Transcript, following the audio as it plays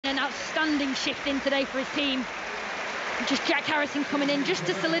outstanding shift in today for his team. Just Jack Harrison coming in just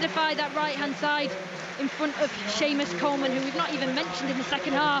to solidify that right-hand side in front of Seamus Coleman, who we've not even mentioned in the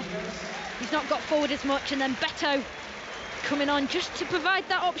second half. He's not got forward as much, and then Beto coming on just to provide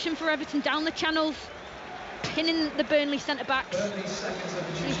that option for Everton down the channels, pinning the Burnley centre-backs,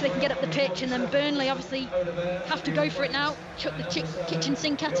 see if they can get up the pitch, and then Burnley obviously have to go for it now, chuck the kitchen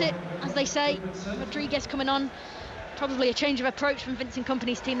sink at it, as they say. Rodriguez coming on, probably a change of approach from Vincent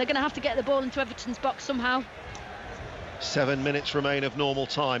Kompany's team. They're going to have to get the ball into Everton's box somehow. 7 minutes remain of normal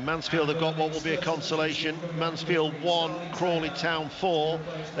time. Mansfield have got what will be a consolation. Mansfield 1, Crawley Town 4.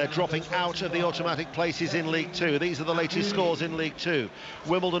 They're dropping out of the automatic places in League 2. These are the latest scores in League 2.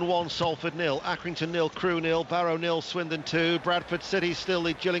 Wimbledon 1, Salford 0. Accrington 0, Crewe 0. Barrow 0, Swindon 2. Bradford City still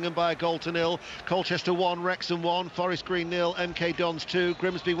lead Gillingham by a goal to 0. Colchester 1, Wrexham 1. Forest Green 0. MK Dons 2.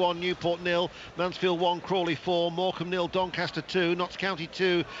 Grimsby 1, Newport 0. Mansfield 1, Crawley 4. Morecambe 0, Doncaster 2. Notts County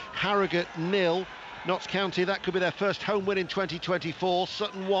 2. Harrogate 0. Notts County, that could be their first home win in 2024.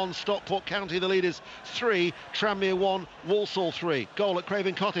 Sutton 1, Stockport County, the leaders 3. Tranmere 1, Walsall 3. Goal at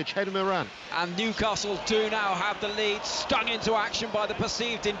Craven Cottage, Hayden Moran. And Newcastle do now have the lead, stung into action by the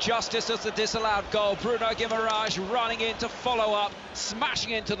perceived injustice as the disallowed goal. Bruno Guimaraes running in to follow up, smashing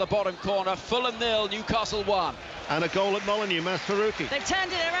into the bottom corner. Fulham 0, Newcastle 1. And a goal at Molineux, Maz Faruqi. They've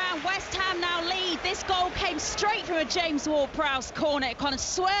turned it around. West Ham now lead. This goal came straight from a James Ward-Prowse corner. It kind of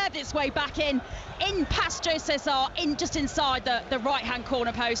swerved its way back in past Joe Cesar, just inside the right-hand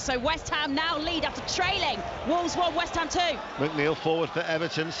corner post. So West Ham now lead after trailing. Wolves 1, West Ham 2. McNeil forward for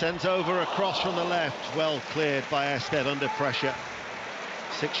Everton, sends over a cross from the left. Well cleared by Esteve under pressure.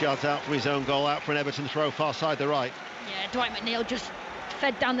 6 yards out for his own goal, out for an Everton throw far side the right. Yeah, Dwight McNeil just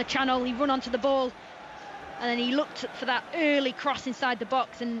fed down the channel. He run onto the ball, and then he looked for that early cross inside the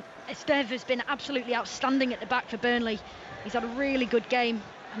box, and Esteve has been absolutely outstanding at the back for Burnley. He's had a really good game,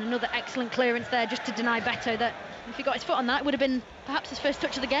 and another excellent clearance there just to deny Beto that if he got his foot on that, it would have been perhaps his first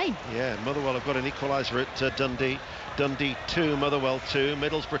touch of the game. Yeah, Motherwell have got an equaliser at Dundee. Dundee 2, Motherwell 2,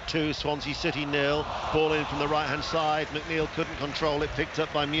 Middlesbrough 2, Swansea City 0. Ball in from the right-hand side. McNeil couldn't control it, picked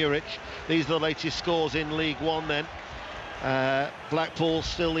up by Muric. These are the latest scores in League 1 then. Blackpool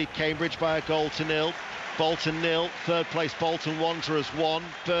still lead Cambridge by a goal to 0. Bolton 0, third place Bolton Wanderers 1,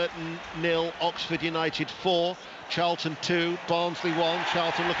 Burton 0, Oxford United 4, Charlton 2, Barnsley 1,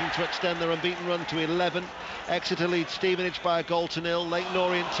 Charlton looking to extend their unbeaten run to 11. Exeter leads Stevenage by a goal to 0, Leyton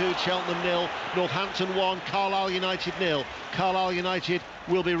Orient 2, Cheltenham 0, Northampton 1, Carlisle United 0. Carlisle United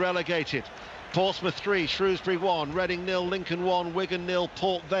will be relegated. Portsmouth 3, Shrewsbury 1, Reading 0, Lincoln 1, Wigan 0,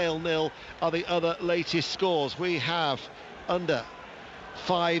 Port Vale 0 are the other latest scores. We have under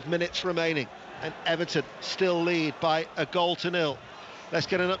 5 minutes remaining, and Everton still lead by a goal to 0. Let's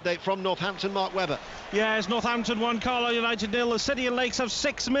get an update from Northampton, Mark Webber. Yes, Northampton 1, Carlisle United 0. The City and Lakes have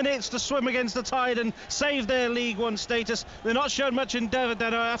 6 minutes to swim against the tide and save their League One status. They're not shown much endeavour,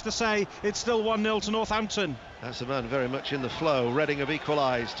 then I have to say. It's still 1-0 to Northampton. That's a man very much in the flow. Reading have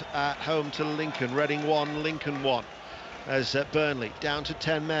equalised at home to Lincoln. Reading 1, Lincoln 1. As Burnley down to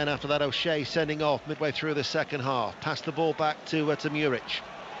 10 men after that. O'Shea sending off midway through the second half. Pass the ball back to Muric.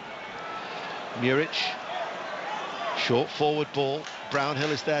 Muric, short forward ball.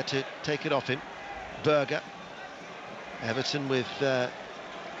 Brownhill is there to take it off him. Berger. Everton with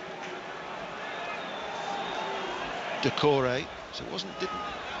Decore. So it wasn't.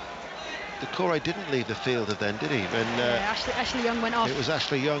 Decore didn't leave the field then, did he? When, Ashley Young went off. It was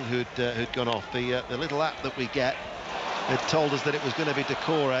Ashley Young who'd gone off. The little app that we get, it told us that it was going to be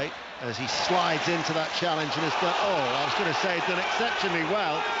Decore as he slides into that challenge and has done. Oh, I was going to say done exceptionally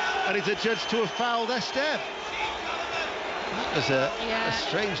well, and he's adjudged to have fouled Esteve. That was a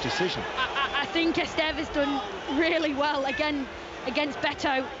strange decision. I think Esteve has done really well again against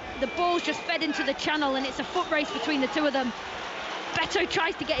Beto. The ball's just fed into the channel, and it's a foot race between the two of them. Beto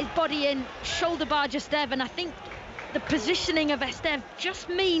tries to get his body in, shoulder barge Esteve, and I think the positioning of Esteve just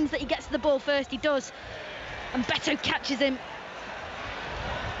means that he gets to the ball first. He does, and Beto catches him.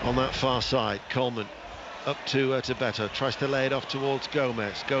 On that far side, Coleman up to Beto, tries to lay it off towards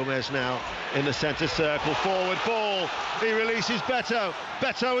Gomez. Gomez now in the centre circle, forward ball. He releases Beto.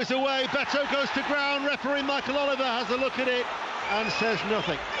 Beto is away. Beto goes to ground. Referee Michael Oliver has a look at it and says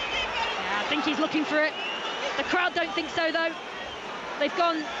nothing. Yeah, I think he's looking for it. The crowd don't think so, though. They've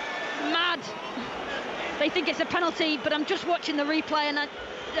gone mad. They think it's a penalty, but I'm just watching the replay, and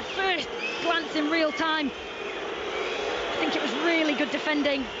the first glance in real time, I think it was really good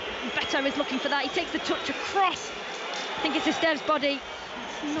defending. Beto is looking for that. He takes the touch across. I think it's Esteve's body.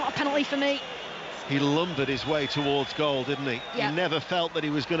 It's not a penalty for me. He lumbered his way towards goal, didn't he? Yeah. He never felt that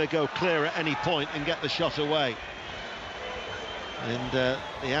he was going to go clear at any point and get the shot away. And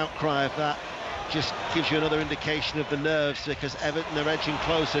the outcry of that just gives you another indication of the nerves, because Everton are edging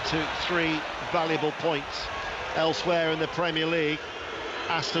closer to 3 valuable points elsewhere in the Premier League.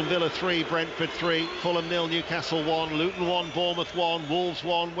 Aston Villa 3, Brentford 3, Fulham 0, Newcastle 1, Luton 1, Bournemouth 1, Wolves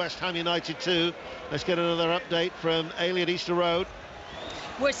 1, West Ham United 2. Let's get another update from Ailey at Easter Road.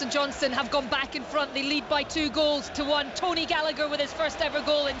 Where St Johnstone have gone back in front. They lead by 2 goals to 1. Tony Gallagher with his first ever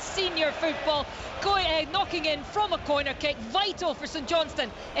goal in senior football, knocking in from a corner kick. Vital for St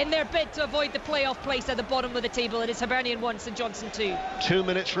Johnstone in their bid to avoid the playoff place at the bottom of the table. It is Hibernian 1, St Johnstone 2. 2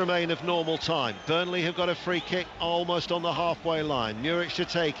 minutes remain of normal time. Burnley have got a free kick almost on the halfway line. Muric to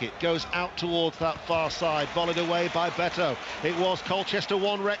take it, goes out towards that far side, volleyed away by Beto. It was Colchester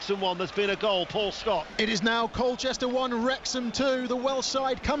 1, Wrexham 1. There's been a goal. Paul Scott. It is now Colchester 1, Wrexham 2. The Welsh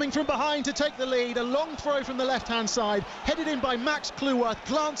side coming from behind to take the lead. A long throw from the left-hand side, headed in by Max Cleworth,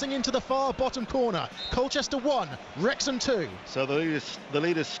 glancing into the far bottom corner. Colchester 1, Wrexham 2. So the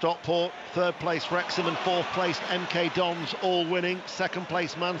leaders Stockport, 3rd place Wrexham, and 4th place MK Dons all winning. 2nd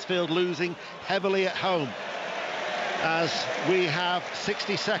place Mansfield losing heavily at home. As we have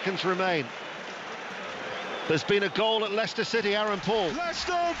 60 seconds remain. There's been a goal at Leicester City, Aaron Paul.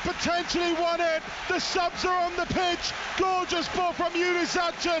 Leicester potentially won it. The subs are on the pitch. Gorgeous ball from Yunus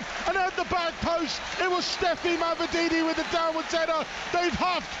Achin, and at the back post it was Steffi Mavrodini with the downward header. They've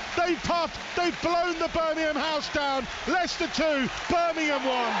huffed, they've puffed, they've blown the Birmingham house down. Leicester 2, Birmingham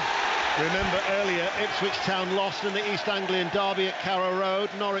 1. Remember earlier, Ipswich Town lost in the East Anglian derby at Carrow Road.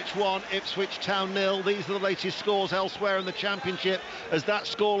 Norwich 1, Ipswich Town 0. These are the latest scores elsewhere in the Championship, as that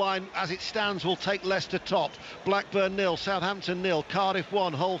scoreline as it stands will take Leicester top. Blackburn 0, Southampton 0, Cardiff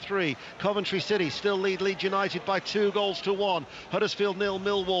 1, Hull 3, Coventry City still lead Leeds United by 2 goals to 1. Huddersfield 0,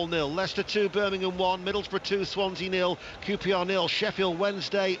 Millwall 0, Leicester 2, Birmingham 1, Middlesbrough 2, Swansea 0, QPR 0, Sheffield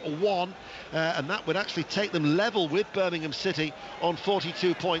Wednesday 1, and that would actually take them level with Birmingham City on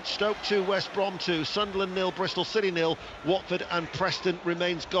 42 points. Stoke 2, West Brom 2, Sunderland 0, Bristol City 0, Watford and Preston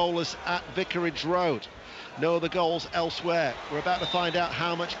remains goalless at Vicarage Road. No other goals elsewhere. We're about to find out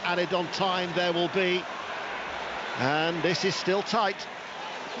how much added on time there will be. And this is still tight.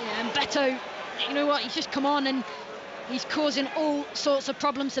 Yeah, and Beto, you know what, he's just come on and he's causing all sorts of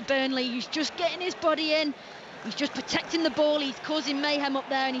problems to Burnley. He's just getting his body in, he's just protecting the ball, he's causing mayhem up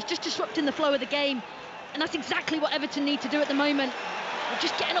there, and he's just disrupting the flow of the game. And that's exactly what Everton need to do at the moment. They're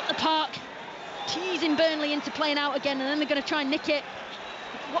just getting up the park, teasing Burnley into playing out again, and then they're going to try and nick it.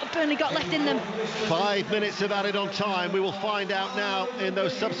 What have Burnley got left in them? 5 minutes of added on time. We will find out now in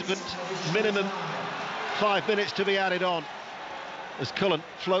those subsequent minimum 5 minutes to be added on, as Cullen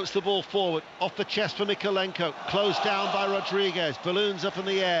floats the ball forward, off the chest for Mikolenko, closed down by Rodriguez, balloons up in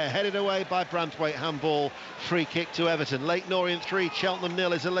the air, headed away by Branthwaite, handball, free kick to Everton. Leyton Orient 3, Cheltenham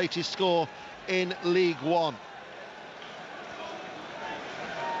 0 is the latest score in League One.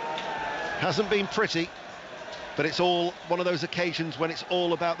 Hasn't been pretty, but it's all one of those occasions when it's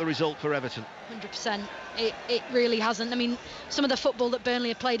all about the result for Everton. 100%. It really hasn't. I mean, some of the football that Burnley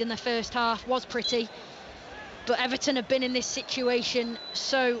have played in the first half was pretty, but Everton have been in this situation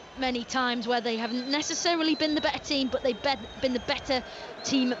so many times where they haven't necessarily been the better team, but they've been the better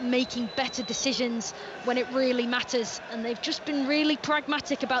team making better decisions when it really matters, and they've just been really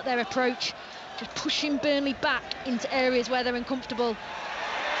pragmatic about their approach, just pushing Burnley back into areas where they're uncomfortable.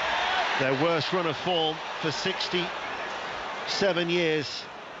 Their worst run of form for 67 years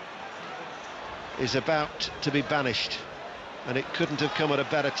is about to be banished, and it couldn't have come at a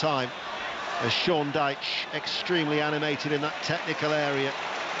better time, as Sean Dyche extremely animated in that technical area,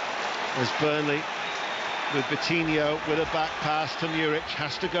 as Burnley with Coutinho with a back pass to Muric,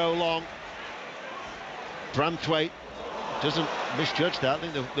 has to go long. Branthwaite doesn't misjudge that. I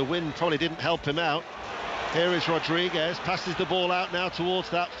think the wind probably didn't help him out. Here is Rodriguez, passes the ball out now towards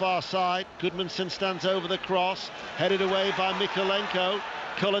that far side. Goodmanson stands over the cross, headed away by Mikolenko.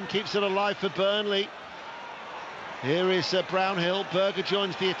 Cullen keeps it alive for Burnley. Here is Brownhill. Berger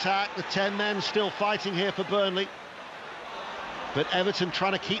joins the attack. The 10 men still fighting here for Burnley, but Everton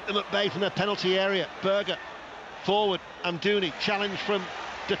trying to keep them at bay from their penalty area. Berger forward, Amdouni, challenge from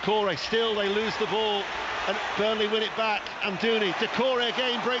Decore. Still they lose the ball and Burnley win it back. Amdouni, Decore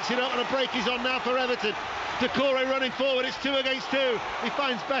again breaks it up, and a break is on now for Everton. Decore running forward, it's 2 against 2. He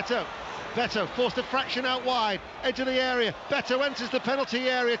finds Beto. Beto forced a fraction out wide, edge of the area. Beto enters the penalty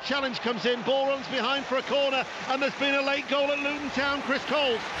area, challenge comes in, ball runs behind for a corner, and there's been a late goal at Luton Town. Chris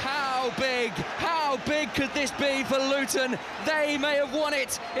Coles. How big could this be for Luton? They may have won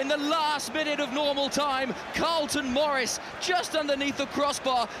it in the last minute of normal time. Carlton Morris just underneath the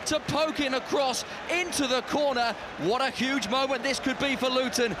crossbar to poke in across into the corner. What a huge moment this could be for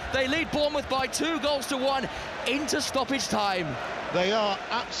Luton. They lead Bournemouth by 2-1 into stoppage time. They are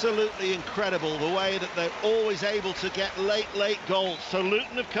absolutely incredible, the way that they're always able to get late goals. So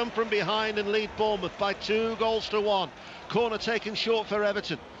Luton have come from behind and lead Bournemouth by 2-1. Corner taken short for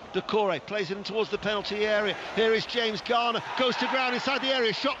Everton. Doucouré plays it in towards the penalty area. Here is James Garner, goes to ground inside the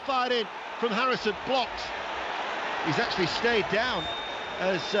area, shot fired in from Harrison, blocked. He's actually stayed down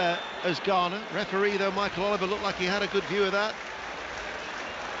as Garner. Referee, though, Michael Oliver, looked like he had a good view of that.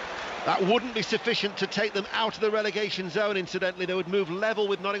 That wouldn't be sufficient to take them out of the relegation zone, incidentally. They would move level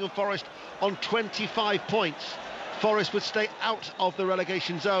with Nottingham Forest on 25 points. Forest would stay out of the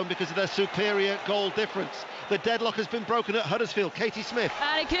relegation zone because of their superior goal difference. The deadlock has been broken at Huddersfield. Katie Smith.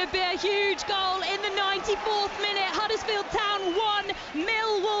 And it could be a huge goal in the 94th minute. Huddersfield Town 1,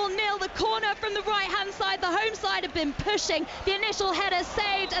 Millwall 0. The corner from the right-hand side. The home side have been pushing. The initial header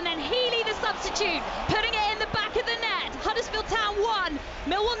saved, and then Healy, the substitute, putting it in the back of the net. Huddersfield Town 1,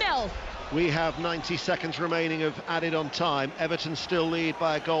 Millwall 0. We have 90 seconds remaining of added on time. Everton still lead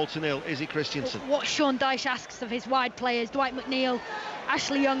by 1-0. Izzy Christiansen. What Sean Dyche asks of his wide players, Dwight McNeil,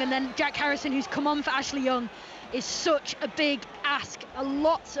 Ashley Young, and then Jack Harrison, who's come on for Ashley Young, is such a big ask.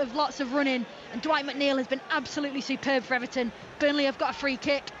 Lots of running, and Dwight McNeil has been absolutely superb for Everton. Burnley have got a free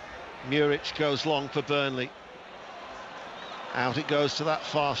kick. Muric goes long for Burnley. Out it goes to that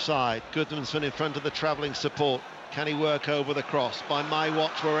far side. Goodmanson in front of the travelling support. Can he work over the cross? By my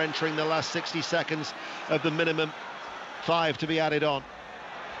watch, we're entering the last 60 seconds of the minimum 5 to be added on.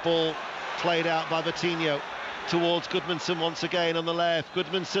 Ball played out by Vitinho towards Goodmanson once again on the left.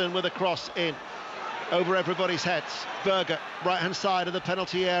 Goodmanson with a cross in over everybody's heads. Berger, right-hand side of the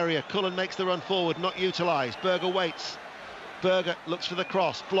penalty area. Cullen makes the run forward, not utilised. Berger waits. Berger looks for the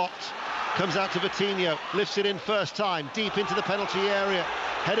cross, blocked. Comes out to Vitinho, lifts it in first time, deep into the penalty area.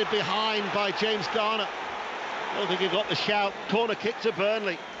 Headed behind by James Garner. I don't think he got the shout. Corner kick to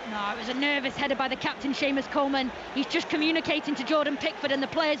Burnley. No, it was a nervous header by the captain, Seamus Coleman. He's just communicating to Jordan Pickford and the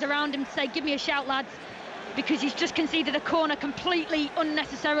players around him to say, give me a shout, lads, because he's just conceded a corner completely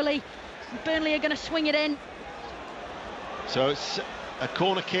unnecessarily. Burnley are going to swing it in. So it's a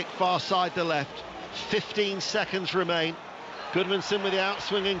corner kick far side the left. 15 seconds remain. Goodmanson with the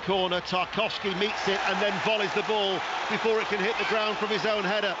out-swinging corner. Tarkowski meets it and then volleys the ball before it can hit the ground from his own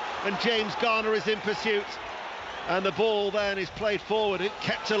header. And James Garner is in pursuit. And the ball then is played forward. It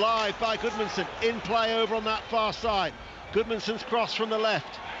kept alive by Goodmanson. In play over on that far side. Goodmanson's cross from the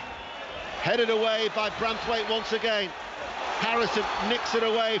left. Headed away by Branthwaite once again. Harrison nicks it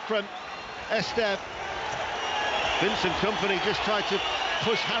away from Esteve. Vincent Kompany just tried to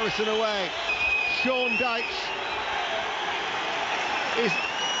push Harrison away. Sean Dyche is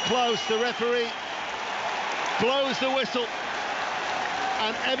close. The referee blows the whistle.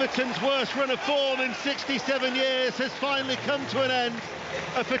 And Everton's worst run of form in 67 years has finally come to an end.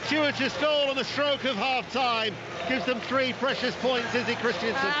 A fortuitous goal on the stroke of half-time gives them 3 precious points, Izzy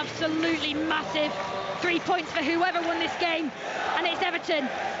Christiansen. Absolutely massive. 3 points for whoever won this game, and it's Everton.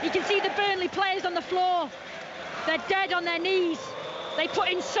 You can see the Burnley players on the floor. They're dead on their knees. They put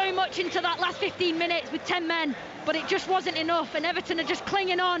in so much into that last 15 minutes with 10 men, but it just wasn't enough, and Everton are just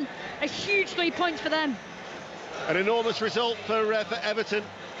clinging on. A huge 3 points for them. An enormous result for Everton.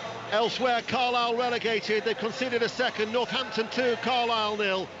 Elsewhere, Carlisle relegated. They've conceded a second. Northampton 2, Carlisle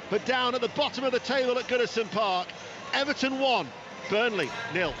 0. But down at the bottom of the table at Goodison Park, Everton 1, Burnley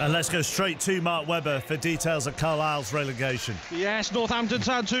 0. And let's go straight to Mark Webber for details of Carlisle's relegation. Yes, Northampton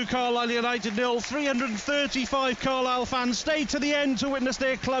Town 2, Carlisle United 0. 335 Carlisle fans stayed to the end to witness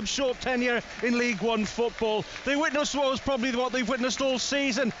their club's short tenure in League One football. They witnessed what was probably what they've witnessed all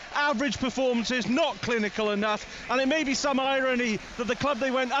season. Average performances, not clinical enough. And it may be some irony that the club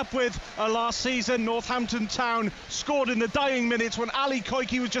they went up with last season, Northampton Town, scored in the dying minutes when Ali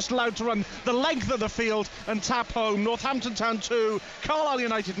Koiki was just allowed to run the length of the field and tap home. Northampton Town 2, Carlisle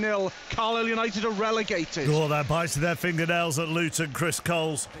United 0. Carlisle United are relegated. Oh, that bites their fingernails at Luton, Chris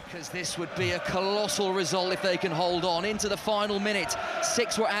Coles. Because this would be a colossal result if they can hold on into the final minute.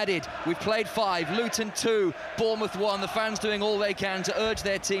 6 were added. We've played 5. Luton 2, Bournemouth 1. The fans doing all they can to urge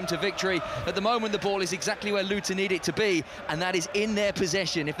their team to victory. At the moment, the ball is exactly where Luton need it to be, and that is in their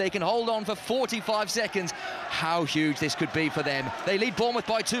possession. If they can hold on for 45 seconds, how huge this could be for them. They lead Bournemouth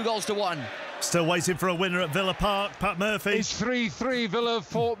by 2-1. Still waiting for a winner at Villa Park, Pat Murphy. It's 3-3. Villa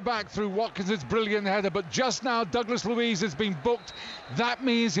fought back through Watkins' brilliant header, but just now Douglas Luiz has been booked. That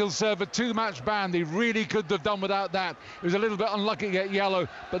means he'll serve a 2-match ban. He really could have done without that. It was a little bit unlucky to get yellow,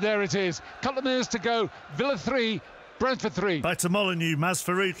 but there it is. Couple of minutes to go. Villa 3. Brentford 3. Back to Molyneux, Maz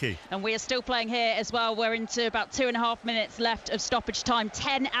Faruqi. And we are still playing here as well. We're into about 2.5 minutes left of stoppage time.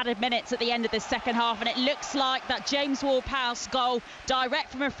 10 added minutes at the end of this second half. And it looks like that James Ward-Prowse goal,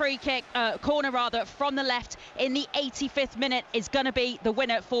 direct from a free kick, corner rather, from the left in the 85th minute is going to be the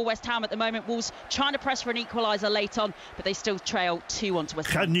winner for West Ham at the moment. Wolves trying to press for an equaliser late on, but they still trail 2-1 to West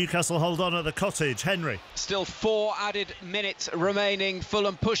Ham. Can Newcastle hold on at the Cottage? Henry. Still 4 added minutes remaining.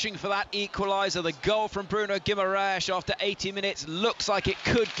 Fulham pushing for that equaliser. The goal from Bruno Guimaraes after 80 minutes looks like it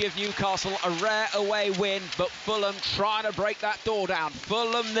could give Newcastle a rare away win, but Fulham trying to break that door down.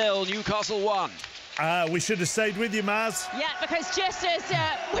 Fulham 0, Newcastle 1. We should have stayed with you, Maz. Yeah, because just as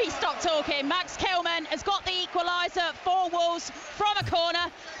we stopped talking, Max Kilman has got the equaliser for Wolves from a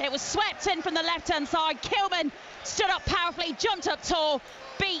corner. It was swept in from the left-hand side. Kilman stood up powerfully, jumped up tall,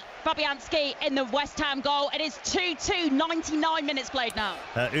 beat Fabianski in the West Ham goal. It is 2-2, 99 minutes played now.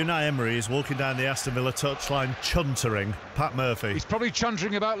 Unai Emery is walking down the Aston Villa touchline chuntering Pat Murphy. He's probably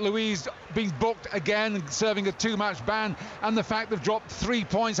chuntering about Luiz being booked again, serving a 2-match ban, and the fact they've dropped 3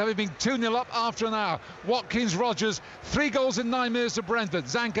 points, having been 2-0 up after an hour. Watkins, Rogers, 3 goals in 9 minutes to Brentford.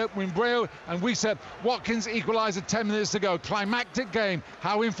 Zanka, Wimbreo and Wiese. Watkins equaliser 10 minutes to go. Climactic game.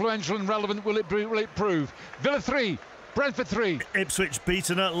 How influential and relevant will it prove? Villa 3. Brentford 3. Ipswich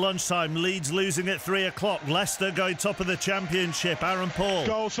beaten at lunchtime. Leeds losing at 3 o'clock. Leicester going top of the Championship. Aaron Paul.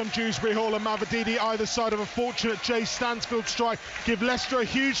 Goals from Dewsbury Hall and Mavididi either side of a fortunate Jay Stansfield strike give Leicester a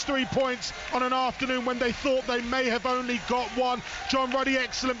huge 3 points on an afternoon when they thought they may have only got one. John Ruddy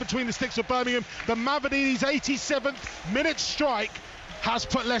excellent between the sticks of Birmingham. The Mavididi's 87th minute strike has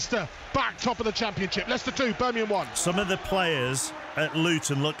put Leicester back top of the Championship. Leicester 2, Birmingham 1. Some of the players at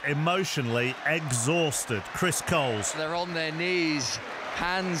Luton look emotionally exhausted. Chris Coles. They're on their knees,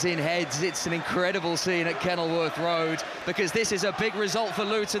 hands in heads. It's an incredible scene at Kenilworth Road because this is a big result for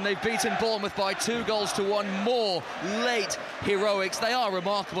Luton. They've beaten Bournemouth by 2-1. More late heroics. They are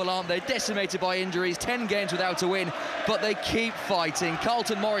remarkable, aren't they? Decimated by injuries, 10 games without a win, but they keep fighting.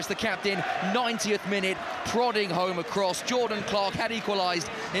 Carlton Morris, the captain, 90th minute, prodding home across. Jordan Clark had equalised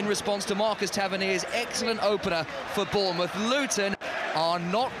in response to Marcus Tavernier's excellent opener for Bournemouth. Luton are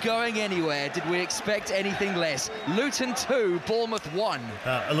not going anywhere. Did we expect anything less? Luton 2, Bournemouth 1.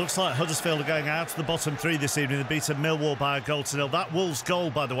 It looks like Huddersfield are going out to the bottom 3 this evening. They beat Millwall by 1-0. That Wolves goal,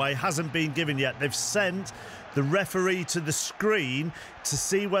 by the way, hasn't been given yet. They've sent the referee to the screen to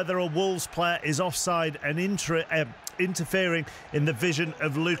see whether a Wolves player is offside and interfering in the vision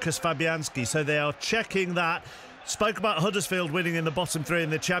of Lucas Fabianski. So they are checking that. Spoke about Huddersfield winning in the bottom 3 in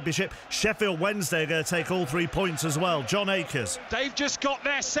the Championship. Sheffield Wednesday are going to take all 3 points as well. John Akers. They've just got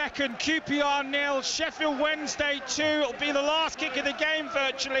their second. QPR 0, Sheffield Wednesday 2. It'll be the last kick of the game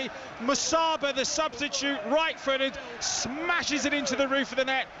virtually. Musaba, the substitute, right-footed, smashes it into the roof of the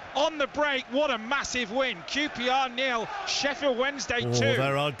net on the break. What a massive win. QPR 0, Sheffield Wednesday 2.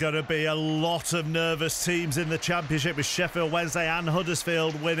 There are going to be a lot of nervous teams in the Championship with Sheffield Wednesday and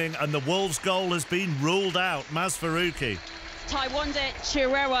Huddersfield winning, and the Wolves goal has been ruled out. Maz Faruqi. Taiwanda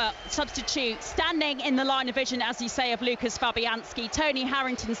Chirewa, substitute, standing in the line of vision, as you say, of Lucas Fabianski. Tony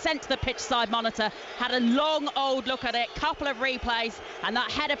Harrington sent to the pitch side monitor, had a long old look at it, couple of replays, and that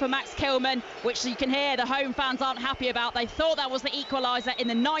header for Max Kilman, which you can hear the home fans aren't happy about. They thought that was the equaliser in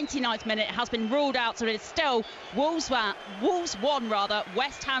the 99th minute. It has been ruled out, so it's still Wolves 1,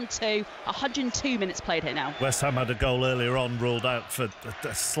 West Ham 2, 102 minutes played here now. West Ham had a goal earlier on ruled out for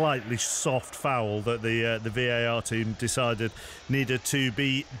a slightly soft foul that the VAR team decided needed to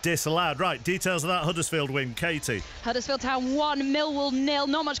be disallowed. Right, details of that Huddersfield win, Katie. Huddersfield Town 1, Millwall 0.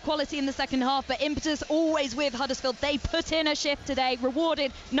 Not much quality in the second half, but impetus always with Huddersfield. They put in a shift today,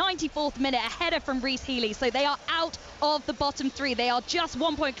 rewarded 94th minute, a header from Reece Healey. So they are out of the bottom 3. They are just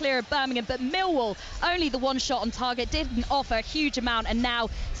 1 point clear of Birmingham, but Millwall, only the one shot on target, didn't offer a huge amount, and now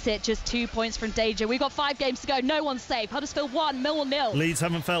sit just 2 points from danger. We've got 5 games to go. No one's safe. Huddersfield 1, Millwall 0. Leeds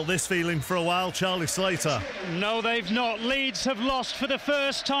haven't felt this feeling for a while. Charlie Slater. No, they've not. Leeds have lost for the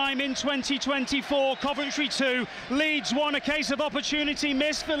first time in 2024. Coventry 2, Leeds 1. A case of opportunity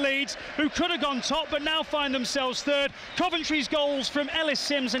missed for Leeds, who could have gone top but now find themselves third. Coventry's goals from Ellis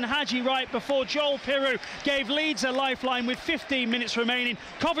Sims and Haji Wright before Joel Piroux gave Leeds a lifeline with 15 minutes remaining.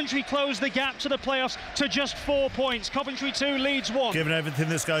 Coventry closed the gap to the playoffs to just 4 points. Coventry 2, Leeds 1. Given everything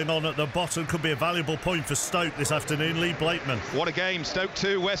that's going on at the bottom, could be a valuable point for Stoke this afternoon. Lee Blakeman. What a game. Stoke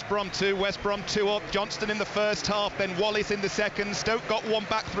 2, West Brom 2. West Brom 2 up. Johnston in the first half, then Wallace chance in the second. Stoke got one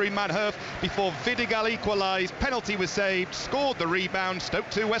back through Manhurf before Vidigal equalised. Penalty was saved, scored the rebound. Stoke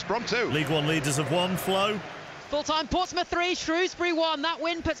 2, West Brom 2. League One leaders have won. Flo. Full-time, Portsmouth 3, Shrewsbury 1. That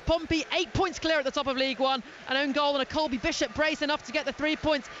win puts Pompey 8 points clear at the top of League One. An own goal and a Colby Bishop brace enough to get the 3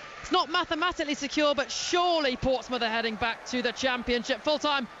 points. It's not mathematically secure, but surely Portsmouth are heading back to the Championship.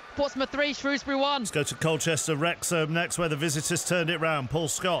 Full-time, Portsmouth 3, Shrewsbury 1. Let's go to Colchester, Wrexham next, where the visitors turned it round. Paul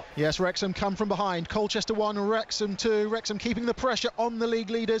Scott. Yes, Wrexham come from behind. Colchester 1, Wrexham 2. Wrexham keeping the pressure on the league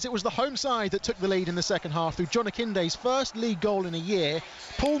leaders. It was the home side that took the lead in the second half through John Akinde's first league goal in a year.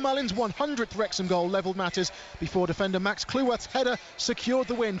 Paul Mullen's 100th Wrexham goal levelled matters before defender Max Cleworth's header secured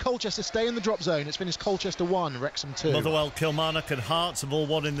the win. Colchester stay in the drop zone. It's finished Colchester 1, Wrexham 2. Motherwell, Kilmarnock and Hearts have all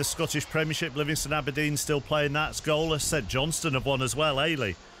won in the Scottish Premiership. Livingston Aberdeen still playing that. Goalless. St Johnstone have won as well.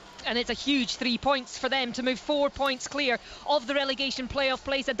 Ailey. And it's a huge 3 points for them to move 4 points clear of the relegation playoff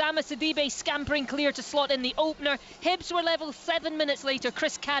place. Adama Sidibe scampering clear to slot in the opener. Hibs were level 7 minutes later.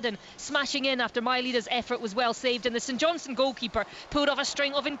 Chris Cadden smashing in after Mailida's effort was well saved, and the St Johnstone goalkeeper pulled off a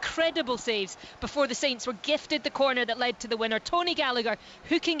string of incredible saves before the Saints were gifted the corner that led to the winner. Tony Gallagher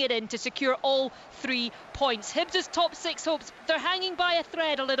hooking it in to secure all 3 points. Hibs' top 6 hopes, they're hanging by a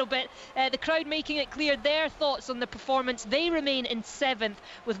thread a little bit. The crowd making it clear their thoughts on the performance. They remain in 7th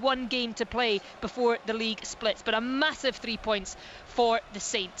with 1 game to play before the league splits, but a massive 3 points for the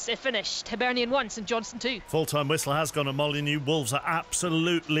Saints. It finished Hibernian 1, St Johnstone 2. Full-time whistle has gone at Molineux. Wolves are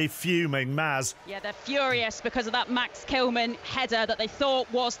absolutely fuming. Maz. Yeah, they're furious because of that Max Kilman header that they thought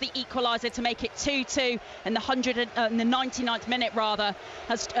was the equaliser to make it 2-2 in the 99th minute rather,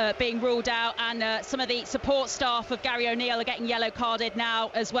 has being ruled out, and some of the support staff of Gary O'Neill are getting yellow carded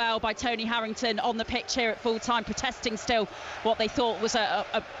now as well by Tony Harrington on the pitch here at full-time, protesting still what they thought was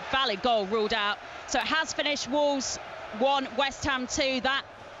a valid goal ruled out. So it has finished Wolves 1, West Ham 2. That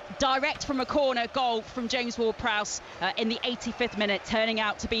direct from a corner goal from James Ward-Prowse in the 85th minute, turning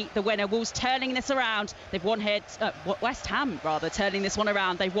out to be the winner. Wolves turning this around. They've won here, West Ham rather, turning this one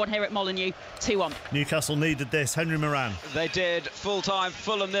around. They've won here at Molineux 2-1. Newcastle needed this. Henry Moran. They did. Full-time,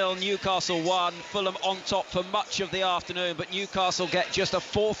 Fulham 0, Newcastle 1. Fulham on top for much of the afternoon, but Newcastle get just a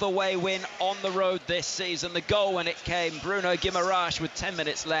 4th away win on the road this season. The goal when it came, Bruno Guimaraes with 10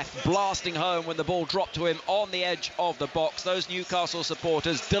 minutes left, blasting home when the ball dropped to him on the edge of the box. Those Newcastle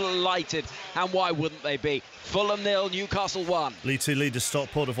supporters delighted, and why wouldn't they be? Fulham 0, Newcastle 1. League 2 leaders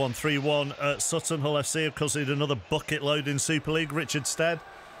Stockport have won 3-1 at Sutton. Hull FC have conceded another bucket load in Super League. Richard Stead.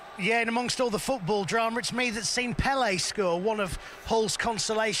 Yeah, and amongst all the football drama, it's me that's seen Pele score one of Hull's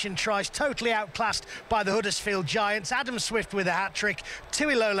consolation tries, totally outclassed by the Huddersfield Giants. Adam Swift with a hat-trick,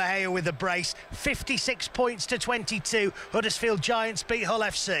 Tuilola Hea with a brace, 56 points to 22. Huddersfield Giants beat Hull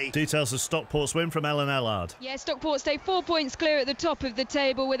FC. Details of Stockport's win from Ellen Ellard. Yeah, Stockport stay 4 points clear at the top of the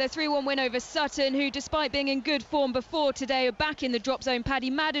table with a 3-1 win over Sutton, who, despite being in good form before today, are back in the drop zone. Paddy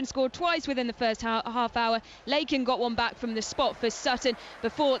Madden scored twice within the first half hour. Lakin got one back from the spot for Sutton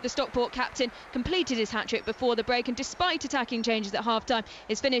before the Stockport captain completed his hat-trick before the break, and despite attacking changes at half-time,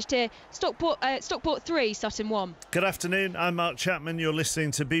 is finished here. Stockport 3, Sutton 1. Good afternoon, I'm Mark Chapman. You're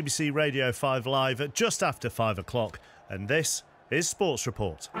listening to BBC Radio 5 Live at just after 5 o'clock, and this is Sports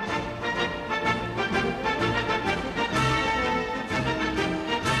Report.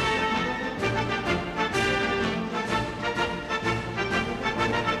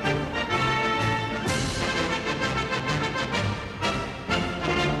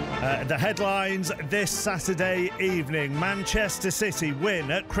 The headlines this Saturday evening. Manchester City win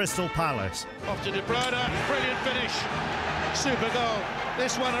at Crystal Palace. Off to De Bruyne, brilliant finish. Super goal.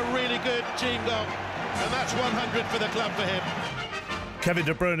 This one a really good team goal. And that's 100 for the club for him. Kevin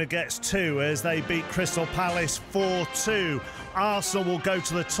De Bruyne gets 2 as they beat Crystal Palace 4-2. Arsenal will go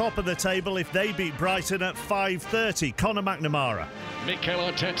to the top of the table if they beat Brighton at 5:30. Conor McNamara. Mikel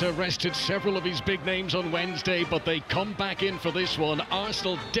Arteta rested several of his big names on Wednesday, but they come back in for this one.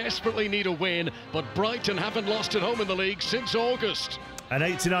 Arsenal desperately need a win, but Brighton haven't lost at home in the league since August. An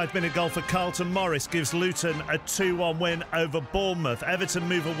 89th-minute goal for Carlton Morris gives Luton a 2-1 win over Bournemouth. Everton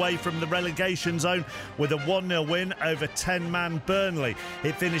move away from the relegation zone with a 1-0 win over 10-man Burnley.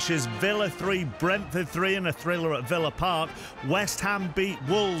 It finishes Villa 3, Brentford 3 in a thriller at Villa Park. West Ham beat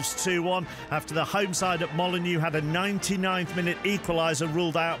Wolves 2-1 after the home side at Molineux had a 99th-minute equaliser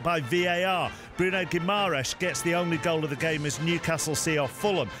ruled out by VAR. Bruno Guimaraes gets the only goal of the game as Newcastle see off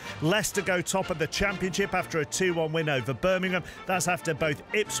Fulham. Leicester go top of the Championship after a 2-1 win over Birmingham. That's after both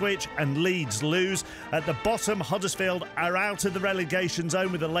Ipswich and Leeds lose. At the bottom, Huddersfield are out of the relegation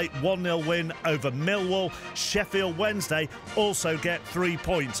zone with a late 1-0 win over Millwall. Sheffield Wednesday also get 3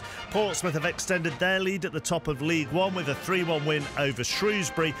 points. Portsmouth have extended their lead at the top of League One with a 3-1 win over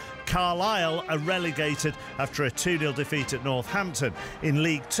Shrewsbury. Carlisle are relegated after a 2-0 defeat at Northampton. In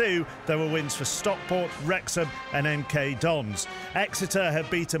League Two, there were wins for Stockport, Wrexham and MK Dons. Exeter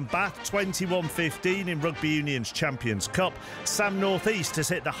have beaten Bath 21-15 in Rugby Union's Champions Cup. Sam North East has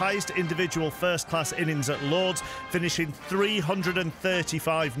hit the highest individual first-class innings at Lords, finishing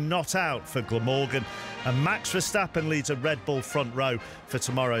 335 not out for Glamorgan. And Max Verstappen leads a Red Bull front row for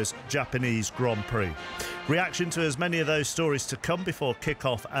tomorrow's Japanese Grand Prix. Reaction to as many of those stories to come before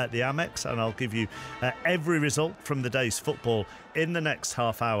kick-off at the Amex, and I'll give you every result from the day's football in the next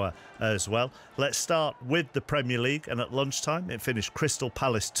half hour as well. Let's start with the Premier League, and at lunchtime it finished Crystal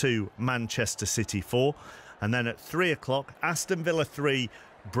Palace 2, Manchester City 4, and then at 3 o'clock Aston Villa 3,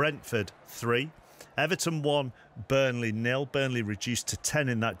 Brentford 3. Everton 1, Burnley 0. Burnley reduced to 10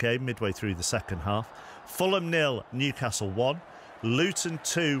 in that game midway through the second half. Fulham 0, Newcastle 1. Luton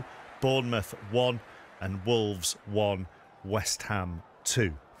 2, Bournemouth 1. And Wolves 1, West Ham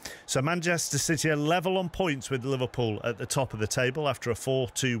 2. So Manchester City are level on points with Liverpool at the top of the table after a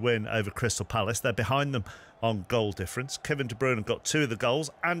 4-2 win over Crystal Palace. They're behind them on goal difference. Kevin De Bruyne got 2 of the goals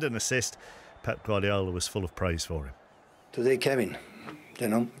and an assist. Pep Guardiola was full of praise for him. Today, Kevin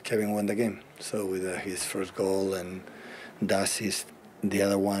won the game. So with his first goal and the assist, the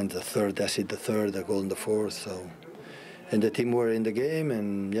other one, the third assist, the third, the goal in the fourth. So, and the team were in the game,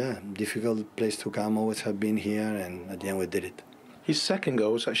 and yeah, difficult place to come. Always have been here, and at the end we did it. His second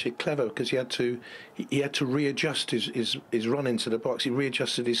goal was actually clever because he had to readjust his run into the box. He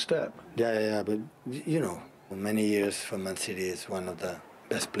readjusted his step. Yeah. But you know, for many years for Man City is one of the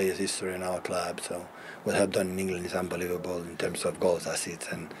best players history in our club. So what I've done in England is unbelievable in terms of goals, assists,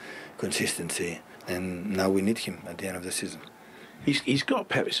 and consistency. And now we need him at the end of the season. He's got,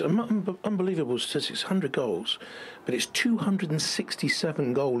 Pep, it's unbelievable statistics, 100 goals, but it's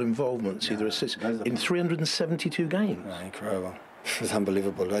 267 goal involvements, either assists, in 372 games. Incredible. It's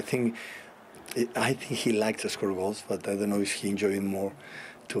unbelievable. I think he likes to score goals, but I don't know if he enjoys it more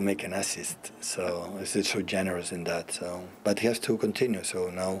to make an assist. So he's so generous in that. So, but he has to continue.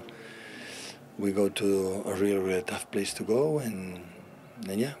 So now we go to a really tough place to go, and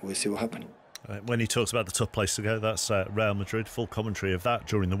then yeah, we'll see what happens. When he talks about the tough place to go, that's Real Madrid. Full commentary of that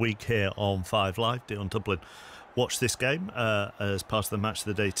during the week here on 5 Live. Dion Dublin watched this game as part of the Match of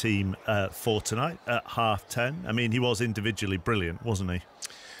the Day team for tonight at 10:30. I mean, he was individually brilliant, wasn't he?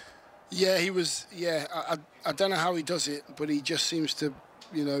 Yeah, he was. Yeah, I don't know how he does it, but he just seems to,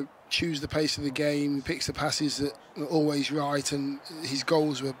 choose the pace of the game. He picks the passes that are always right, and his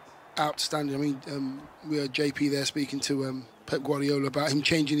goals were outstanding. I mean, we had JP there speaking to Pep Guardiola about him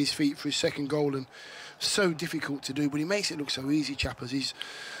changing his feet for his second goal, and so difficult to do, but he makes it look so easy, chappers. He's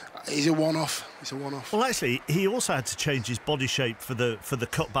a one-off. He's a one-off. Well, actually, he also had to change his body shape for the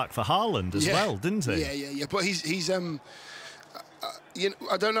cutback for Haaland as well, didn't he? Yeah. But he's I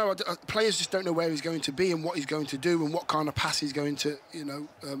don't know. Players just don't know where he's going to be and what he's going to do and what kind of pass he's going to,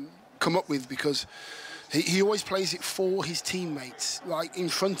 come up with, because he always plays it for his teammates, like in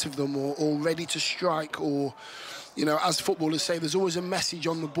front of them or ready to strike, or, as footballers say, there's always a message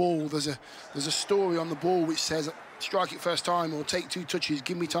on the ball. There's a story on the ball which says, strike it first time or take 2 touches,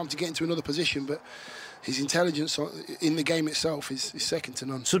 give me time to get into another position. But his intelligence in the game itself is second to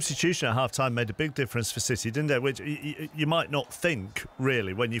none. Substitution at half-time made a big difference for City, didn't it? Which you might not think,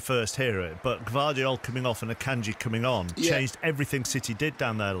 really, when you first hear it. But Gvardiol coming off and Akanji coming on changed everything City did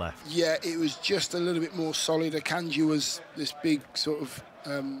down their left. Yeah, it was just a little bit more solid. Akanji was this big sort of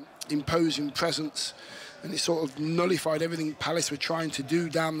imposing presence, and it sort of nullified everything Palace were trying to do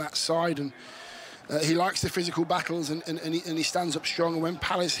down that side. And he likes the physical battles, and he stands up strong. And when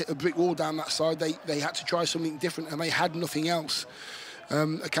Palace hit a brick wall down that side, they had to try something different, and they had nothing else.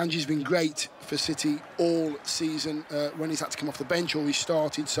 Akanji's been great for City all season when he's had to come off the bench or he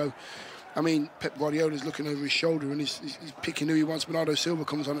started. So, I mean, Pep Guardiola's looking over his shoulder and he's picking who he wants. Bernardo Silva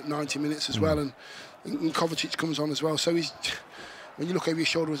comes on at 90 minutes as well, and Kovacic comes on as well. So when you look over your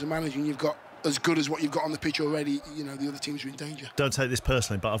shoulder as a manager and you've got as good as what you've got on the pitch already, you know, the other teams are in danger. Don't take this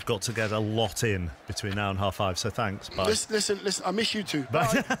personally, but I've got to get a lot in between now and 5:30, so thanks. Bye. Listen, I miss you too.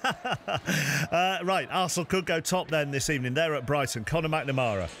 Bye. Right, Arsenal could go top then this evening. They're at Brighton. Conor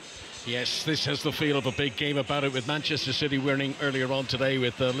McNamara. Yes, this has the feel of a big game about it, with Manchester City winning earlier on today,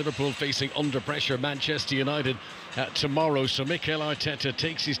 with Liverpool facing under pressure Manchester United tomorrow. So Mikel Arteta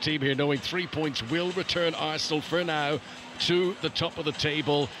takes his team here knowing 3 points will return Arsenal for now to the top of the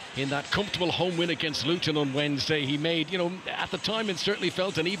table in that comfortable home win against Luton on Wednesday. He made, you know, at the time it certainly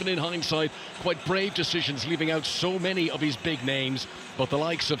felt, and even in hindsight, quite brave decisions, leaving out so many of his big names. But the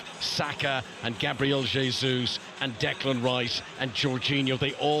likes of Saka and Gabriel Jesus and Declan Rice and Jorginho,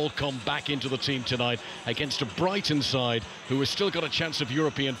 they all come back into the team tonight against a Brighton side who has still got a chance of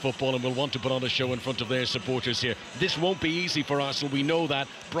European football and will want to put on a show in front of their supporters here. This won't be easy for Arsenal, we know that.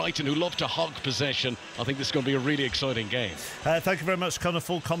 Brighton, who love to hog possession, I think this is going to be a really exciting game. Thank you very much, Conor.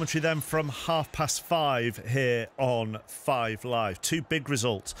 Full commentary then from 5:30 here on 5 Live. Two big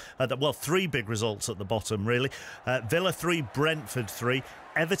results, well, three big results at the bottom, really. Villa 3, Brentford 3.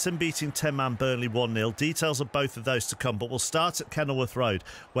 Everton beating 10-man Burnley 1-0. Details of both of those to come, but we'll start at Kenilworth Road,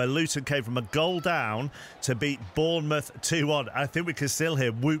 where Luton came from a goal down to beat Bournemouth 2-1. I think we can still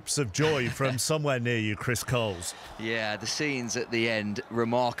hear whoops of joy from somewhere near you, Chris Coles. Yeah, the scenes at the end,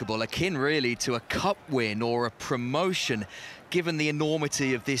 remarkable, akin really to a cup win or a promotion. Given the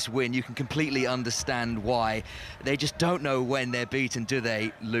enormity of this win, you can completely understand why. They just don't know when they're beaten, do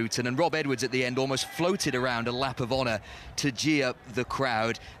they, Luton? And Rob Edwards at the end almost floated around a lap of honour to gee up the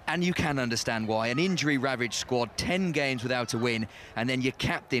crowd. And you can understand why. An injury-ravaged squad, 10 games without a win, and then your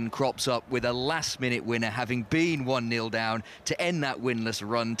captain crops up with a last-minute winner, having been 1-0 down, to end that winless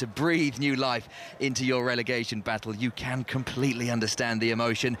run, to breathe new life into your relegation battle. You can completely understand the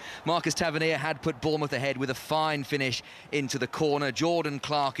emotion. Marcus Tavernier had put Bournemouth ahead with a fine finish into the corner. Jordan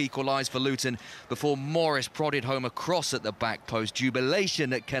Clark equalised for Luton before Morris prodded home a cross at the back post.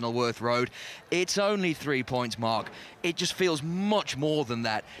 Jubilation at Kenilworth Road. It's only 3 points, Mark. It just feels much more than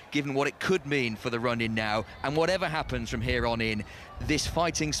that, given what it could mean for the run-in now. And whatever happens from here on in, this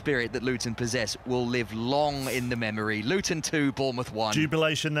fighting spirit that Luton possess will live long in the memory. Luton 2, Bournemouth 1.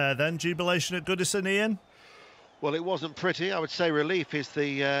 Jubilation there then. Jubilation at Goodison, Ian? Well, it wasn't pretty. I would say relief is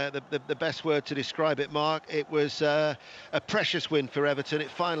the best word to describe it, Mark. It was a precious win for Everton.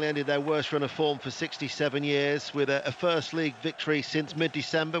 It finally ended their worst run of form for 67 years with a first league victory since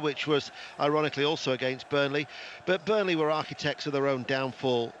mid-December, which was ironically also against Burnley. But Burnley were architects of their own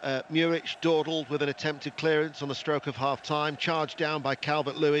downfall. Muric dawdled with an attempted clearance on the stroke of half-time, charged down by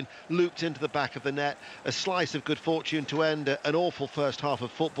Calvert-Lewin, looped into the back of the net. A slice of good fortune to end an awful first half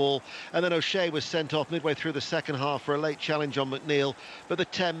of football. And then O'Shea was sent off midway through the second half for a late challenge on McNeil, but the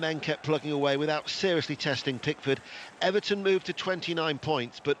 10 men kept plugging away without seriously testing Pickford. Everton moved to 29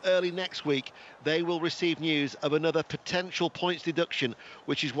 points, but early next week they will receive news of another potential points deduction,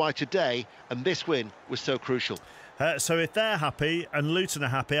 which is why today and this win was so crucial. So if they're happy and Luton are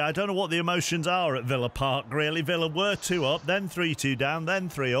happy, I don't know what the emotions are at Villa Park, really. Villa were 2 up, then 3-2 down, then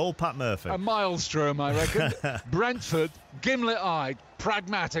 3-all. Pat Murphy. A maelstrom, I reckon. Brentford, gimlet-eyed,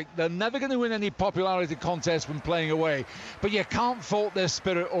 pragmatic. They're never going to win any popularity contest when playing away, but you can't fault their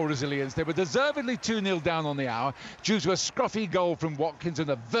spirit or resilience. They were deservedly 2-0 down on the hour due to a scruffy goal from Watkins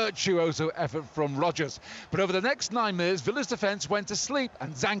and a virtuoso effort from Rodgers. But over the next 9 minutes, Villa's defence went to sleep,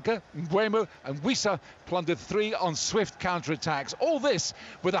 and Zanka, Nguemo and Wissa plundered 3 on swift counter-attacks. All this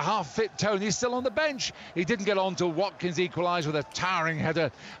with a half-fit Tony still on the bench. He didn't get on till Watkins equalised with a towering header,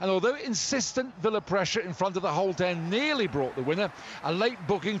 and although insistent Villa pressure in front of the whole 10 nearly brought the winner, a late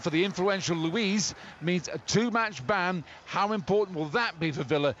booking for the influential Luiz means a 2-match ban. How important will that be for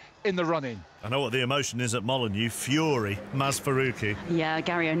Villa in the run-in? I know what the emotion is at Molineux. Fury. Maz Faruqi. Yeah,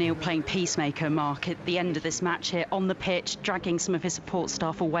 Gary O'Neill playing peacemaker, Mark, at the end of this match here on the pitch, dragging some of his support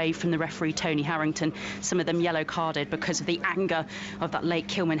staff away from the referee, Tony Harrington. Some of them yellow-carded because of the anger of that late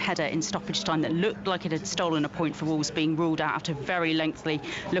Kilman header in stoppage time that looked like it had stolen a point for Wolves, being ruled out after a very lengthy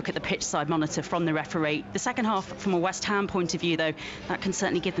look at the pitch side monitor from the referee. The second half, from a West Ham point of view, though, that can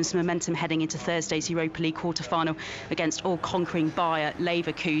certainly give them some momentum heading into Thursday's Europa League quarter-final against all-conquering Bayer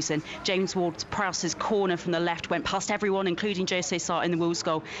Leverkusen. James Ward-Prowse's corner from the left went past everyone, including Jose Sarr in the Wolves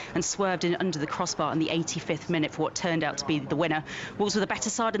goal, and swerved in under the crossbar in the 85th minute for what turned out to be the winner. Wolves were the better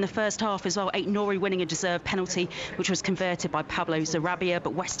side in the first half as well, Aït-Nouri winning a deserved penalty, which was converted by Pablo Sarabia,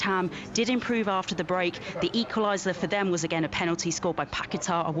 but West Ham did improve after the break. The equaliser for them was again a penalty scored by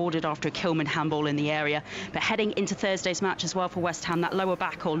Paquetá, awarded after a Kilman handball in the area. But heading into Thursday's match as well for West Ham, that lower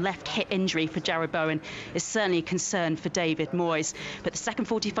back or left hip injury for Jared Bowen is certainly a concern for David Moyes. But the second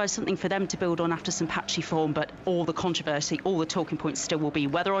 45 is something for them to build on after some patchy form, but all the controversy, all the talking points still will be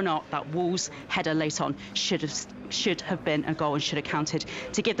whether or not that Wolves header late on should have been a goal and should have counted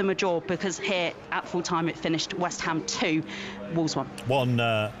to give them a draw, because here at full time it finished West Ham 2, Wolves 1. One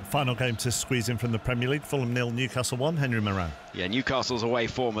final game to squeeze in from the Premier League. Fulham 0, Newcastle 1. Henry Moran. Yeah, Newcastle's away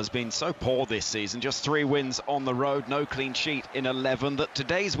form has been so poor this season. Just 3 wins on the road, no clean sheet in 11. That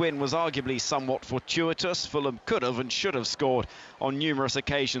today's win was arguably somewhat fortuitous. Fulham could have and should have scored on numerous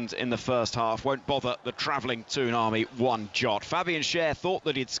occasions in the first half. Won't bother the travelling Toon Army one jot. Fabian Schär thought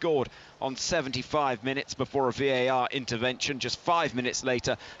that he'd scored on 75 minutes before a VAR intervention just 5 minutes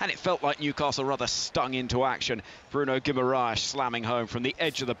later, and it felt like Newcastle rather stung into action. Bruno Guimaraes slamming home from the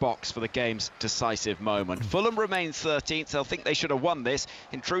edge of the box for the game's decisive moment. Fulham remains 13th. They'll think they should have won this.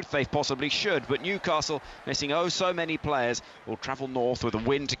 In truth, they possibly should, but Newcastle, missing oh so many players, will travel north with a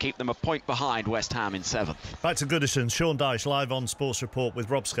win to keep them a point behind West Ham in 7th. Back to Goodison. Sean Dyche live on Sports Report with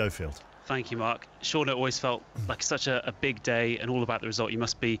Rob Schofield. Thank you, Mark. Sean, it always felt like such a big day and all about the result. You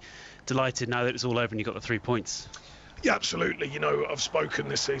must be delighted now that it's all over and you got the 3 points. Yeah, absolutely. You know, I've spoken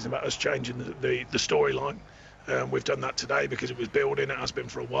this season about us changing the storyline. We've done that today because it was building. It has been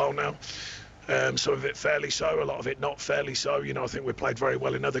for a while now. Some of it fairly so, a lot of it not fairly so. You know, I think we played very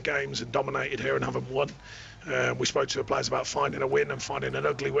well in other games and dominated here and haven't won. We spoke to the players about finding a win and finding an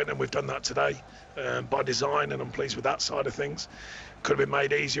ugly win, and we've done that today by design, and I'm pleased with that side of things. Could have been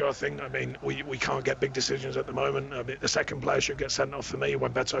made easier, I think. I mean, we can't get big decisions at the moment. I mean, the second player should get sent off for me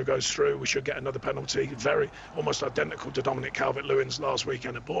when Beto goes through. We should get another penalty, almost identical to Dominic Calvert-Lewin's last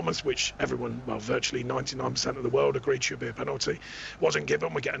weekend at Bournemouth, which everyone, well, virtually 99% of the world agreed should be a penalty. Wasn't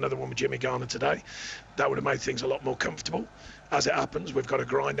given. We get another one with Jimmy Garner today. That would have made things a lot more comfortable. As it happens, we've got to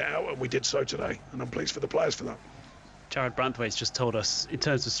grind it out, and we did so today, and I'm pleased for the players for that. Jared Branthwaite's just told us, in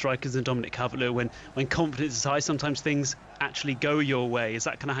terms of strikers and Dominic Calvert-Lewin, when confidence is high, sometimes things actually go your way. Is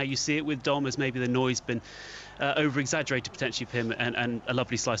that kind of how you see it with Dom? Has maybe the noise been over-exaggerated potentially for him, and a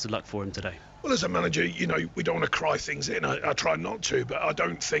lovely slice of luck for him today? Well, as a manager, you know, we don't want to cry things in. I try not to, but I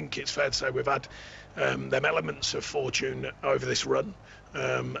don't think it's fair to say we've had them elements of fortune over this run.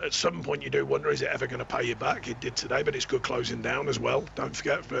 At some point you do wonder, is it ever going to pay you back? It did today, but it's good closing down as well. Don't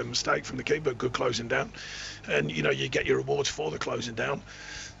forget, a mistake from the keeper, good closing down. And, you know, you get your rewards for the closing down.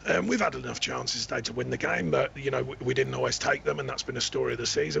 We've had enough chances today to win the game, but, you know, we didn't always take them, and that's been a story of the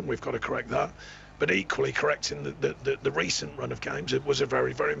season. We've got to correct that. But equally, correcting the recent run of games, it was a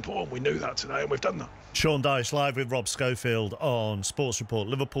very, very important. We knew that today, and we've done that. Sean Dyche live with Rob Schofield on Sports Report.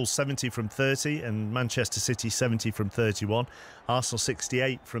 Liverpool 70 from 30 and Manchester City 70 from 31. Arsenal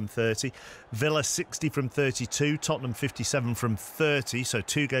 68 from 30. Villa 60 from 32. Tottenham 57 from 30, so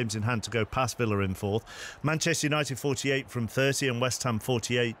 2 games in hand to go past Villa in 4th. Manchester United 48 from 30 and West Ham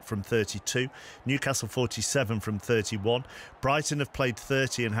 48 from 32. Newcastle 47 from 31. Brighton have played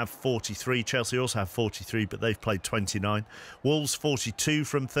 30 and have 43. Chelsea also have 43, but they've played 29. Wolves 42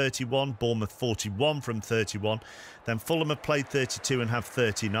 from 31. Bournemouth 41 from 31. Then Fulham have played 32 and have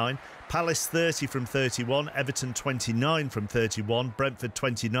 39. Palace 30 from 31. Everton 29 from 31. Brentford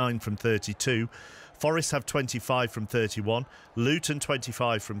 29 from 32. Forest have 25 from 31. Luton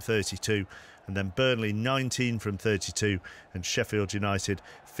 25 from 32. And then Burnley 19 from 32 and Sheffield United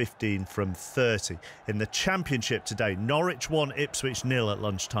 15 from 30. In the Championship today, Norwich 1, Ipswich 0 at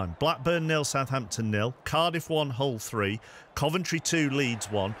lunchtime. Blackburn 0, Southampton 0. Cardiff 1, Hull 3. Coventry 2, Leeds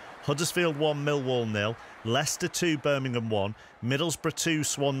 1. Huddersfield 1, Millwall 0. Leicester 2, Birmingham 1. Middlesbrough 2,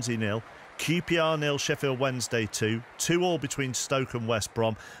 Swansea 0. QPR 0, Sheffield Wednesday 2. 2-2 between Stoke and West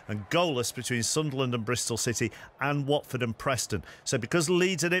Brom, and goalless between Sunderland and Bristol City and Watford and Preston. So because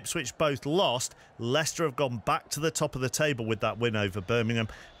Leeds and Ipswich both lost, Leicester have gone back to the top of the table with that win over Birmingham.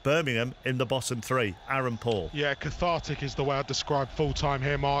 Birmingham in the bottom 3. Aaron Paul. Yeah, cathartic is the way I'd describe full-time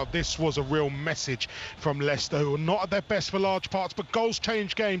here, Mark. This was a real message from Leicester, who are not at their best for large parts, but goals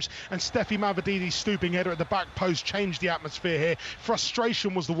change games, and Steffi Mavridi's stooping header at the back post changed the atmosphere here.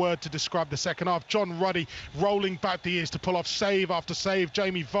 Frustration was the word to describe the second half. John Ruddy rolling back the years to pull off save after save.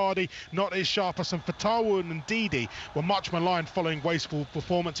 Jamie Vardy not as sharp as some. Fatawu and Ndidi were much maligned following wasteful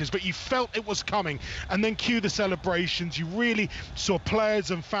performances, but you felt it was coming. And then cue the celebrations. You really saw players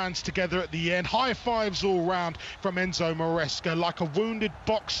and fans together at the end. High fives all round from Enzo Maresca. Like a wounded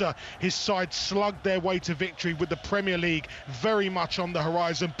boxer, his side slugged their way to victory with the Premier League very much on the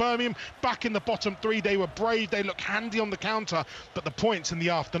horizon. Birmingham back in the bottom 3. They were brave. They looked handy on the counter, but the points in the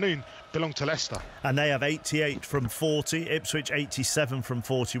afternoon belong to Leicester. And they have 88 from 40. Ipswich 87 from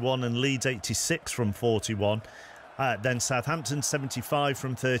 41 and Leeds 86 from 41. Then Southampton 75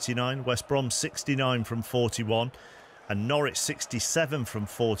 from 39. West Brom 69 from 41. And Norwich 67 from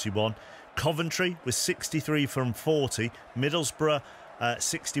 41. Coventry was 63 from 40. Middlesbrough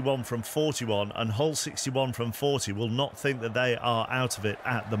 61 from 41, and Hull 61 from 40 will not think that they are out of it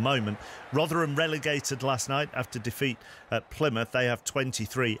at the moment. Rotherham relegated last night after defeat at Plymouth. They have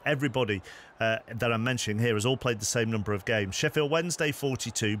 23. Everybody that I'm mentioning here has all played the same number of games. Sheffield Wednesday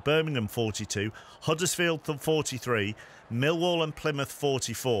 42, Birmingham 42, Huddersfield 43, Millwall and Plymouth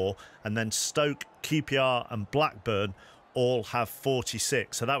 44, and then Stoke, QPR and Blackburn all have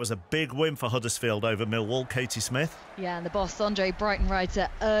 46. So that was a big win for Huddersfield over Millwall. Katie Smith. Yeah, and the boss, Andre Brighton writer,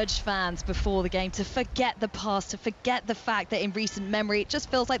 urged fans before the game to forget the past, to forget the fact that in recent memory it just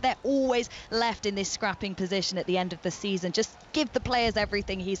feels like they're always left in this scrapping position at the end of the season. Just give the players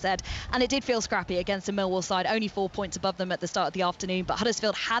everything, he said. And it did feel scrappy against the Millwall side, only 4 points above them at the start of the afternoon, but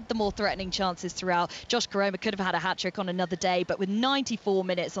Huddersfield had the more threatening chances throughout. Josh Koroma could have had a hat-trick on another day, but with 94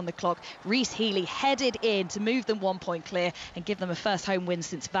 minutes on the clock, Reece Healey headed in to move them 1 point clear and give them a first home win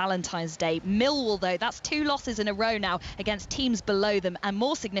since Valentine's Day. Millwall, though, that's 2 losses in a row now against teams below them, and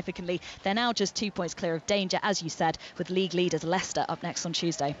more significantly, they're now just 2 points clear of danger, as you said, with league leaders Leicester up next on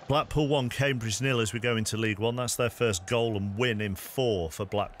Tuesday. Blackpool 1, Cambridge 0 as we go into League 1. That's their first goal and win in 4 for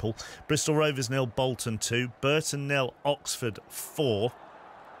Blackpool. Bristol Rovers 0, Bolton 2, Burton 0, Oxford 4,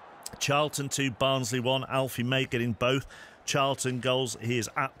 Charlton 2, Barnsley 1, Alfie May getting both Charlton goals. He is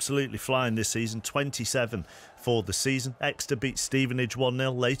absolutely flying this season, 27 for the season. Exeter beat Stevenage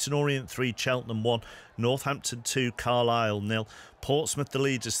 1-0, Leyton Orient 3, Cheltenham 1, Northampton 2, Carlisle 0, Portsmouth the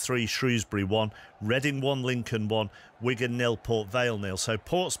leaders 3, Shrewsbury 1, Reading 1, Lincoln 1, Wigan 0, Port Vale 0. So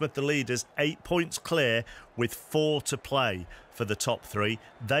Portsmouth the leaders, 8 points clear with 4 to play for the top 3.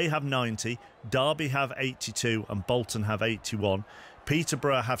 They have 90, Derby have 82 and Bolton have 81.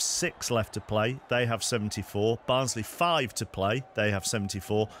 Peterborough have 6 left to play. They have 74. Barnsley 5 to play. They have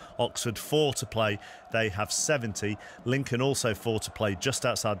 74. Oxford 4 to play. They have 70. Lincoln also 4 to play, just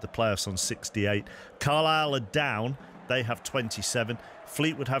outside the playoffs on 68. Carlisle are down. They have 27.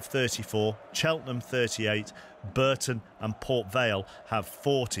 Fleetwood have 34. Cheltenham 38. Burton and Port Vale have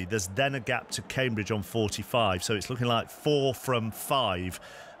 40. There's then a gap to Cambridge on 45. So it's looking like 4 from 5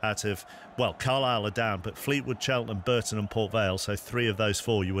 out of, well, Carlisle are down, but Fleetwood, Cheltenham, Burton and Port Vale, so 3 of those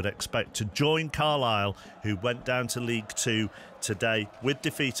 4 you would expect to join Carlisle, who went down to League 2 today with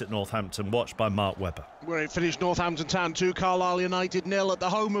defeat at Northampton, watched by Mark Webber. Where it finished Northampton Town 2, Carlisle United 0 at the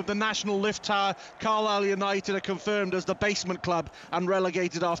home of the National Lift Tower. Carlisle United are confirmed as the basement club and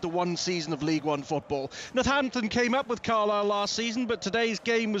relegated after 1 season of League 1 football. Northampton came up with Carlisle last season, but today's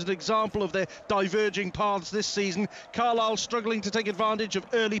game was an example of their diverging paths this season. Carlisle struggling to take advantage of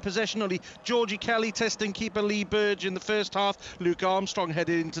early possession, only Georgie Kelly testing keeper Lee Burge in the first half. Luke Armstrong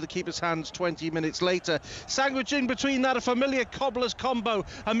headed into the keeper's hands 20 minutes later. Sandwiched in between that, a familiar Cobblers combo,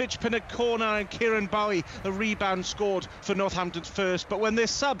 a Mitch Pinnock corner and Kieran Bowie, the rebound scored for Northampton's first. But when their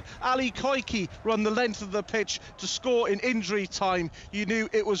sub Ali Koiki run the length of the pitch to score in injury time, you knew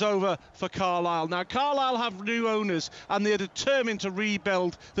it was over for Carlisle. Now Carlisle have new owners and they're determined to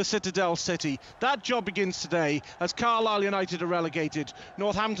rebuild the Citadel City. That job begins today as Carlisle United are relegated.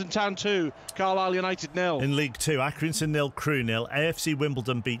 Northampton Town 2, Carlisle United 0. In League 2, Accrington 0, Crewe 0. AFC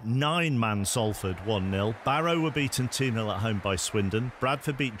Wimbledon beat 9-man Salford 1-0. Barrow were beaten 2-0 at home by Swindon.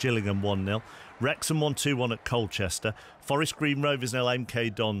 Bradford beat Gillingham 1-0. Wrexham 1-2-1 at Colchester. Forest Green Rovers 0,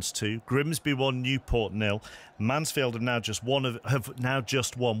 MK Dons 2. Grimsby 1, Newport 0. Mansfield have now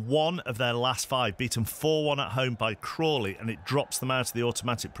just won 1 of their last 5, beaten 4-1 at home by Crawley, and it drops them out of the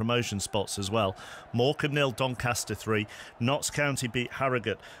automatic promotion spots as well. Morecambe 0, Doncaster 3. Notts County beat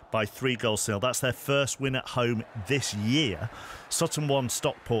Harrogate by 3-0. That's their first win at home this year. Sutton 1,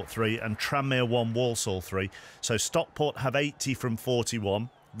 Stockport 3, and Tranmere 1, Walsall 3. So Stockport have 80 from 41.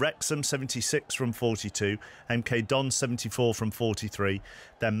 Wrexham 76 from 42, MK Dons 74 from 43,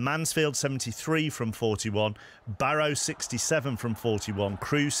 then Mansfield 73 from 41, Barrow 67 from 41,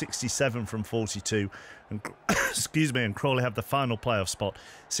 Crewe 67 from 42, and and Crawley have the final playoff spot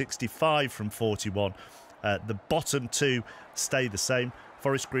 65 from 41. The bottom 2 stay the same.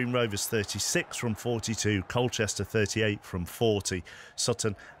 Forest Green Rovers 36 from 42, Colchester 38 from 40.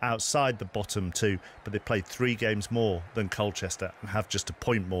 Sutton outside the bottom 2, but they played 3 games more than Colchester and have just a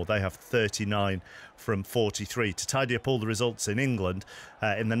point more. They have 39 from 43. To tidy up all the results in England,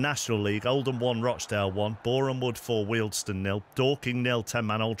 in the National League, Oldham 1, Rochdale 1, Boreham Wood 4, Wealdstone 0, Dorking 0,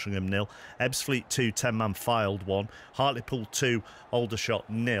 10-man Altrincham 0, Ebbsfleet 2, 10-man Fylde 1, Hartlepool 2, Aldershot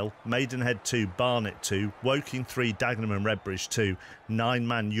 0, Maidenhead 2, Barnet 2, Woking 3, Dagenham and Redbridge 2,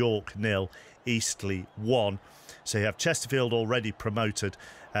 9-man York 0, Eastleigh 1. So you have Chesterfield already promoted.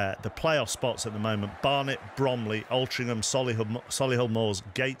 The playoff spots at the moment: Barnet, Bromley, Altrincham, Solihull Moors,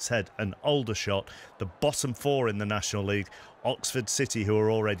 Gateshead and Aldershot. The bottom 4 in the National League: Oxford City, who are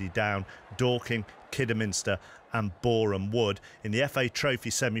already down, Dorking, Kidderminster and Boreham Wood. In the FA Trophy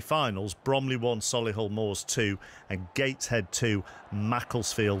semi-finals, Bromley 1, Solihull Moors 2 and Gateshead 2,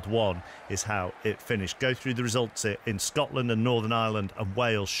 Macclesfield 1 is how it finished. Go through the results in Scotland and Northern Ireland and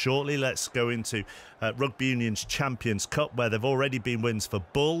Wales shortly. Let's go into Rugby Union's Champions Cup, where there have already been wins for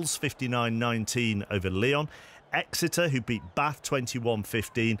Bulls, 59-19 over Lyon. Exeter, who beat Bath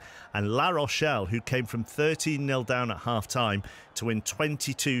 21-15, and La Rochelle, who came from 13-0 down at half-time to win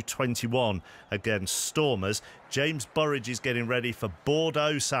 22-21 against Stormers. James Burridge is getting ready for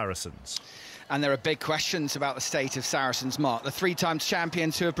Bordeaux Saracens. And there are big questions about the state of Saracens, Mark. The three-time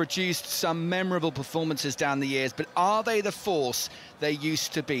champions who have produced some memorable performances down the years, but are they the force they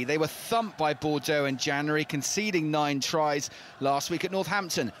used to be? They were thumped by Bordeaux in January, conceding 9 tries last week at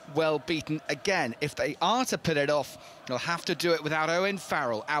Northampton. Well beaten again. If they are to pull it off, they'll have to do it without Owen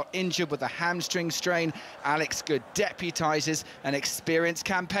Farrell, out injured with a hamstring strain. Alex Good deputises an experienced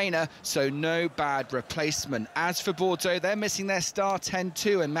campaigner, so no bad replacement. As for Bordeaux, they're missing their star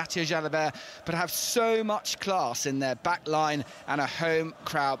 10-2 and Mathieu Jalabert, but have so much class in their back line and a home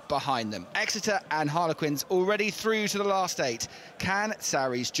crowd behind them. Exeter and Harlequins already through to the last 8. Can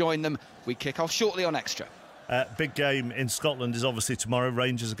Sarries join them? We kick off shortly on Extra. Big game in Scotland is obviously tomorrow,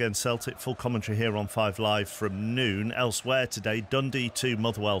 Rangers against Celtic. Full commentary here on 5 Live from noon. Elsewhere today, Dundee 2,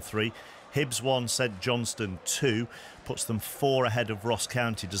 Motherwell 3. Hibs 1, St Johnstone 2, puts them 4 ahead of Ross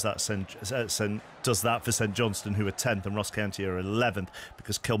County. Does that for St Johnstone, who are 10th, and Ross County are 11th,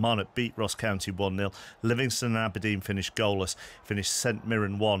 because Kilmarnock beat Ross County 1-0. Livingston and Aberdeen finished goalless. Finished St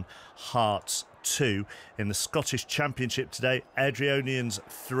Mirren 1, Hearts 2. In the Scottish Championship today, Airdrieonians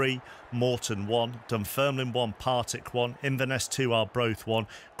 3, Morton 1, Dunfermline 1, Partick 1, Inverness 2, Arbroath 1,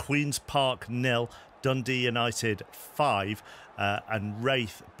 Queen's Park 0, Dundee United 5, and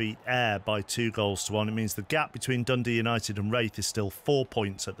Wraith beat Ayr by 2-1. It means the gap between Dundee United and Wraith is still 4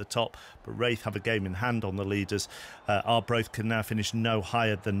 points at the top, but Wraith have a game in hand on the leaders. Arbroath can now finish no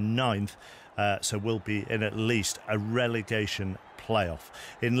higher than 9th, so will be in at least a relegation playoff.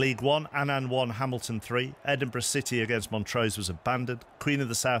 In League 1, Annan 1, Hamilton 3. Edinburgh City against Montrose was abandoned. Queen of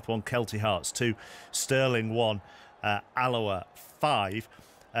the South 1, Kelty Hearts 2. Stirling 1, Alloa 5.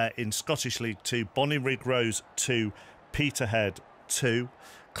 In Scottish League 2, Bonnyrigg Rose 2, Peterhead 2.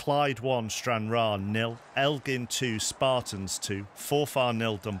 Clyde 1, Stranraer 0. Elgin 2, Spartans 2. Forfar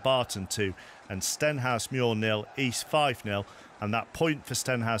 0, Dumbarton 2. And Stenhousemuir 0, East 5-0. And that point for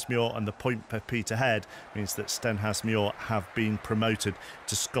Stenhousemuir and the point for Peterhead means that Stenhousemuir have been promoted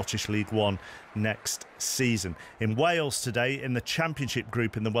to Scottish League 1 next season. In Wales today, in the Championship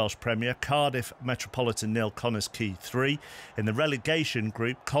group in the Welsh Premier, Cardiff Metropolitan 0, Connors Quay 3. In the relegation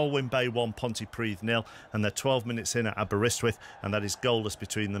group, Colwyn Bay 1, Pontypridd 0, and they're 12 minutes in at Aberystwyth, and that is goalless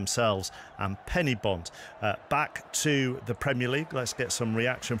between themselves and Pennybont. Back to the Premier League, let's get some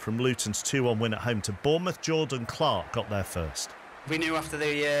reaction from Luton's 2-1 win at home to Bournemouth. Jordan Clark got there first. We knew after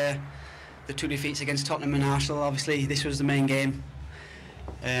the 2 defeats against Tottenham and Arsenal, obviously this was the main game.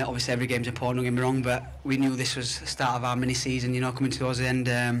 Obviously every game's important, don't get me wrong, but we knew this was the start of our mini-season, coming towards the end,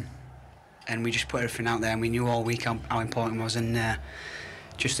 and we just put everything out there, and we knew all week how important it was, and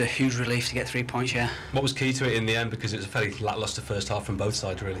just a huge relief to get 3 points, yeah. What was key to it in the end, because it was a fairly lacklustre first half from both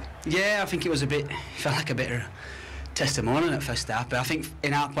sides, really? Yeah, I think it was felt like a bit of testimonial at first half, but I think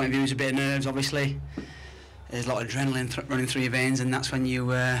in our point of view it was a bit of nerves, obviously. There's a lot of adrenaline running through your veins, and that's when you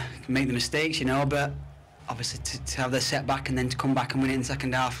make the mistakes, but obviously to have the setback and then to come back and win it in the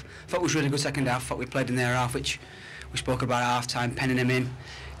second half. I thought it was a really good second half. I thought we played in their half, which we spoke about at half time, penning them in,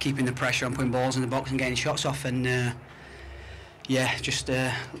 keeping the pressure on, putting balls in the box and getting shots off, and yeah, just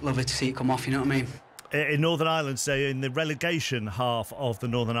lovely to see it come off, you know what I mean. In Northern Ireland today, in the relegation half of the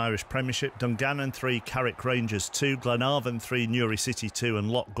Northern Irish Premiership, Dungannon 3, Carrick Rangers 2, Glenavon 3, Newry City 2 and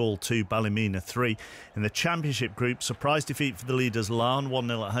Loughgall 2, Ballymena 3. In the Championship group, surprise defeat for the leaders Larne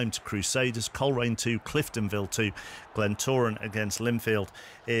 1-0 at home to Crusaders, Coleraine 2, Cliftonville 2, Glentoran against Linfield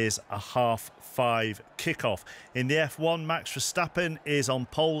is a 5:30 kickoff. In the F1, Max Verstappen is on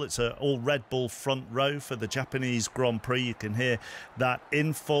pole. It's an all Red Bull front row for the Japanese Grand Prix. You can hear that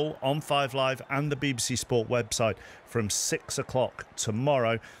in full on 5 Live and the BBC Sport website from 6 o'clock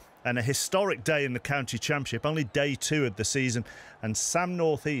tomorrow. And a historic day in the County Championship, only day 2 of the season, and Sam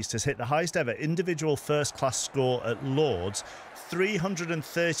North East has hit the highest ever individual first-class score at Lords.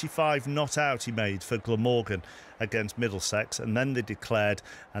 335 not out he made for Glamorgan against Middlesex, and then they declared,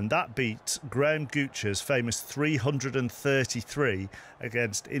 and that beat Graham Goocher's famous 333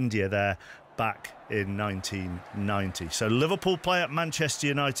 against India there back in 1990. So Liverpool play at Manchester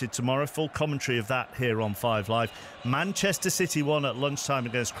United tomorrow. Full commentary of that here on 5 Live. Manchester City won at lunchtime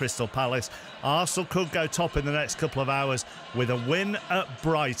against Crystal Palace. Arsenal could go top in the next couple of hours with a win at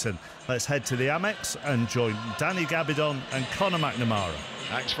Brighton. Let's head to the Amex and join Danny Gabidon and Conor McNamara.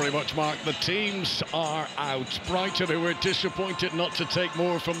 Thanks very much, Mark. The teams are out. Brighton, who were disappointed not to take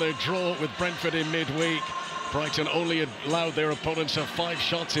more from their draw with Brentford in midweek. Brighton only allowed their opponents to have 5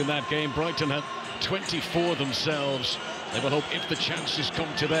 shots in that game. Brighton had 24 themselves. They will hope, if the chances come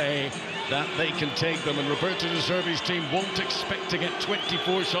today, that they can take them. And Roberto De Zerbi's team won't expect to get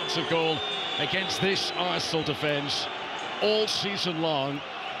 24 shots of goal against this Arsenal defence. All season long,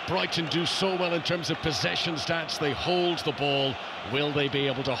 Brighton do so well in terms of possession stats. They hold the ball. Will they be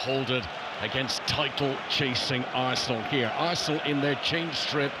able to hold it against title-chasing Arsenal here? Arsenal in their change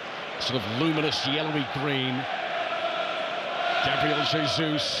strip, sort of luminous yellowy green. Gabriel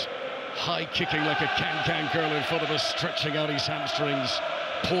Jesus, high kicking like a can-can girl in front of us, stretching out his hamstrings,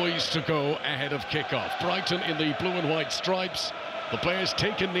 poised to go ahead of kickoff. Brighton in the blue and white stripes. The players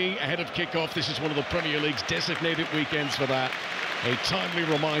take a knee ahead of kickoff. This is one of the Premier League's designated weekends for that. A timely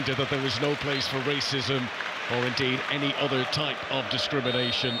reminder that there is no place for racism or indeed any other type of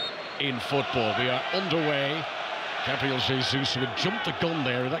discrimination in football. We are underway. Gabriel Jesus, who had jumped the gun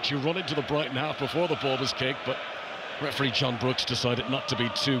there, had actually run into the Brighton half before the ball was kicked, but referee John Brooks decided not to be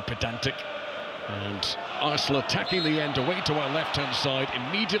too pedantic. And Arsenal attacking the end away to our left-hand side,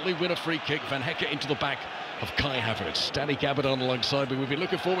 immediately win a free kick. Van Hecke into the back of Kai Havertz. Danny Gabidon alongside me. We've been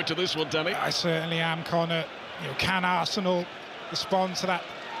looking forward to this one, Danny. I certainly am, Conor. Can Arsenal respond to that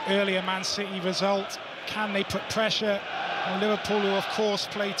earlier Man City result? Can they put pressure on Liverpool, who of course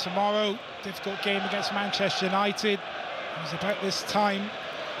play tomorrow? Difficult game against Manchester United. It was about this time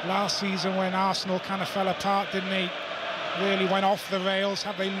last season when Arsenal kind of fell apart, didn't they? Really went off the rails.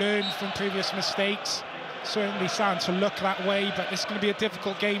 Have they learned from previous mistakes? Certainly starting to look that way, but it's going to be a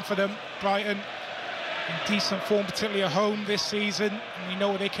difficult game for them. Brighton in decent form, particularly at home this season, and we know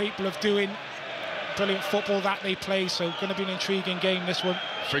what they're capable of doing. Brilliant football that they play, so going to be an intriguing game, this one.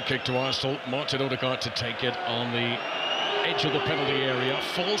 Free kick to Arsenal. Martin Odegaard to take it on the edge of the penalty area.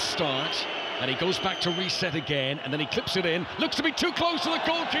 False start, and he goes back to reset again, and then he clips it in. Looks to be too close to the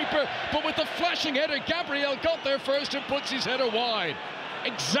goalkeeper, but with the flashing header, Gabriel got there first and puts his header wide.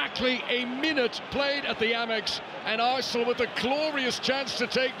 Exactly a minute played at the Amex, and Arsenal with a glorious chance to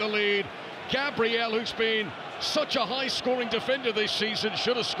take the lead. Gabriel, who's been such a high-scoring defender this season,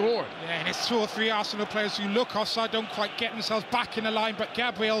 should have scored. Yeah, and it's 2 or 3 Arsenal players who look offside, don't quite get themselves back in the line, but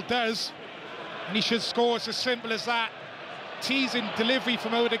Gabriel does, and he should score. It's as simple as that. Teasing delivery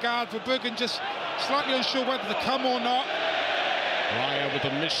from Odegaard. Verbruggen just slightly unsure whether to come or not. Raya with a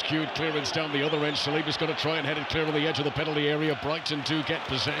miscued clearance down the other end. Saliba's going to try and head it clear on the edge of the penalty area. Brighton do get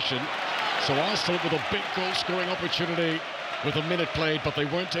possession. So Arsenal with a big goal-scoring opportunity with a minute played, but they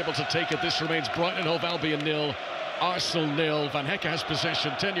weren't able to take it. This remains Brighton Hove Albion 0, Arsenal 0. Van Hecke has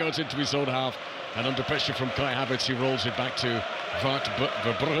possession 10 yards into his own half, and under pressure from Kai Havertz, he rolls it back to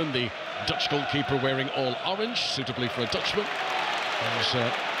Verbruggen, the Dutch goalkeeper wearing all orange, suitably for a Dutchman. There's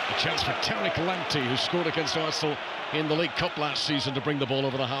a chance for Tariq Lamptey, who scored against Arsenal in the League Cup last season, to bring the ball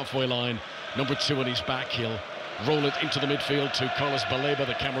over the halfway line. Number 2 on his back. He'll roll it into the midfield to Carlos Baleba,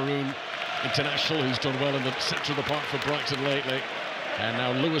 the Cameroon international, who's done well in the centre of the park for Brighton lately. And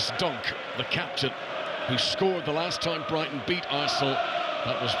now Lewis Dunk, the captain, who scored the last time Brighton beat Arsenal.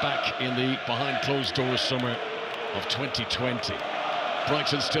 That was back in the behind closed doors summer of 2020.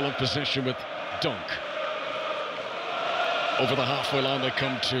 Brighton still in possession with Dunk. Over the halfway line they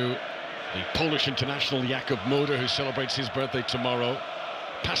come to the Polish international Jakub Moder, who celebrates his birthday tomorrow.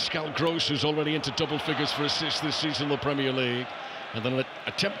 Pascal Gross, who's already into double figures for assists this season in the Premier League. And then an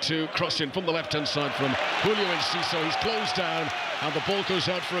attempt to cross in from the left-hand side from Julio Enciso. He's closed down, and the ball goes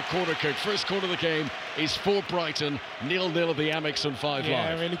out for a corner kick. First corner of the game is for Brighton. 0-0 at the Amex on 5 Live.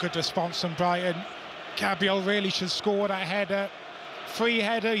 Yeah, really good response from Brighton. Gabriel really should score that header. Free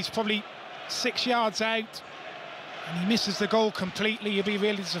header, he's probably 6 yards out, and he misses the goal completely. You'll be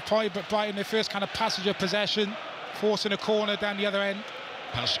really disappointed, but Brighton, their first kind of passage of possession, forcing a corner down the other end.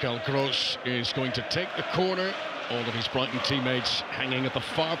 Pascal Gross is going to take the corner. All of his Brighton teammates hanging at the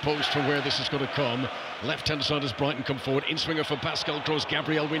far post from where this is going to come. Left-hand side as Brighton come forward. In-swinger for Pascal Gross.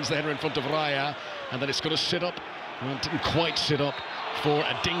 Gabriel wins the header in front of Raya. And then it's going to sit up. Well, it didn't quite sit up for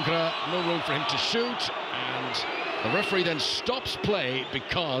Adingra. No room for him to shoot. And the referee then stops play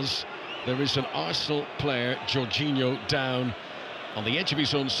because there is an Arsenal player, Jorginho, down on the edge of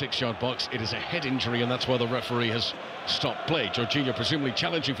his own 6-yard box. It is a head injury, and that's why the referee has stopped play. Jorginho presumably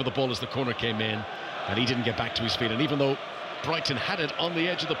challenging for the ball as the corner came in, and he didn't get back to his feet. And even though Brighton had it on the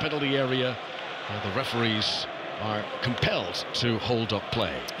edge of the penalty area. The referees are compelled to hold up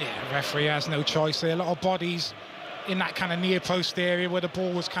play. Yeah, the referee has no choice there. A lot of bodies in that kind of near post area where the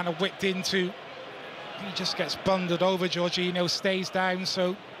ball was kind of whipped into. He just gets bundled over. Jorginho stays down,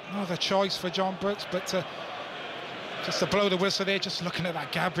 so no other choice for John Brooks but just to blow the whistle there. Just looking at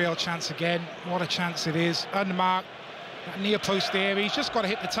that Gabriel chance again. What a chance it is. Unmarked, that near post area. He's just got to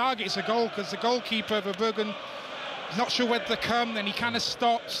hit the target. It's a goal because the goalkeeper of Verbruggen is not sure whether to come, then he kind of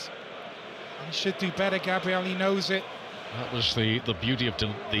stops. He should do better, Gabriel, he knows it. That was the beauty of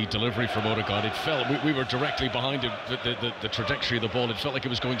the delivery from Odegaard. It felt, we were directly behind him, the trajectory of the ball. It felt like it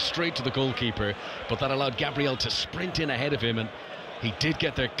was going straight to the goalkeeper, but that allowed Gabriel to sprint in ahead of him, and he did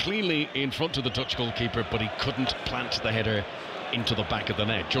get there cleanly in front of the Dutch goalkeeper, but he couldn't plant the header into the back of the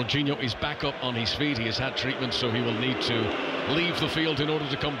net. Jorginho is back up on his feet. He has had treatment, so he will need to leave the field in order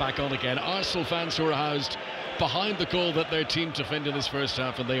to come back on again. Arsenal fans who are housed behind the goal that their team defended in this first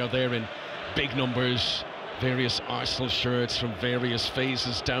half, and they are there in big numbers. Various Arsenal shirts from various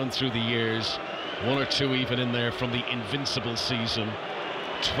phases down through the years. One or two even in there from the invincible season.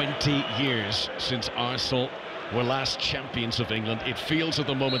 20 years since Arsenal were last champions of England. It feels at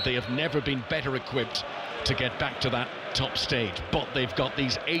the moment they have never been better equipped to get back to that top stage, but they've got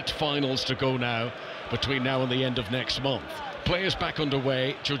these 8 finals to go now between now and the end of next month. Players back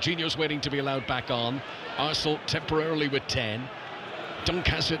underway. Jorginho's waiting to be allowed back on. Arsenal temporarily with 10. Dunk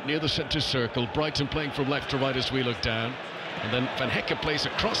has it near the centre circle. Brighton playing from left to right as we look down. And then Van Hecke plays a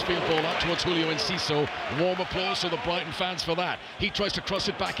crossfield ball out towards Julio Enciso. Warm applause to the Brighton fans for that. He tries to cross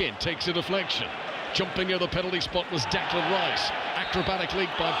it back in, takes a deflection. Jumping near the penalty spot was Declan Rice. Acrobatic leap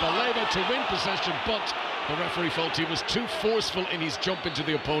by Baleba to win possession, but the referee felt he was too forceful in his jump into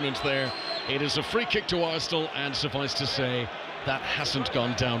the opponent there. It is a free kick to Arsenal, and suffice to say, that hasn't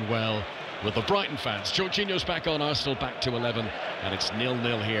gone down well with the Brighton fans. Jorginho's back on, Arsenal back to 11, and it's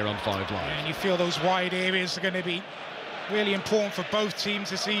 0-0 here on 5 Live. And you feel those wide areas are going to be really important for both teams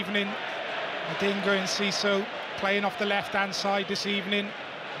this evening. Adingra and Enciso playing off the left-hand side this evening,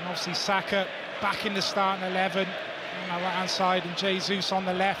 and obviously Saka back in the starting 11 on the right-hand side, and Jesus on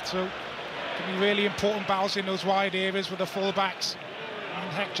the left. So it can be really important battles in those wide areas with the full-backs.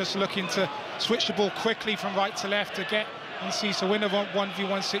 And Heck just looking to switch the ball quickly from right to left to get Enciso in a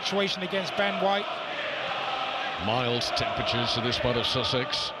 1v1 situation against Ben White. Mild temperatures in this part of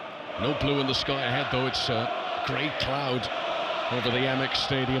Sussex. No blue in the sky ahead, though. It's a grey cloud over the Amex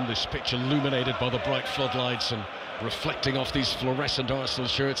Stadium. This pitch illuminated by the bright floodlights and reflecting off these fluorescent Arsenal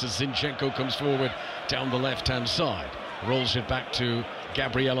shirts as Zinchenko comes forward down the left-hand side. Rolls it back to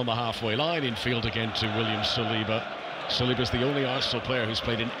Gabriel on the halfway line. In field again to William Saliba. Saliba's the only Arsenal player who's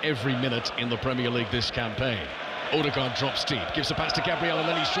played in every minute in the Premier League this campaign. Odegaard drops deep, gives a pass to Gabriel, and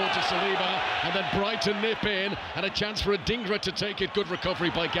then he's short to Saliba, and then Brighton nip in, and a chance for Adingra to take it. Good recovery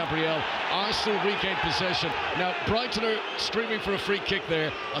by Gabriel. Arsenal regain possession. Now, Brighton are screaming for a free kick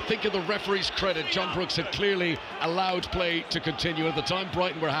there. I think in the referee's credit, John Brooks had clearly allowed play to continue. At the time,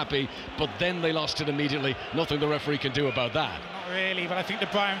 Brighton were happy, but then they lost it immediately. Nothing the referee can do about that. Not really, but I think the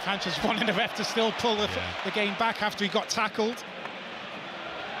Brighton fans just wanted the ref to still pull the game back after he got tackled.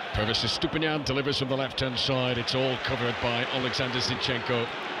 Pervis Stupinian delivers from the left-hand side. It's all covered by Alexander Zinchenko,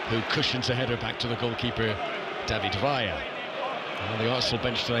 who cushions a header back to the goalkeeper, David Raya. On the Arsenal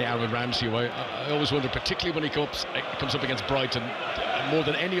bench today, Aaron Ramsey. I always wonder, particularly when he comes up against Brighton, more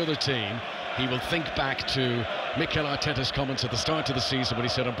than any other team, he will think back to Mikel Arteta's comments at the start of the season when he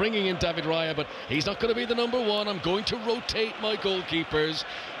said, I'm bringing in David Raya, but he's not going to be the number one. I'm going to rotate my goalkeepers.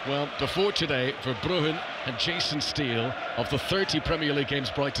 Well, before today, Verbruggen and Jason Steele, of the 30 Premier League games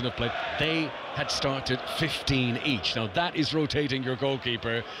Brighton have played, they had started 15 each. Now, that is rotating your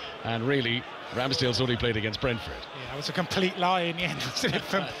goalkeeper, and really, Ramsdale's only played against Brentford. Yeah, that was a complete lie in the end, wasn't it,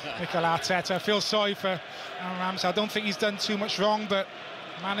 from Mikel Arteta. I feel sorry for Ramsdale. I don't think he's done too much wrong, but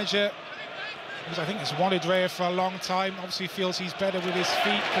manager, I think has wanted Raya for a long time, obviously feels he's better with his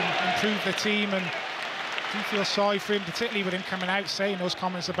feet, can improve the team, and I do feel sorry for him, particularly with him coming out saying those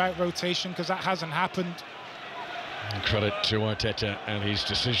comments about rotation, because that hasn't happened. And credit to Arteta and his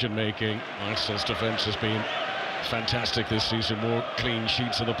decision-making. Arsenal's defence has been fantastic this season, more clean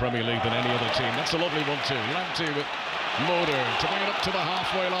sheets in the Premier League than any other team. That's a lovely one too. Lamptey with Moder to bring it up to the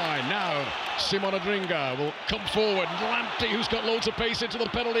halfway line. Now Simon Adingra will come forward. Lamptey, who's got loads of pace into the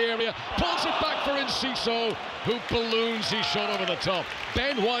penalty area, pulls it back for Enciso, who balloons his shot over the top.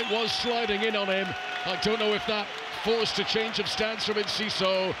 Ben White was sliding in on him. I don't know if that forced a change of stance from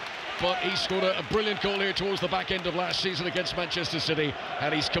Enciso, but he scored a brilliant goal here towards the back end of last season against Manchester City,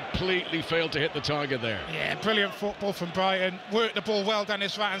 and he's completely failed to hit the target there. Yeah, brilliant football from Brighton. Worked the ball well down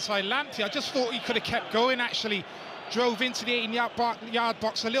his right-hand side. Lamptey, I just thought he could have kept going, actually. drove into the 18-yard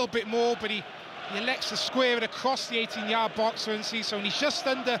box a little bit more, but he elects to square it across the 18-yard box for Enciso, and he's just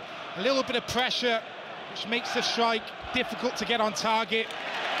under a little bit of pressure, which makes the strike difficult to get on target.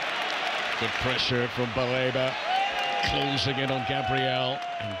 Good pressure from Baleba, closing in on Gabriel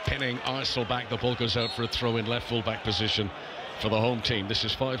and pinning Arsenal back. The ball goes out for a throw in left full-back position for the home team. This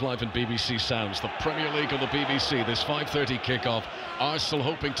is 5 Live and BBC Sounds, the Premier League on the BBC. This 5:30 kickoff. Arsenal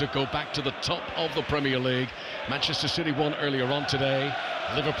hoping to go back to the top of the Premier League. Manchester City won earlier on today.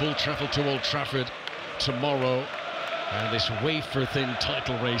 Liverpool travel to Old Trafford tomorrow. And this wafer-thin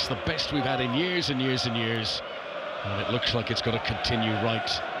title race, the best we've had in years and years and years. And it looks like it's going to continue right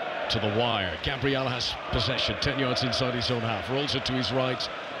to the wire. Gabriel has possession, 10 yards inside his own half. Rolls it to his right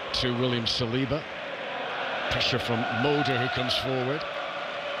to William Saliba. Pressure from Moder, who comes forward.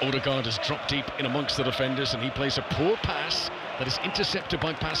 Odegaard has dropped deep in amongst the defenders, and he plays a poor pass that is intercepted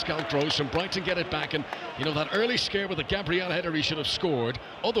by Pascal Gross, and Brighton get it back. And you know, that early scare with the Gabriel header, he should have scored.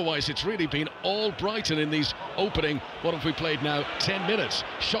 Otherwise it's really been all Brighton in these opening, what have we played now, 10 minutes.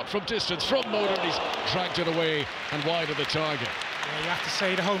 Shot from distance from Moder, and he's dragged it away and wide of the target. Yeah, you have to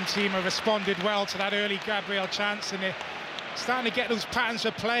say the home team have responded well to that early Gabriel chance, and they're starting to get those patterns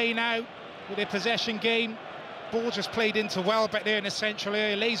of play now with their possession game. Ball just played into Welbeck there in the central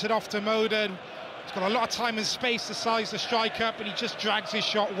area, lays it off to Moder. He's got a lot of time and space to size the strike up, and he just drags his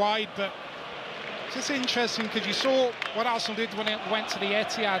shot wide. But it's just interesting because you saw what Arsenal did when it went to the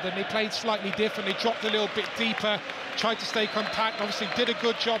Etihad, and they played slightly different. They dropped a little bit deeper, tried to stay compact. Obviously did a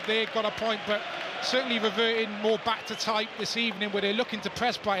good job there, got a point, but certainly reverting more back to type this evening, where they're looking to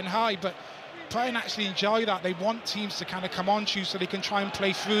press Brighton high. But Brighton actually enjoy that. They want teams to kind of come on to you so they can try and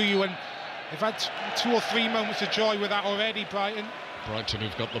play through you, and they've had 2 or 3 moments of joy with that already, Brighton. Brighton,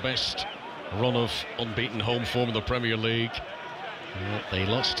 who've got the best run of unbeaten home form in the Premier League. They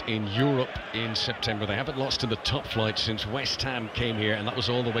lost in Europe in September. They haven't lost in the top flight since West Ham came here, and that was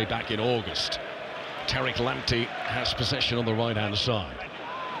all the way back in August. Tariq Lamptey has possession on the right-hand side.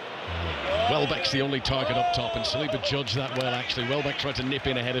 Welbeck's the only target up top, and Saliba judged that well, actually. Welbeck tried to nip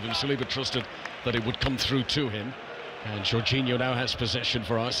in ahead of him. Saliba trusted that it would come through to him. And Jorginho now has possession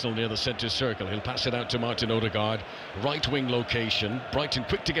for Arsenal near the centre circle. He'll pass it out to Martin Odegaard. Right wing location. Brighton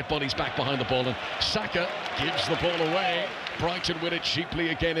quick to get bodies back behind the ball, and Saka gives the ball away. Brighton win it cheaply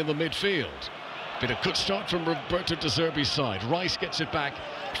again in the midfield. Been a good start from Roberto De Zerbi's side. Rice gets it back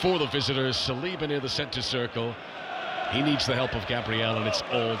for the visitors. Saliba near the centre circle. He needs the help of Gabriel, and it's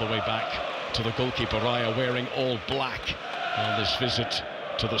all the way back to the goalkeeper, Raya, wearing all black on this visit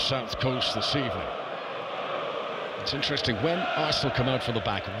to the south coast this evening. It's interesting, when Arsenal come out from the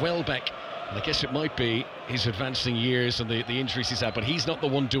back, Welbeck, and I guess it might be his advancing years and the injuries he's had, but he's not the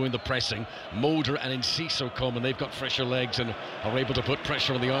one doing the pressing. Moder and Enciso come, and they've got fresher legs and are able to put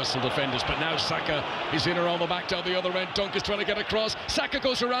pressure on the Arsenal defenders. But now Saka is in around the back down the other end. Dunk is trying to get across. Saka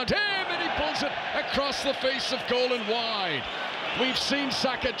goes around him, and he pulls it across the face of goal and wide. We've seen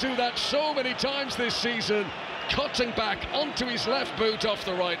Saka do that so many times this season, cutting back onto his left boot off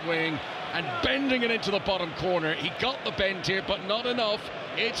the right wing and bending it into the bottom corner. He got the bend here, but not enough.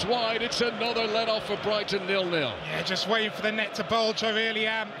 It's wide. It's another let-off for Brighton, 0-0. Yeah, just waiting for the net to bulge, I really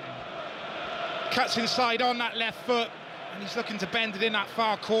am. Cuts inside on that left foot, and he's looking to bend it in that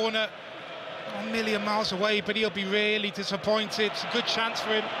far corner. Not a million miles away, but he'll be really disappointed. It's a good chance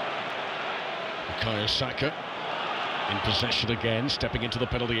for him. Bukayo Saka in possession again, stepping into the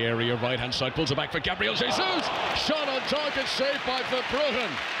penalty area, right-hand side, pulls it back for Gabriel Jesus. Shot on target, saved by Verbruggen.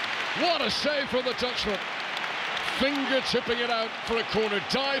 What a save from the Dutchman. Finger-tipping it out for a corner,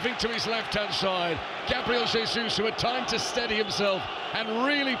 diving to his left-hand side. Gabriel Jesus, who had time to steady himself and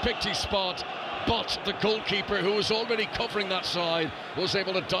really picked his spot, but the goalkeeper, who was already covering that side, was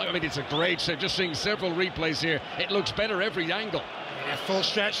able to dive. I mean, it's a great save. Just seeing several replays here, it looks better every angle. Yeah, full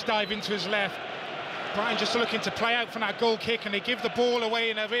stretch, dive into his left. Brighton just looking to play out from that goal kick, and they give the ball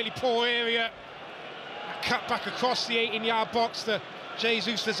away in a really poor area. A cut back across the 18-yard box. The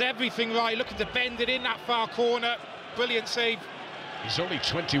Jesus does everything right, looking to bend it in that far corner. Brilliant save. He's only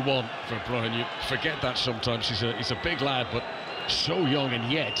 21 for Brian. You forget that sometimes. He's a big lad, but so young,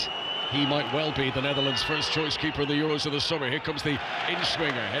 and yet he might well be the Netherlands' first choice keeper in the Euros of the summer. Here comes the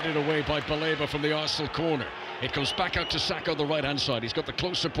in-swinger, headed away by Baleba from the Arsenal corner. It comes back out to Saka on the right-hand side. He's got the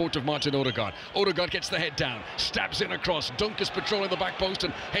close support of Martin Odegaard. Odegaard gets the head down, stabs in across. Dunk is patrolling the back post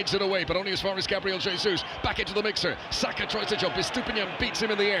and heads it away, but only as far as Gabriel Jesus. Back into the mixer. Saka tries to jump. Estupiñán beats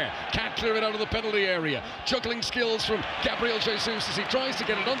him in the air. Can't clear it out of the penalty area. Juggling skills from Gabriel Jesus as he tries to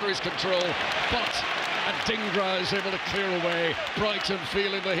get it under his control, but Adingra is able to clear away. Brighton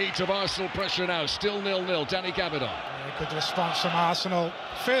feeling the heat of Arsenal pressure now. Still 0-0. Danny Gabidon. Yeah, good response from Arsenal.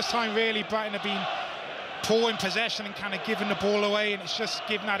 First time really Brighton have been poor in possession and kind of giving the ball away, and it's just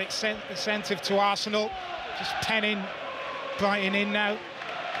giving that incentive to Arsenal. Just penning Brighton in now.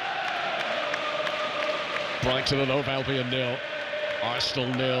 Brighton and Hove Albion 0,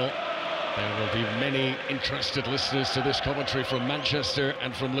 Arsenal 0. There will be many interested listeners to this commentary from Manchester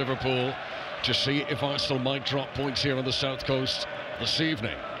and from Liverpool to see if Arsenal might drop points here on the south coast this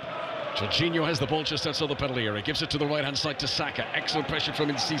evening. Jorginho has the ball just outside the penalty area, gives it to the right-hand side to Saka. Excellent pressure from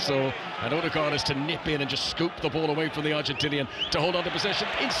Enciso, and Odegaard is to nip in and just scoop the ball away from the Argentinian to hold on to possession.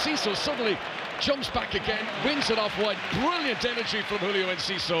 Enciso suddenly jumps back again, wins it off wide. Brilliant energy from Julio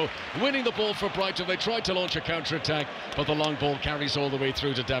Enciso, winning the ball for Brighton. They tried to launch a counter-attack, but the long ball carries all the way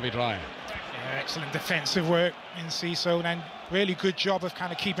through to David Raya. Yeah, excellent defensive work in Enciso, and then really good job of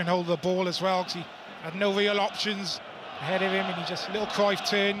kind of keeping hold of the ball as well, because he had no real options ahead of him, and he just a little Cruyff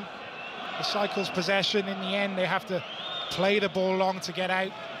turn. Recycles possession. In the end, they have to play the ball long to get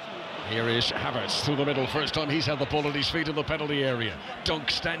out. Here is Havertz through the middle. First time he's had the ball at his feet in the penalty area. Dunk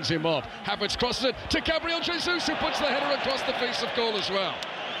stands him up. Havertz crosses it to Gabriel Jesus, who puts the header across the face of goal as well.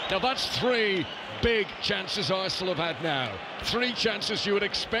 Now that's 3 big chances Arsenal have had now. 3 chances you would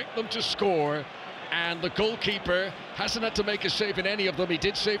expect them to score, and the goalkeeper hasn't had to make a save in any of them. He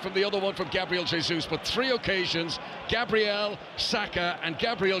did save from the other one from Gabriel Jesus, but 3 occasions, Gabriel, Saka and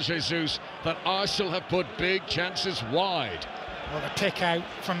Gabriel Jesus, that Arsenal have put big chances wide. Well, the pick out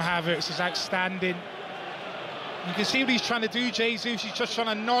from Havertz is outstanding. You can see what he's trying to do, Jesus. He's just trying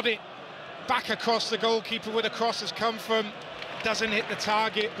to nod it back across the goalkeeper where the cross has come from. Doesn't hit the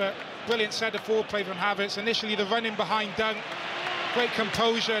target, but brilliant centre-forward play from Havertz. Initially, the run in behind Dunk. Great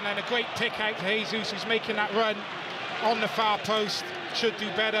composure, and then a great pick out for Jesus, who's making that run on the far post. Should do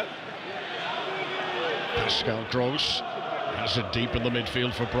better. Pascal Gross has it deep in the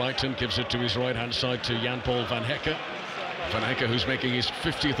midfield for Brighton, gives it to his right-hand side to Jan-Paul Van Hecke. Van Hecke, who's making his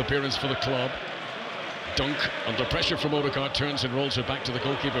 50th appearance for the club. Dunk, under pressure from Odegaard, turns and rolls it back to the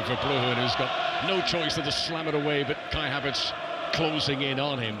goalkeeper for Brugge, who's got no choice than to slam it away, but Kai Havertz closing in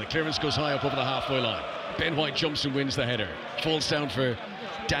on him. The clearance goes high up over the halfway line. Ben White jumps and wins the header. Falls down for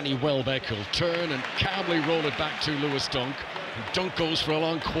Danny Welbeck, who'll turn and calmly roll it back to Lewis Dunk. And Dunk goes for a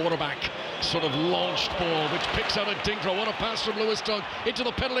long quarterback sort of launched ball, which picks out a Dingra. What a pass from Lewis Dunk into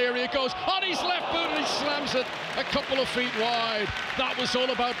the penalty area. It goes on his left boot and he slams it a couple of feet wide. That was all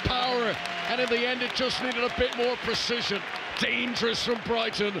about power, and in the end it just needed a bit more precision. Dangerous from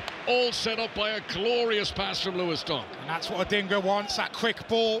Brighton, all set up by a glorious pass from Lewis Dunk. And that's what Adingra wants, that quick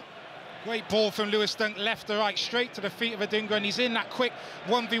ball. Great ball from Lewis Dunk, left to right, straight to the feet of Adingra, and he's in that quick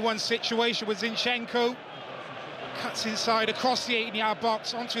 1v1 situation with Zinchenko. Cuts inside across the 18-yard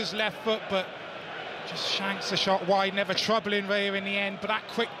box onto his left foot, but just shanks the shot wide, never troubling Raya in the end. But that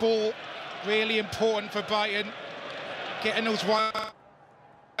quick ball, really important for Brighton. Getting those wide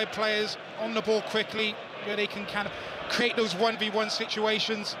players on the ball quickly, where they can kind of create those 1v1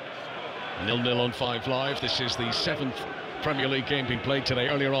 situations. 0-0 on 5 Live. This is the 7th Premier League game being played today.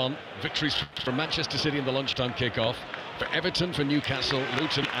 Earlier on, victories for Manchester City in the lunchtime kickoff, for Everton, for Newcastle,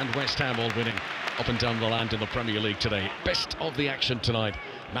 Luton and West Ham all winning up and down the land in the Premier League today. Best of the action tonight.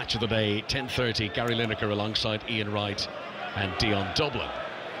 Match of the day, 10:30. Gary Lineker alongside Ian Wright and Dion Dublin.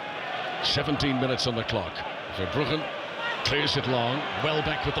 17 minutes on the clock. Verbruggen clears it long.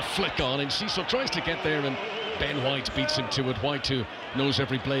 Welbeck with the flick on, and Cecil tries to get there, and Ben White beats him to it. White, who knows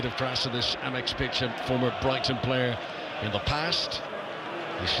every blade of grass of this Amex pitch, and former Brighton player in the past.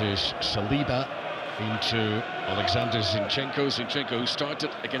 This is Saliba into Alexander Zinchenko. Zinchenko, who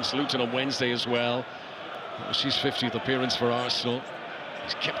started against Luton on Wednesday as well. That was his 50th appearance for Arsenal.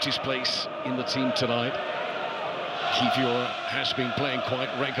 He's kept his place in the team tonight. Kivior has been playing quite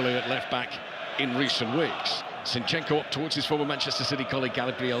regularly at left-back in recent weeks. Zinchenko up towards his former Manchester City colleague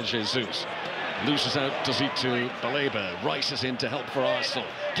Gabriel Jesus. Loses out, does he to Baleba. Rice is in to help for Arsenal.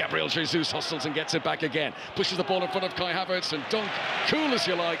 Gabriel Jesus hustles and gets it back again. Pushes the ball in front of Kai Havertz, and Dunk, cool as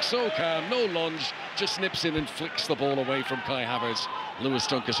you like, so calm, no lunge, just nips in and flicks the ball away from Kai Havertz. Lewis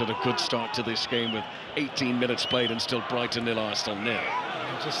Dunk has had a good start to this game with 18 minutes played and still Brighton 0, Arsenal 0.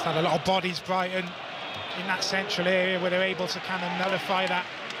 Just had a lot of bodies, Brighton, in that central area where they're able to kind of nullify that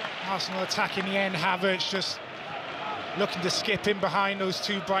Arsenal attack in the end. Havertz just looking to skip in behind those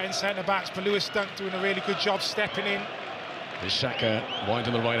 2 Brighton centre-backs, but Lewis Dunk doing a really good job stepping in. Saka wide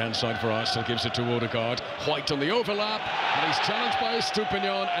on the right-hand side for Arsenal, gives it to Odegaard. White on the overlap, and he's challenged by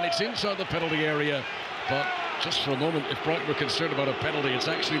Estupinian, and it's inside the penalty area. But just for a moment, if Brighton were concerned about a penalty, it's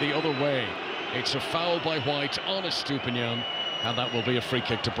actually the other way. It's a foul by White on Estupinian, And that will be a free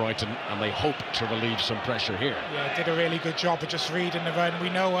kick to Brighton, and they hope to relieve some pressure here. Yeah, did a really good job of just reading the run.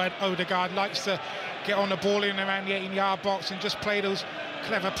 We know Odegaard likes to get on the ball in around the 18-yard box and just play those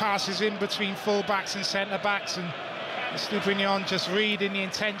clever passes in between full-backs and centre-backs, and Estupiñán just reading the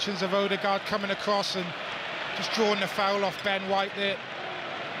intentions of Odegaard coming across and just drawing the foul off Ben White there.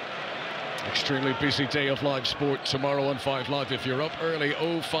 Extremely busy day of live sport tomorrow on 5 Live. If you're up early,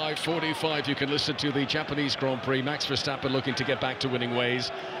 05:45, you can listen to the Japanese Grand Prix. Max Verstappen looking to get back to winning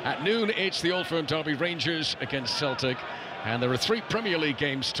ways. At noon, it's the Old Firm derby, Rangers against Celtic. And there are 3 Premier League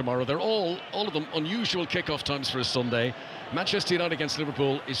games tomorrow. They're all of them unusual kickoff times for a Sunday. Manchester United against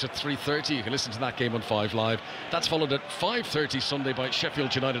Liverpool is at 3:30. You can listen to that game on 5 Live. That's followed at 5:30 Sunday by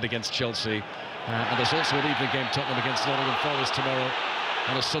Sheffield United against Chelsea. And there's also an evening game, Tottenham against Nottingham Forest tomorrow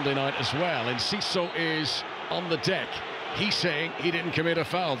on a Sunday night as well. And Ciso is on the deck. He's saying he didn't commit a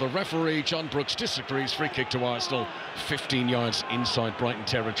foul. The referee, John Brooks, disagrees. Free kick to Arsenal, 15 yards inside Brighton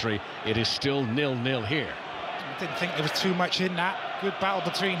territory. It is still 0-0 here. I didn't think there was too much in that. Good battle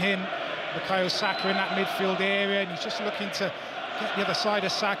between him, Bukayo Saka in that midfield area, and he's just looking to get the other side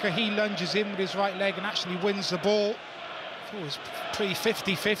of Saka. He lunges in with his right leg and actually wins the ball. It was pretty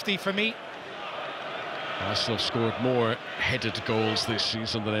 50-50 for me. Arsenal have scored more headed goals this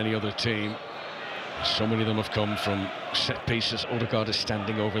season than any other team. So many of them have come from set pieces. Odegaard is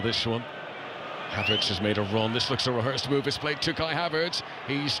standing over this one. Havertz has made a run. This looks a rehearsed move. It's played to Kai Havertz.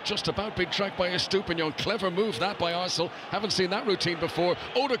 He's just about been tracked by Estupiñán. Clever move that by Arsenal. Haven't seen that routine before.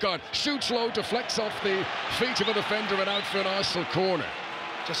 Odegaard shoots low, deflects off the feet of a defender and out for an Arsenal corner.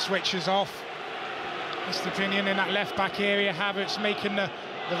 Just switches off. Estupiñán in that left back area. Havertz making the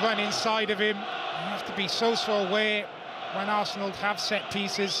run inside of him. You have to be so aware when Arsenal have set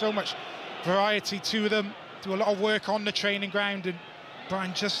pieces, so much variety to them, do a lot of work on the training ground, and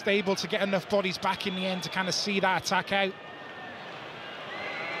Brian just able to get enough bodies back in the end to kind of see that attack out.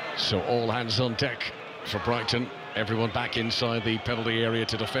 So all hands on deck for Brighton. Everyone back inside the penalty area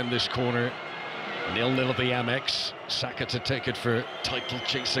to defend this corner. 0-0 at the Amex. Saka to take it for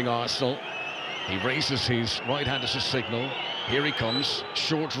title-chasing Arsenal. He raises his right hand as a signal. Here he comes,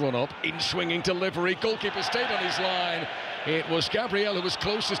 short run up, in swinging delivery. Goalkeeper stayed on his line. It was Gabriel who was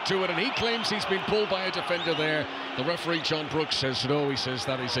closest to it, and he claims he's been pulled by a defender there. The referee, John Brooks, says no. He says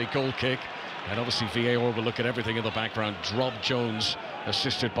that is a goal kick. And obviously VAR will look at everything in the background. Rob Jones,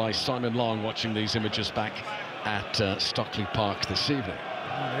 assisted by Simon Long, watching these images back at Stockley Park this evening.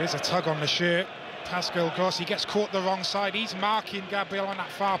 Oh, there is a tug on the shirt. Pascal Gross, he gets caught the wrong side. He's marking Gabriel on that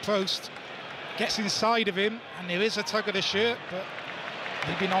far post. Gets inside of him, and there is a tug of the shirt, but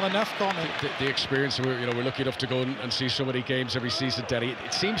maybe not enough, Connor. The experience, we're lucky enough to go and see so many games every season, Denny.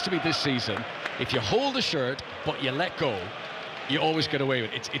 It seems to be this season, if you hold the shirt but you let go, you always get away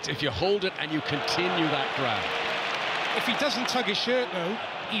with it. It's if you hold it and you continue that grab. If he doesn't tug his shirt, though,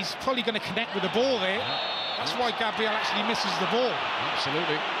 he's probably going to connect with the ball there. That's why Gabriel actually misses the ball.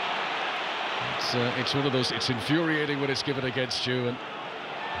 Absolutely. It's one of those, it's infuriating when it's given against you, and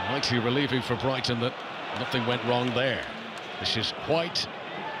mighty relieving for Brighton that nothing went wrong there. This is White,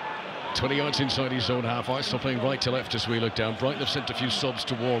 20 yards inside his own half. Arsenal playing right to left as we look down. Brighton have sent a few subs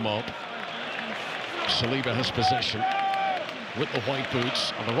to warm up. Saliba has possession with the white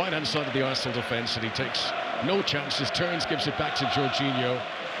boots on the right-hand side of the Arsenal defence, and he takes no chances, turns, gives it back to Jorginho,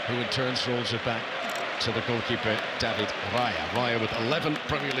 who in turn rolls it back to the goalkeeper, David Raya. Raya with 11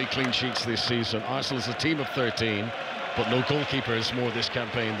 Premier League clean sheets this season. Arsenal is a team of 13. But no goalkeepers more this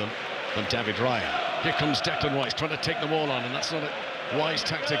campaign than David Raya. Here comes Declan Rice trying to take them all on, and that's not a wise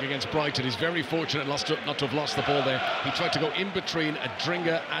tactic against Brighton. He's very fortunate not to have lost the ball there. He tried to go in between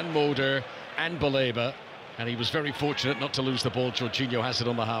Adringa and Moder and Baleba, and he was very fortunate not to lose the ball. Jorginho has it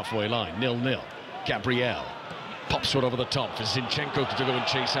on the halfway line. 0-0. Gabriel pops one over the top for Zinchenko to go and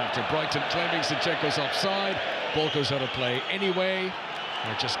chase after. Brighton claiming Zinchenko's offside. Ball goes out of play anyway.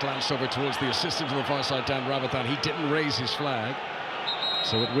 I just glanced over towards the assistant to the far side, Dan Ravathan. He didn't raise his flag.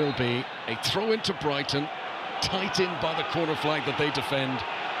 So it will be a throw into Brighton, tight in by the corner flag that they defend.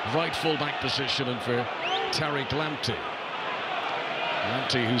 Right full-back position, and for Tariq Lamptey.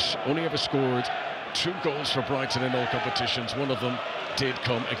 Lamptey, who's only ever scored 2 goals for Brighton in all competitions. One of them did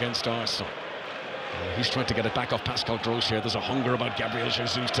come against Arsenal. He's trying to get it back off Pascal Gross here. There's a hunger about Gabriel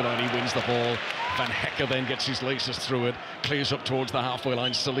Jesus tonight. He wins the ball. Van Hecke then gets his laces through it, clears up towards the halfway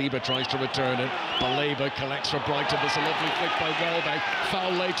line. Saliba tries to return it. Baleba collects for Brighton. There's a lovely flick by Welbeck.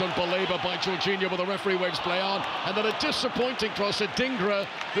 Foul late on Baleba by Jorginho, but the referee waves play on. And then a disappointing cross at Dingra,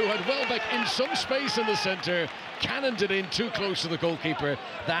 who had Welbeck in some space in the centre, cannoned it in too close to the goalkeeper.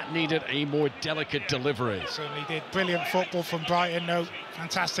 That needed a more delicate delivery. Certainly did. Brilliant football from Brighton, though.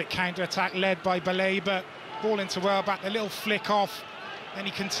 Fantastic counter-attack led by Baleba. Ball into Welbeck, a little flick off, then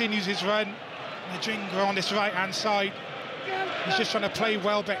he continues his run. Najinga on this right-hand side. He's just trying to play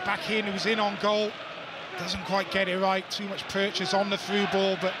Welbeck back in, who's in on goal. Doesn't quite get it right. Too much purchase on the through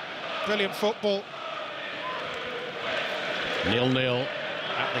ball, but brilliant football. 0-0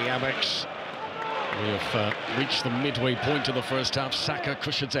 at the Amex. We have reached the midway point of the first half. Saka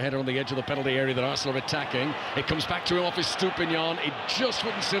cushions a header on the edge of the penalty area that Arsenal are attacking. It comes back to him off his Stupignon. It just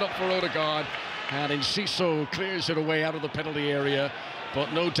wouldn't sit up for Odegaard. And Enciso clears it away out of the penalty area.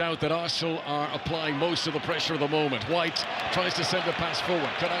 But no doubt that Arsenal are applying most of the pressure at the moment. White tries to send a pass forward,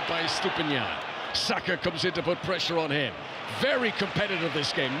 cut out by Stupignon. Saka comes in to put pressure on him. Very competitive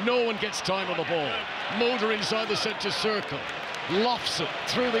this game. No one gets time on the ball. Moder inside the centre circle. Lofts it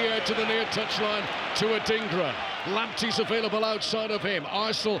through the air to the near touchline to Adingra. Lamptey's available outside of him.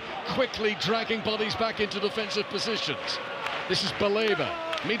 Arsenal quickly dragging bodies back into defensive positions. This is Baleba,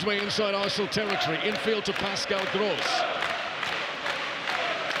 midway inside Arsenal territory. Infield to Pascal Gross.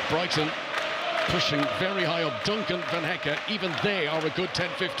 Brighton pushing very high up. Duncan, Van Hecke, even they are a good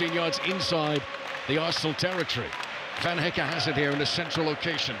 10-15 yards inside the Arsenal territory. Van Hecke has it here in a central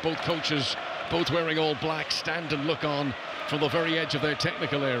location. Both coaches, both wearing all black, stand and look on from the very edge of their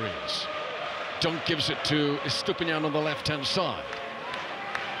technical areas. Dunk gives it to Stupignon on the left-hand side.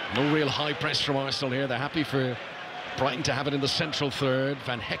 No real high press from Arsenal here. They're happy for Brighton to have it in the central third.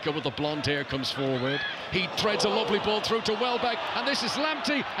 Van Hecke with the blonde hair comes forward. He threads a lovely ball through to Welbeck, and this is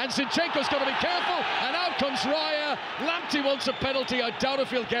Lamptey, and Zinchenko's got to be careful, and out comes Raya. Lamptey wants a penalty. I doubt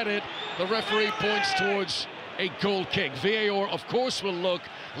if he'll get it. The referee points towards a goal kick. VAR, of course, will look.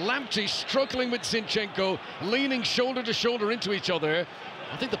 Lamptey struggling with Zinchenko, leaning shoulder to shoulder into each other.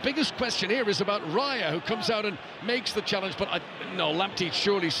 I think the biggest question here is about Raya, who comes out and makes the challenge, but no, Lamptey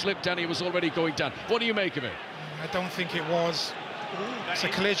surely slipped and he was already going down. What do you make of it? I don't think it was. It's a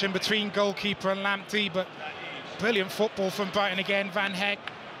collision between goalkeeper and Lamptey, but brilliant football from Brighton again. Van Hecke,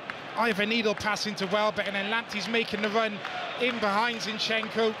 Ivan Needle passing to Welbeck, and then Lamptey's making the run in behind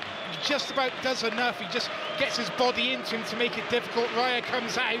Zinchenko. He just about does enough. He just gets his body into him to make it difficult. Raya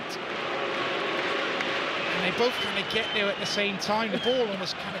comes out, and they both kind of get there at the same time. The ball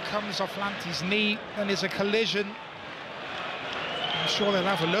almost kind of comes off Lamptey's knee, and there's a collision. I'm sure they'll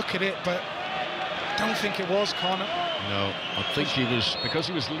have a look at it, but I don't think it was, Connor. No, I think he was, because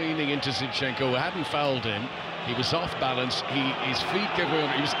he was leaning into Zinchenko, who hadn't fouled him. He was off balance. His feet gave way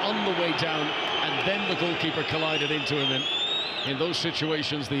under. He was on the way down, and then the goalkeeper collided into him. And in those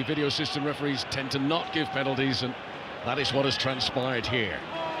situations, the video system referees tend to not give penalties, and that is what has transpired here.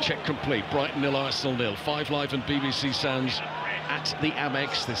 Check complete. Brighton 0, Arsenal 0. 5 Live and BBC Sounds at the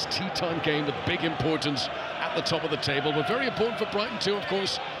Amex. This tea time game with big importance at the top of the table, but very important for Brighton too, of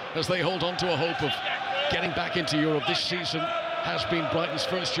course, as they hold on to a hope of getting back into Europe. This season has been Brighton's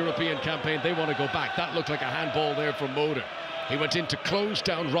first European campaign. They want to go back. That looked like a handball there from Moder. He went in to close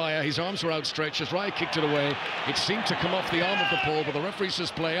down Raya. His arms were outstretched as Raya kicked it away. It seemed to come off the arm of the pole, but the referee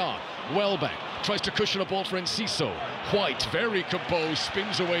says play on. Welbeck tries to cushion a ball for Enciso. White, very composed,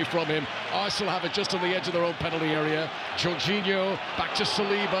 spins away from him. Arsenal have it just on the edge of their own penalty area. Jorginho back to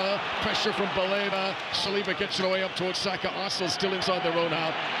Saliba. Pressure from Baleba. Saliba gets it away up towards Saka. Arsenal still inside their own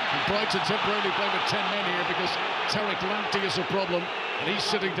half. And Brighton temporarily playing with 10 men here because Tariq Lamptey is a problem, and he's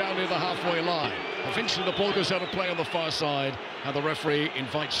sitting down near the halfway line. Eventually the ball goes out of play on the far side, and the referee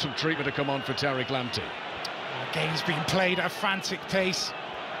invites some treatment to come on for Tariq Lamptey. The game's being played at a frantic pace.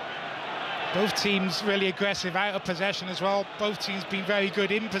 Both teams really aggressive out of possession as well. Both teams been very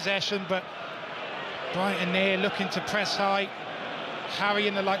good in possession, but Brighton there looking to press high,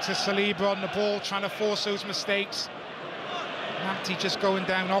 harrying the likes of Saliba on the ball, trying to force those mistakes. Lamptey just going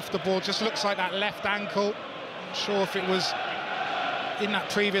down off the ball, just looks like that left ankle. Not sure if it was in that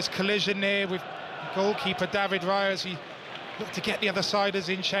previous collision there with goalkeeper David Raya as he looked to get the other side of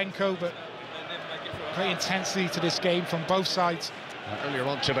Zinchenko, but great intensity to this game from both sides. Earlier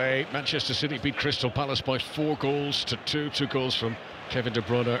on today, Manchester City beat Crystal Palace by 4 goals to 2. 2 goals from Kevin De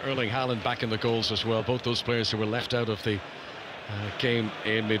Bruyne. Erling Haaland back in the goals as well. Both those players who were left out of the game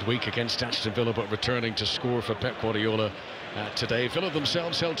in midweek against Aston Villa, but returning to score for Pep Guardiola today. Villa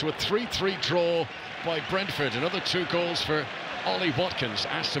themselves held to a 3-3 draw by Brentford. Another 2 goals for Ollie Watkins.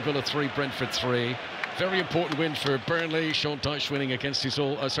 Aston Villa 3, Brentford 3. Very important win for Burnley. Sean Dyche winning against his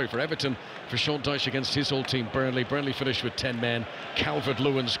old... for Everton, for Sean Dyche against his old team, Burnley. Burnley finished with 10 men.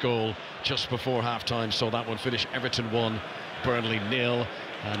 Calvert-Lewin's goal just before half-time saw that one finish. Everton 1, Burnley 0.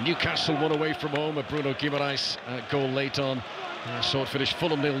 Newcastle 1 away from home. A Bruno Guimaraes goal late on. Saw it finish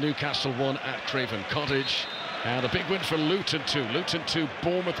Fulham 0, Newcastle 1 at Craven Cottage. And a big win for Luton 2. Luton 2,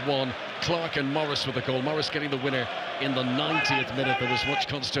 Bournemouth 1. Clark and Morris with the goal. Morris getting the winner in the 90th minute. There was much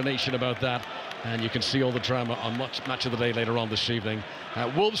consternation about that, and you can see all the drama on Match of the Day later on this evening.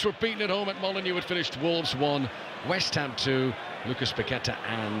 Wolves were beaten at home at Molineux. It finished Wolves 1, West Ham 2. Lucas Paqueta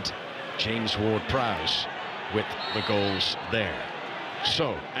and James Ward-Prowse with the goals there.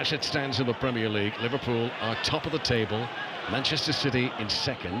 So, as it stands in the Premier League, Liverpool are top of the table, Manchester City in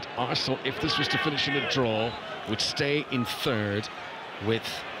second. Arsenal, if this was to finish in a draw, would stay in third with,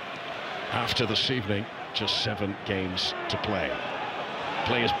 after this evening, just 7 games to play.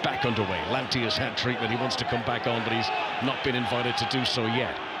 Play is back underway. Lamptey has had treatment. He wants to come back on, but he's not been invited to do so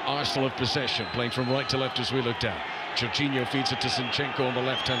yet. Arsenal have possession, playing from right to left as we look down. Jorginho feeds it to Zinchenko on the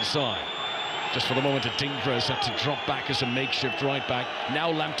left-hand side. Just for the moment, Adingra's had to drop back as a makeshift right back.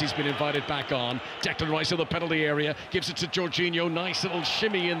 Now Lamptey's been invited back on. Declan Rice in the penalty area, gives it to Jorginho. Nice little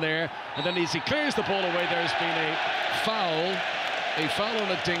shimmy in there. And then as he clears the ball away, there's been a foul. A foul on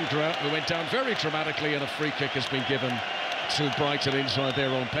Adingra, who went down very dramatically, and a free kick has been given to Brighton inside their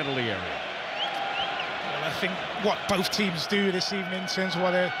own penalty area. Well, I think what both teams do this evening in terms of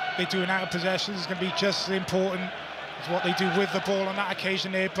what they're doing out of possession is going to be just as important as what they do with the ball on that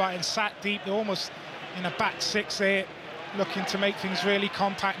occasion there. Brighton sat deep, they're almost in a back six there, looking to make things really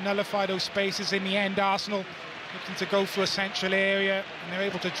compact, nullify those spaces. In the end, Arsenal looking to go for a central area, and they're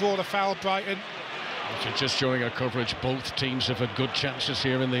able to draw the foul, Brighton. If you're just showing our coverage, both teams have had good chances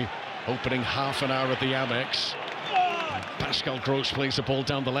here in the opening half an hour at the Amex. Pascal Gross plays the ball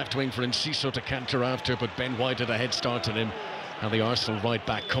down the left wing for Enciso to canter after, but Ben White had a head start on him, and the Arsenal right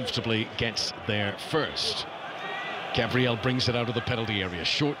back comfortably gets there first. Gabriel brings it out of the penalty area,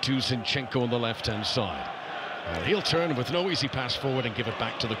 short to Zinchenko on the left-hand side. He'll turn with no easy pass forward and give it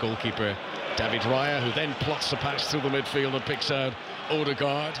back to the goalkeeper, David Raya, who then plots the pass through the midfield and picks out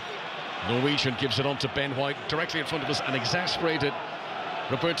Odegaard. Norwegian gives it on to Ben White directly in front of us, and exasperated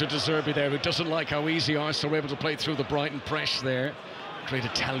Roberto De Zerbi there, who doesn't like how easy Arsenal were able to play through the Brighton press there. Great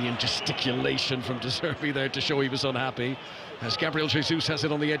Italian gesticulation from De Zerbi there to show he was unhappy. As Gabriel Jesus has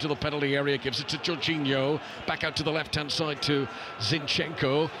it on the edge of the penalty area, gives it to Jorginho, back out to the left-hand side to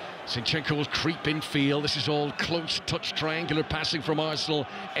Zinchenko. Zinchenko will creep in field. This is all close touch triangular passing from Arsenal,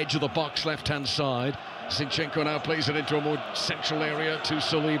 edge of the box left-hand side. Zinchenko now plays it into a more central area to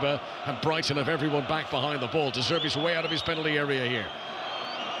Saliba, and Brighton have everyone back behind the ball. De Zerbi's way out of his penalty area here.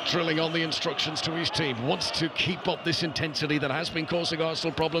 Drilling on the instructions to his team, wants to keep up this intensity that has been causing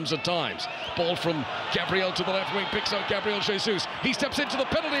Arsenal problems at times. Ball from Gabriel to the left wing, picks out Gabriel Jesus. He steps into the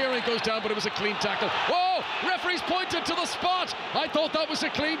penalty area and goes down, but it was a clean tackle. Whoa! Referee's pointed to the spot. I thought that was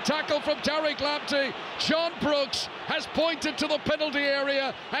a clean tackle from Tariq Lamptey. John Brooks has pointed to the penalty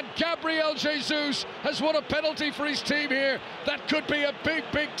area, and Gabriel Jesus has won a penalty for his team here. That could be a big,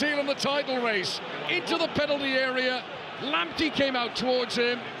 big deal in the title race. Into the penalty area. Lamptey came out towards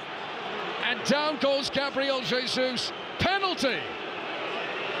him, and down goes Gabriel Jesus. Penalty!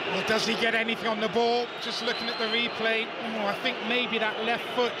 Well, does he get anything on the ball? Just looking at the replay, I think maybe that left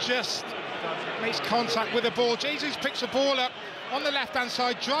foot just makes contact with the ball. Jesus picks the ball up on the left-hand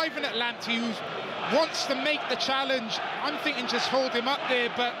side, driving at Lamptey, who wants to make the challenge. I'm thinking just hold him up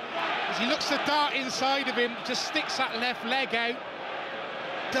there, but as he looks to dart inside of him, just sticks that left leg out.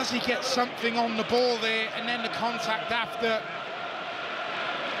 Does he get something on the ball there, and then the contact after?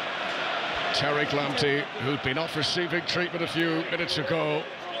 Tariq Lamptey, who'd been off receiving treatment a few minutes ago.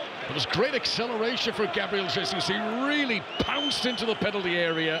 There was great acceleration for Gabriel Jesus. He really pounced into the penalty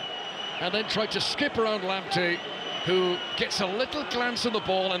area and then tried to skip around Lamptey, who gets a little glance at the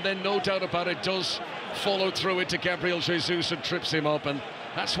ball and then, no doubt about it, does follow through into Gabriel Jesus and trips him up. And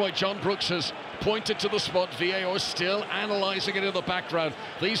that's why John Brooks has pointed to the spot. VAR still analysing it in the background.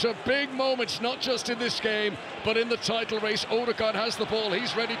 These are big moments, not just in this game, but in the title race. Odegaard has the ball.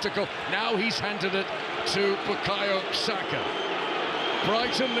 He's ready to go. Now he's handed it to Bukayo Saka.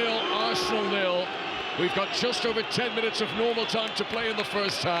 Brighton 0, Arsenal 0. We've got just over 10 minutes of normal time to play in the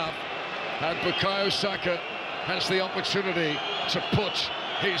first half. And Bukayo Saka has the opportunity to put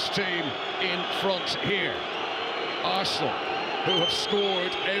his team in front here. Arsenal, who have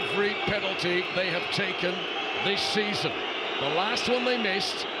scored every penalty they have taken this season. The last one they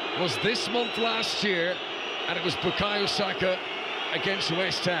missed was this month last year, and it was Bukayo Saka against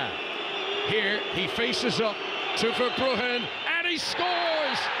West Ham. Here he faces up to Verbruggen, and he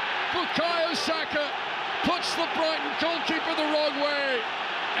scores! Bukayo Saka puts the Brighton goalkeeper the wrong way,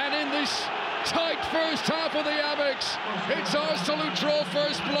 and in this tight first half of the Amex, it's Arsenal who draw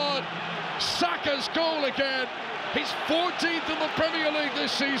first blood. Saka's goal again. His 14th in the Premier League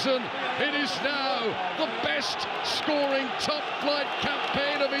this season. It is now the best scoring top-flight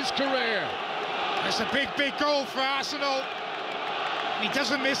campaign of his career. It's a big, big goal for Arsenal. And he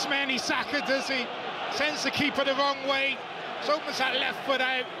doesn't miss many, Saka, does he? Sends the keeper the wrong way. Just opens that left foot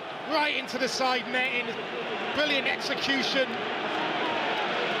out, right into the side netting. Brilliant execution.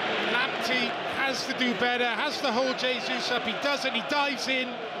 Lamptey has to do better, has to hold Jesus up. He doesn't, he dives in,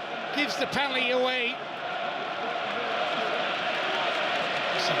 gives the penalty away.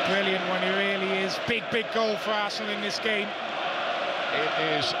 It's a brilliant one, it really is. Big goal for Arsenal in this game.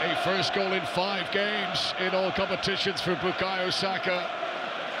 It is a first goal in 5 games in all competitions for Bukayo Saka.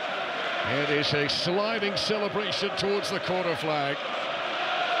 It is a sliding celebration towards the corner flag.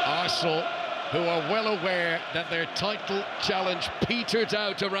 Arsenal, who are well aware that their title challenge petered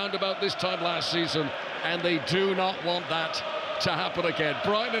out around about this time last season, and they do not want that to happen again.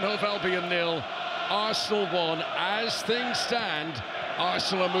 Brighton and Hove Albion 0, Arsenal 1. As things stand,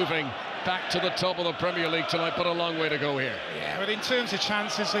 Arsenal are moving back to the top of the Premier League tonight, but a long way to go here. Yeah, but in terms of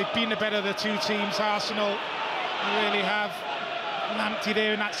chances, they've been the better of the two teams. Arsenal really have. Lamptey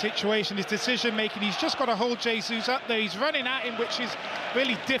there in that situation, his decision making, he's just got to hold Jesus up there. He's running at him, which is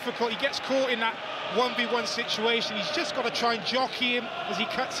really difficult. He gets caught in that 1v1 situation. He's just got to try and jockey him as he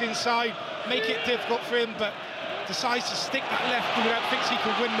cuts inside, make it difficult for him, but decides to stick that left boot out, thinks he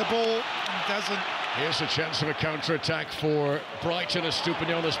can win the ball, and doesn't. Here's a chance of a counter-attack for Brighton as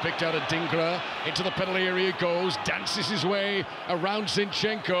Stupinian has picked out a Dingra. Into the penalty area he goes, dances his way around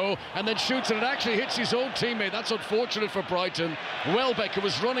Zinchenko, and then shoots, and it actually hits his own teammate. That's unfortunate for Brighton. Welbeck, who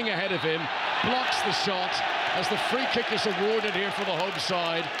was running ahead of him, blocks the shot as the free kick is awarded here for the home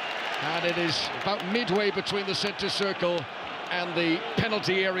side. And it is about midway between the centre circle and the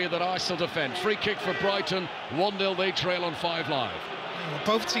penalty area that Arsenal defend. Free kick for Brighton, 1-0, they trail on 5 Live.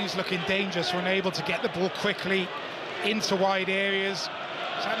 Both teams looking dangerous when able to get the ball quickly into wide areas.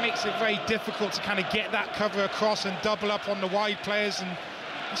 So that makes it very difficult to kind of get that cover across and double up on the wide players. And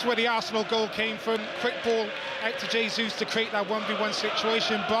that's where the Arsenal goal came from. Quick ball out to Jesus to create that 1v1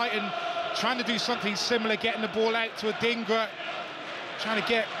 situation. Brighton trying to do something similar, getting the ball out to a Dingra, trying to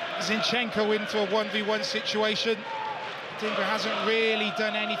get Zinchenko into a 1v1 situation. Dingra hasn't really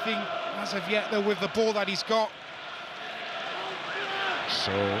done anything as of yet, though, with the ball that he's got.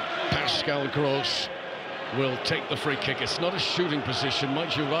 So Pascal Gross will take the free kick. It's not a shooting position.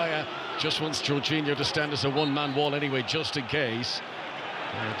 Mike Uriah just wants Jorginho to stand as a one-man wall anyway, just in case.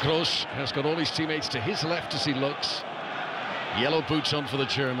 Gross has got all his teammates to his left as he looks. Yellow boots on for the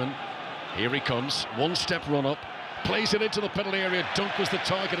German. Here he comes, one-step run-up, plays it into the penalty area. Dunk was the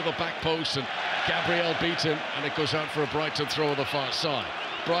target of the back post, and Gabriel beat him, and it goes out for a Brighton throw on the far side.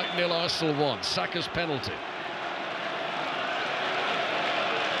 Brighton 0, Arsenal 1. Saka's penalty.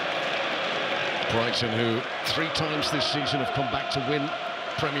 Brighton, who 3 times this season have come back to win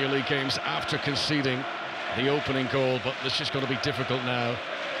Premier League games after conceding the opening goal, but this is going to be difficult now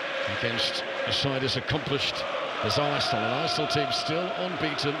against a side as accomplished as Arsenal. An Arsenal team still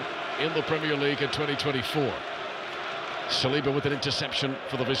unbeaten in the Premier League in 2024. Saliba with an interception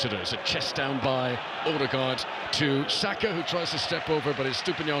for the visitors. A chest down by Odegaard to Saka, who tries to step over, but his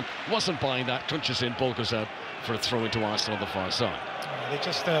Stupinian wasn't buying that. Crunches in, ball goes out for a throw into Arsenal on the far side. They're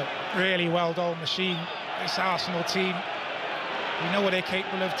just a really well-oiled machine, this Arsenal team. We know what they're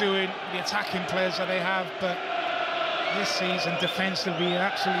capable of doing, the attacking players that they have, but this season defensively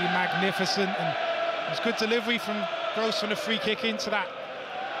absolutely magnificent. And it was good delivery from Gross on a free kick into that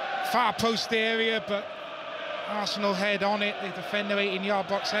far post area, but Arsenal head on it. They defend their 18-yard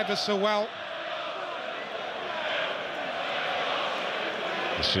box ever so well.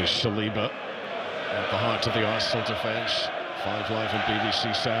 This is Saliba at the heart of the Arsenal defence. 5 Live and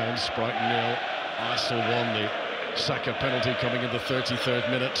BBC Sounds. Brighton 0, Arsenal 1. The Saka penalty coming in the 33rd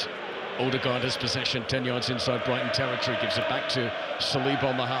minute. Odegaard has possession 10 yards inside Brighton territory, gives it back to Saliba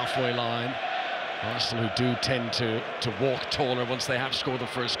on the halfway line. Arsenal, who do tend to walk taller once they have scored the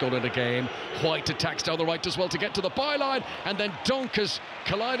first goal in the game. White attacks down the right as well to get to the byline, and then Dunk has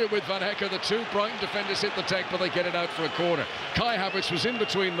collided with Van Hecke. The 2 Brighton defenders hit the deck, but they get it out for a corner. Kai Havertz was in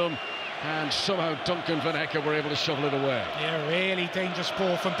between them, and somehow Duncan Van Hecke were able to shovel it away. Yeah, really dangerous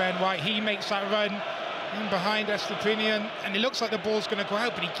ball from Ben White. He makes that run in behind Estepinian, and it looks like the ball's going to go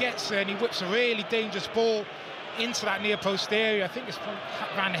out, but he gets there and he whips a really dangerous ball into that near post area. I think it's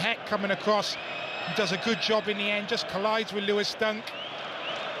Van Hecke coming across. He does a good job in the end, just collides with Lewis Dunk.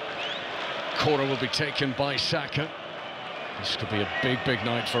 Corner will be taken by Saka. This could be a big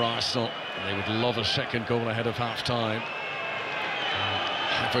night for Arsenal. They would love a second goal ahead of half-time.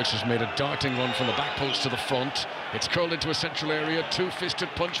 Havertz has made a darting run from the back post to the front. It's curled into a central area. 2-fisted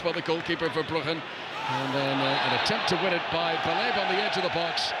punch by the goalkeeper for Bruggen. And then an attempt to win it by Baleb on the edge of the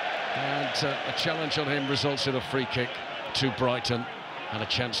box. And a challenge on him results in a free kick to Brighton and a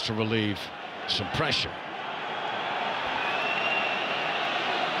chance to relieve some pressure.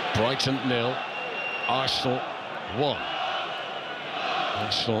 Brighton 0, Arsenal 1.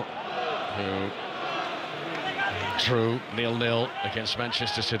 Arsenal, who drew 0-0 against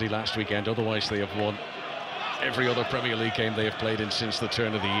Manchester City last weekend. Otherwise, they have won every other Premier League game they have played in since the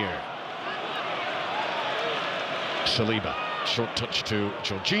turn of the year. Saliba, short touch to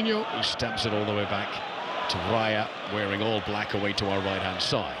Jorginho, who stabs it all the way back to Raya, wearing all black, away to our right-hand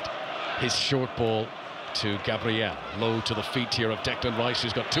side. His short ball to Gabriel, low to the feet here of Declan Rice,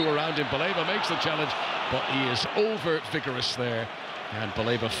 who's got two around him. Baleba makes the challenge, but he is over vigorous there, and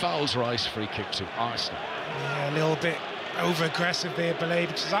Baleba fouls Rice. Free kick to Arsenal. Yeah, a little bit over aggressive there, Baleba,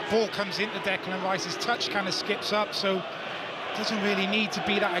 because that ball comes into Declan Rice's touch, kind of skips up, so doesn't really need to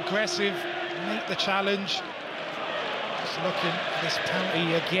be that aggressive. Make the challenge. Just looking at this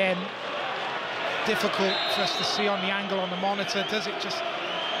penalty again. Difficult for us to see on the angle on the monitor. Does it just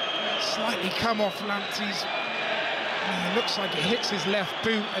slightly come off Lamptey's? It looks like it hits his left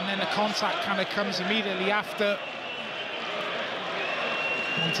boot, and then the contact kind of comes immediately after.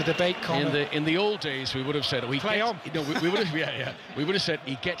 To debate, Conor. In the old days, we would have said we would have we would have said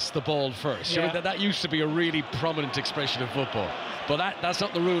he gets the ball first. Yeah. I mean, that used to be a really prominent expression of football, but that's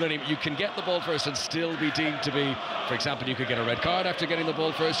not the rule anymore. You can get the ball first and still be deemed to be, for example, you could get a red card after getting the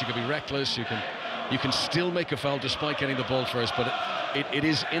ball first. You could be reckless. You can still make a foul despite getting the ball first, but it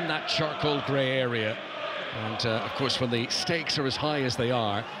is in that charcoal grey area. And of course, when the stakes are as high as they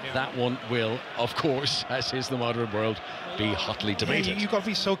are, that one will, of course, as is the modern world, be hotly debated. You've got to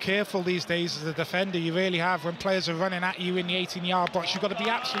be so careful these days as a defender. You really have. When players are running at you in the 18-yard box, you've got to be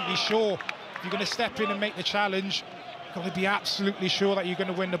absolutely sure. If you're going to step in and make the challenge, you've got to be absolutely sure that you're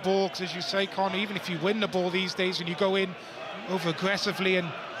going to win the ball. Because as you say, Conor, even if you win the ball these days and you go in over aggressively and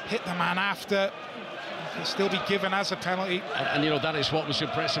hit the man after, can still be given as a penalty. And you know, that is what was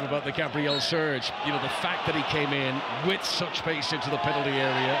impressive about the Gabriel surge. You know, the fact that he came in with such pace into the penalty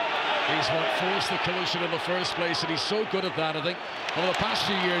area is what forced the collision in the first place, and he's so good at that. I think over the past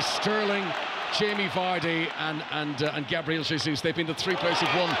few years, Sterling, Jamie Vardy and Gabriel Jesus, they've been the three players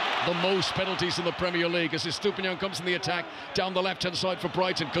who've won the most penalties in the Premier League. As Estupiñán comes in the attack down the left-hand side for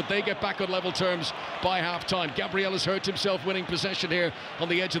Brighton, could they get back on level terms by half-time? Gabriel has hurt himself winning possession here on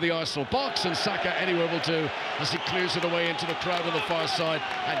the edge of the Arsenal box, and Saka anywhere will do as he clears it away into the crowd on the far side.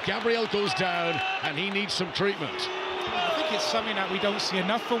 And Gabriel goes down, and he needs some treatment. I think it's something that we don't see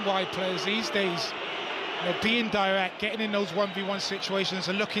enough from wide players these days. You know, being direct, getting in those 1v1 situations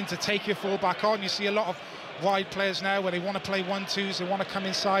and looking to take your full back on. You see a lot of wide players now where they want to play 1-2s, they want to come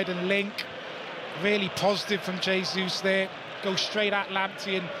inside and link. Really positive from Jesus there. Go straight at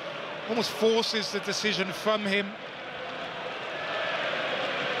Lamptey and almost forces the decision from him.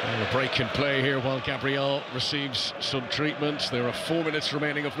 And a break in play here while Gabriel receives some treatment. There are 4 minutes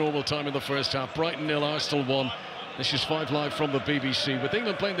remaining of normal time in the first half. Brighton 0, Arsenal 1. This is 5 Live from the BBC. With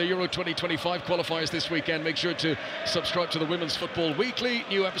England playing the Euro 2025 qualifiers this weekend, make sure to subscribe to the Women's Football Weekly.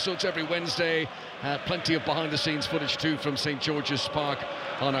 New episodes every Wednesday. Plenty of behind-the-scenes footage too from St George's Park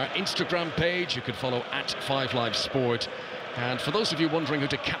on our Instagram page. You can follow at 5 Live Sport. And for those of you wondering who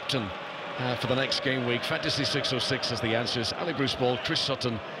to captain for the next game week, Fantasy 606 has the answers. Ali Bruce Ball, Chris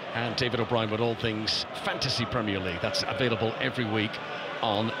Sutton and David O'Brien with all things Fantasy Premier League. That's available every week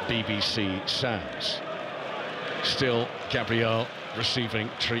on BBC Sounds. Still Gabriel receiving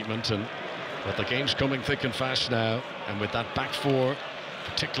treatment, and but the game's coming thick and fast now, and with that back four,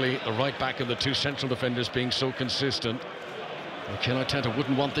 particularly the right back and the two central defenders being so consistent, Mikel Arteta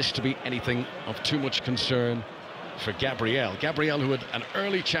wouldn't want this to be anything of too much concern for Gabriel. Gabriel, who had an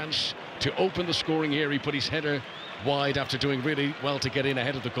early chance to open the scoring here, he put his header wide after doing really well to get in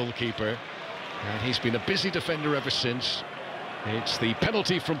ahead of the goalkeeper, and he's been a busy defender ever since. It's the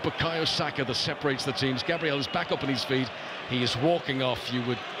penalty from Bukayo Saka that separates the teams. Gabriel is back up on his feet. He is walking off. You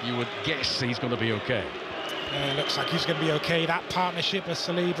would guess he's going to be okay. Yeah, it looks like he's going to be okay. That partnership of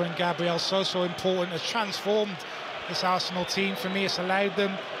Saliba and Gabriel, so important, has transformed this Arsenal team. For me, it's allowed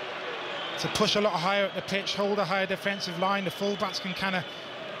them to push a lot higher at the pitch, hold a higher defensive line. The fullbacks can kind of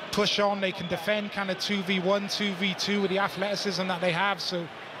push on. They can defend kind of 2v1, 2v2 with the athleticism that they have. So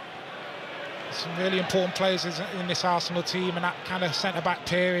some really important players in this Arsenal team, and that kind of centre-back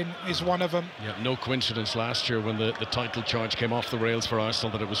pairing is one of them. Yeah, no coincidence last year when the title charge came off the rails for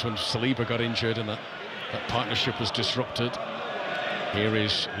Arsenal that it was when Saliba got injured and that partnership was disrupted. Here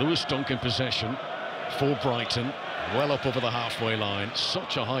is Lewis Dunk in possession for Brighton, well up over the halfway line.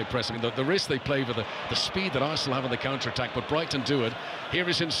 Such a high press. I mean, the risk they play with the speed that Arsenal have in the counter-attack, but Brighton do it. Here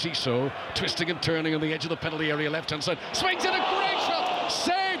is Enciso, twisting and turning on the edge of the penalty area, left-hand side. Swings in a great shot!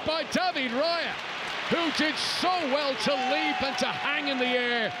 Saved by David Raya. who did so well to leap and to hang in the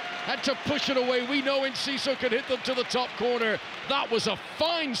air and to push it away. We know Enciso could hit them to the top corner. That was a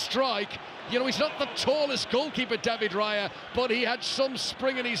fine strike. You know, he's not the tallest goalkeeper, David Raya, but he had some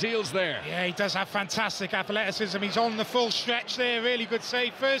spring in his heels there. Yeah, he does have fantastic athleticism. He's on the full stretch there. Really good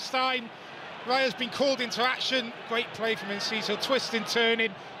save. First time Raya's been called into action. Great play from Enciso, twisting,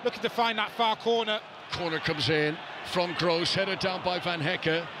 turning, looking to find that far corner. Corner comes in from Gross, headed down by Van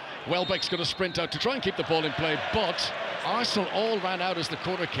Hecke. Welbeck's going to sprint out to try and keep the ball in play, but Arsenal all ran out as the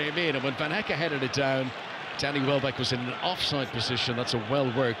corner came in, and when Van Hecke headed it down, Danny Welbeck was in an offside position. That's a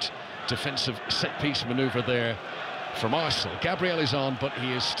well-worked defensive set-piece manoeuvre there from Arsenal. Gabriel is on, but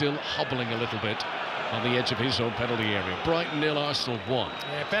he is still hobbling a little bit on the edge of his own penalty area. Brighton 0, Arsenal 1.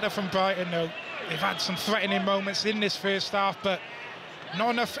 Yeah, better from Brighton, though. They've had some threatening moments in this first half, but not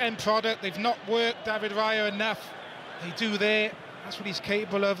enough end product. They've not worked David Raya enough. They do there. That's what he's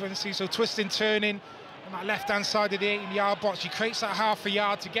capable of. And see, so twisting, turning on that left-hand side of the 18-yard box. He creates that half a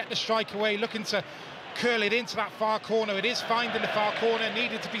yard to get the strike away, looking to curl it into that far corner. It is finding the far corner,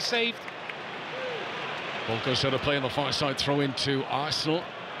 needed to be saved. Ball goes out of play on the far side, throw into Arsenal.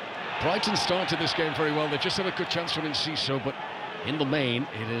 Brighton started this game very well. They just had a good chance from Enciso, but in the main,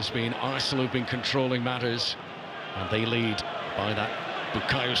 it has been Arsenal who've been controlling matters, and they lead by that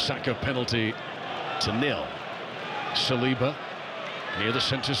Bukayo Saka penalty to 0. Saliba near the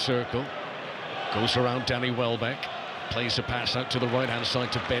centre circle, goes around Danny Welbeck, plays a pass out to the right-hand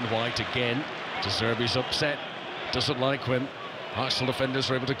side to Ben White again. De Zerbi's upset, doesn't like when Arsenal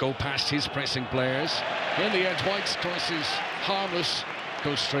defenders are able to go past his pressing players. In the end, White's cross is harmless,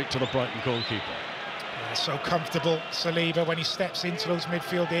 goes straight to the Brighton goalkeeper. Yeah, so comfortable, Saliba, when he steps into those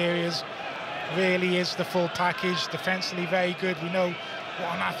midfield areas. Really is the full package, defensively very good. We know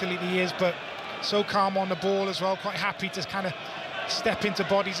what an athlete he is, but so calm on the ball as well, quite happy to kind of step into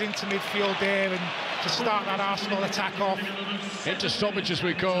bodies into midfield there and to start that Arsenal attack off. Into stoppage as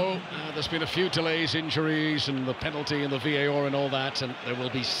we go. There's been a few delays, injuries and the penalty and the VAR and all that, and there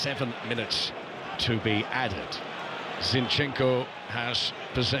will be 7 minutes to be added. Zinchenko has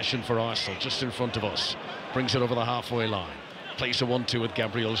possession for Arsenal just in front of us, brings it over the halfway line, plays a 1-2 with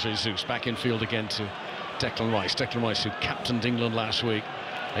Gabriel Jesus, back in field again to Declan Rice who captained England last week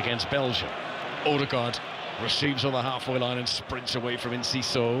against Belgium. Odegaard receives on the halfway line and sprints away from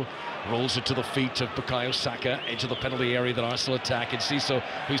Enciso, rolls it to the feet of Bukayo Saka, edge of the penalty area that Arsenal attack. Enciso,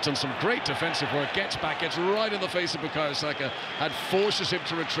 who's done some great defensive work, gets back, gets right in the face of Bukayo Saka and forces him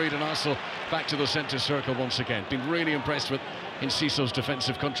to retreat, and Arsenal back to the centre circle once again. Been really impressed with Enciso's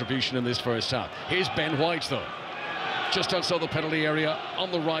defensive contribution in this first half. Here's Ben White though, just outside the penalty area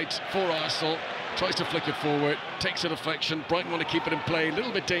on the right for Arsenal. Tries to flick it forward, takes a deflection. Brighton want to keep it in play, a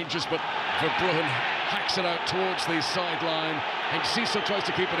little bit dangerous, but Verbruggen hacks it out towards the sideline. Enciso tries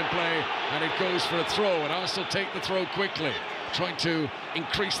to keep it in play, and it goes for a throw, and Arsenal take the throw quickly, trying to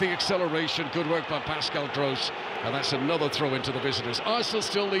increase the acceleration. Good work by Pascal Gross, and that's another throw into the visitors. Arsenal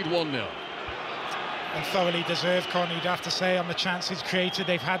still lead 1-0. And thoroughly deserved, Connie, you'd have to say, on the chances created.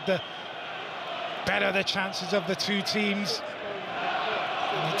 They've had the better the chances of the two teams.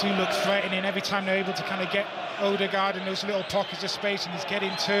 And they do look threatening every time they're able to kind of get Odegaard in those little pockets of space, and he's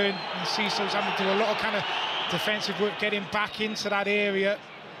getting turned, and Ciso's having to do a lot of kind of defensive work, getting back into that area.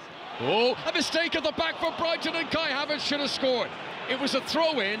 Oh, a mistake at the back for Brighton, and Kai Havertz should have scored. It was a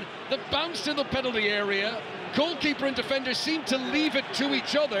throw-in that bounced in the penalty area. Goalkeeper and defender seemed to leave it to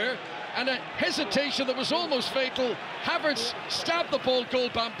each other, and a hesitation that was almost fatal. Havertz stabbed the ball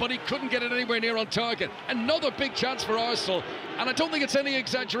goal-bound, but he couldn't get it anywhere near on target. Another big chance for Arsenal, and I don't think it's any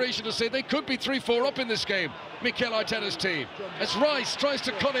exaggeration to say they could be 3-4 up in this game, Mikel Arteta's team. As Rice tries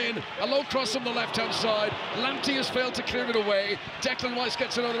to cut in, a low cross on the left-hand side. Lamptey has failed to clear it away. Declan Rice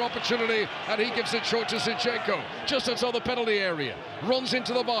gets another opportunity, and he gives it short to Zinchenko, just outside the penalty area. Runs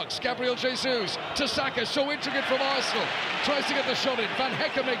into the box. Gabriel Jesus to Saka, so intricate from Arsenal. Tries to get the shot in. Van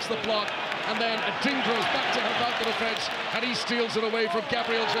Hecke makes the block, and then Adingro's back to help out the defence, and he steals it away from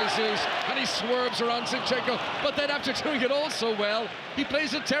Gabriel Jesus, and he swerves around Zinchenko, but then after doing it all so well, he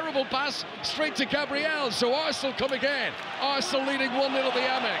plays a terrible pass straight to Gabriel, so Arsenal come again. Arsenal leading 1-0 at the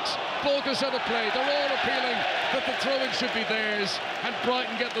Amex. Ball goes out of play. They're all appealing that the throw-in should be theirs, and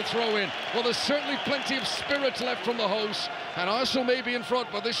Brighton get the throw-in. Well, there's certainly plenty of spirit left from the hosts, and Arsenal may be in front,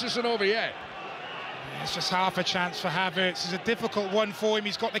 but this isn't over yet. It's just half a chance for Havertz. It's a difficult one for him.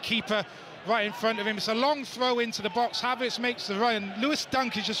 He's got the keeper right in front of him. It's a long throw into the box. Havertz makes the run. Lewis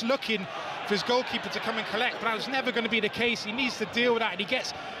Dunk is just looking for his goalkeeper to come and collect, but that was never going to be the case. He needs to deal with that, and he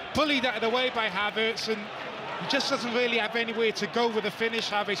gets bullied out of the way by Havertz, and he just doesn't really have anywhere to go with the finish.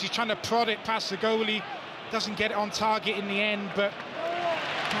 Havertz, he's trying to prod it past the goalie, doesn't get it on target in the end, but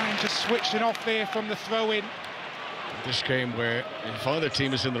Brighton just switching off there from the throw-in. This game where if either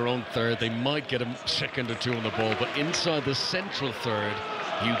team is in their own third, they might get a second or two on the ball, but inside the central third,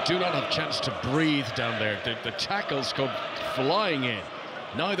 you do not have a chance to breathe down there. The tackles come flying in.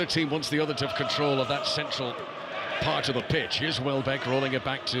 Neither team wants the other to have control of that central part of the pitch. Here's Welbeck rolling it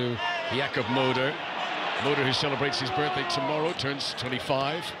back to Jakob Moder. Moder, who celebrates his birthday tomorrow, turns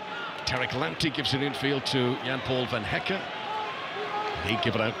 25. Tarek Lamptey gives it infield to Jan-Paul Van Hecke. He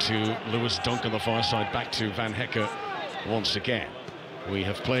give it out to Lewis Dunk on the far side, back to Van Hecke once again. We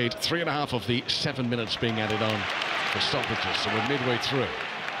have played 3.5 of the 7 minutes being added on for stoppages, so we're midway through.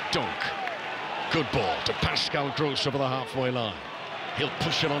 Dunk, good ball to Pascal Gross over the halfway line. He'll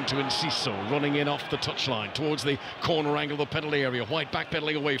push it on to Enciso, running in off the touchline towards the corner angle of the penalty area. White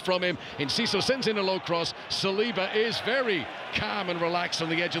backpedaling away from him. Enciso sends in a low cross. Saliba is very calm and relaxed on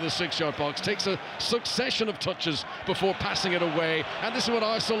the edge of the 6-yard box. Takes a succession of touches before passing it away. And this is what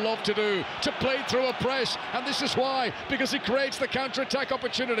Arsenal love to do, to play through a press. And this is why, because it creates the counter-attack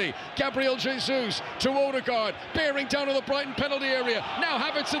opportunity. Gabriel Jesus to Odegaard, bearing down on the Brighton penalty area. Now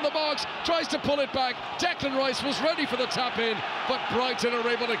Havertz in the box, tries to pull it back. Declan Rice was ready for the tap-in, but Brighton are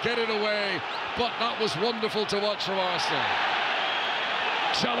able to get it away. But that was wonderful to watch from Arsenal.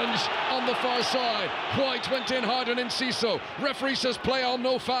 Challenge on the far side. White went in hard on Enciso. Referee says play on,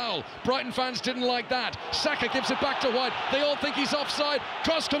 no foul. Brighton fans didn't like that. Saka gives it back to White. They all think he's offside.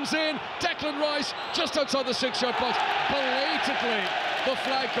 Cross comes in. Declan Rice just outside the 6-yard box. Belatedly, the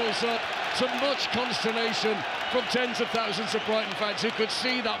flag goes up, to much consternation from tens of thousands of Brighton fans who could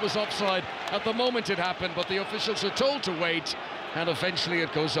see that was offside at the moment it happened, but the officials are told to wait. And eventually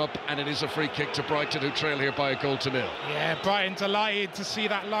it goes up, and it is a free kick to Brighton, who trail here by 1-0. Yeah, Brighton delighted to see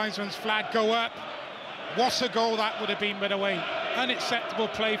that linesman's flag go up. What a goal that would have been, by the way. Unacceptable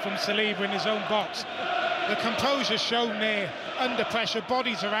play from Saliba in his own box. The composure shown there, under pressure,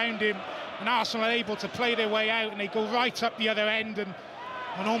 bodies around him, and Arsenal are able to play their way out, and they go right up the other end and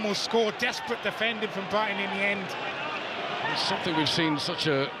almost score. Desperate defending from Brighton in the end. It's something we've seen such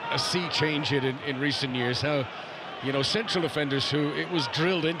a sea change in recent years, how, you know, central defenders who it was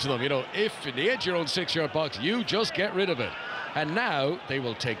drilled into them, you know, if in the edge of your own 6-yard box, you just get rid of it. And now they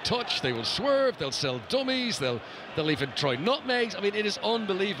will take touch, they will swerve, they'll sell dummies, they'll even try nutmegs. I mean, it is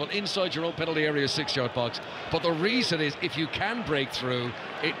unbelievable inside your own penalty area 6-yard box. But the reason is, if you can break through,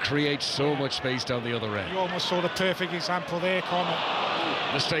 it creates so much space down the other end. You almost saw the perfect example there, Connor.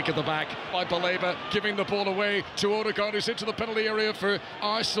 Mistake at the back by Baleba, giving the ball away to Odegaard, who's into the penalty area for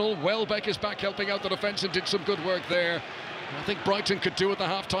Arsenal. Welbeck is back helping out the defence and did some good work there. I think Brighton could do with the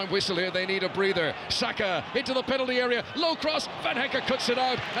half-time whistle here. They need a breather. Saka into the penalty area. Low cross. Van Hecke cuts it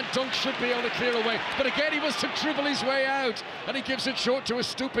out, and Dunk should be able to clear away. But again, he was to dribble his way out, and he gives it short to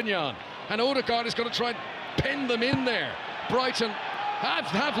Estupiñán. And Odegaard is going to try and pin them in there. Brighton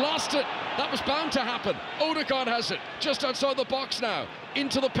have lost it. That was bound to happen. Odegaard has it just outside the box now,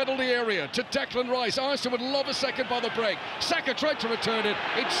 into the penalty area to Declan Rice. Arsenal would love a second by the break. Saka tried to return it.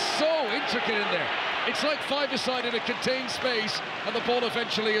 It's so intricate in there. It's like five-a-side in a contained space, and the ball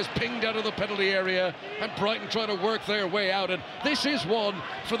eventually is pinged out of the penalty area, and Brighton try to work their way out. And this is one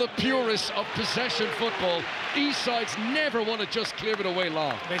for the purists of possession football. East sides never want to just clear it away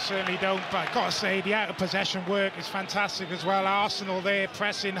long. They certainly don't, but I've got to say, the out-of-possession work is fantastic as well. Arsenal there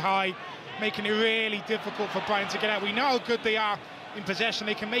pressing high, making it really difficult for Brighton to get out. We know how good they are in possession.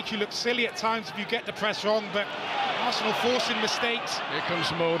 They can make you look silly at times if you get the press wrong, but Arsenal forcing mistakes. Here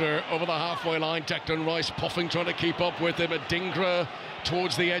comes Moder over the halfway line. Declan Rice puffing, trying to keep up with him. Adingra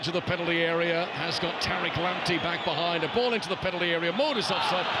towards the edge of the penalty area has got Tarek Lamptey back behind. A ball into the penalty area. Moder's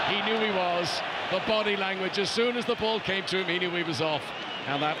offside. He knew he was. The body language, as soon as the ball came to him, he knew he was off.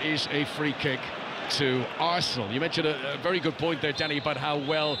 And that is a free kick to Arsenal. You mentioned a very good point there, Danny, about how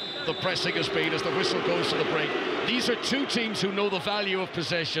well the pressing has been as the whistle goes to the break. These are two teams who know the value of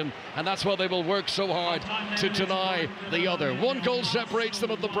possession, and that's why they will work so hard to deny the other. 1 goal separates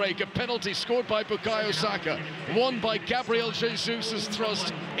them at the break. A penalty scored by Bukayo Saka, won by Gabriel Jesus'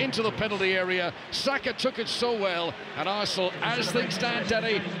 thrust into the penalty area. Saka took it so well, and Arsenal, as things stand,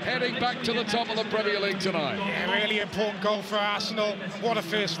 Danny, heading back to the top of the Premier League tonight. Yeah, really important goal for Arsenal. What a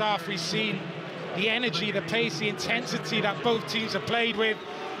first half we've seen. The energy, the pace, the intensity that both teams have played with.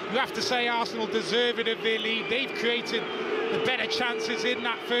 You have to say Arsenal deserve it of their lead. They've created the better chances in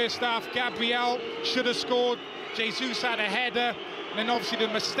that first half. Gabriel should have scored. Jesus had a header. And then obviously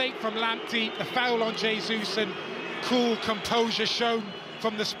the mistake from Lamptey, the foul on Jesus, and cool composure shown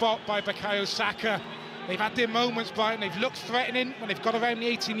from the spot by Bukayo Saka. They've had their moments, Brighton. They've looked threatening when they've got around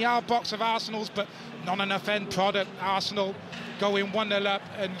the 18-yard box of Arsenal's, but not enough end product. Arsenal going 1-0 up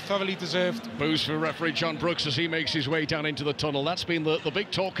and thoroughly deserved. Boos for referee John Brooks as he makes his way down into the tunnel. That's been the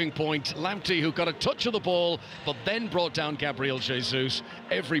big talking point. Lamptey, who got a touch of the ball, but then brought down Gabriel Jesus.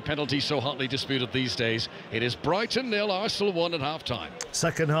 Every penalty so hotly disputed these days. It is Brighton 0, Arsenal 1 at half-time.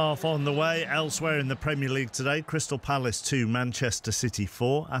 Second half on the way. Elsewhere in the Premier League today, Crystal Palace 2, Manchester City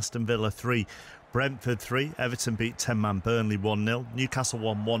 4, Aston Villa 3, Brentford 3, Everton beat 10-man Burnley 1-0, Newcastle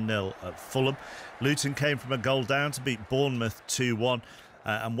won 1-0 at Fulham, Luton came from a goal down to beat Bournemouth 2-1,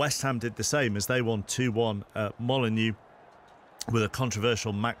 and West Ham did the same as they won 2-1 at Molineux, with a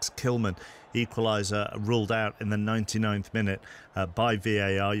controversial Max Kilman equaliser ruled out in the 99th minute by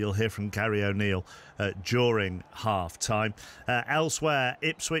VAR. You'll hear from Gary O'Neill during half-time. Elsewhere,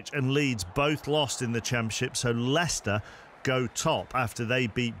 Ipswich and Leeds both lost in the Championship, so Leicester go top after they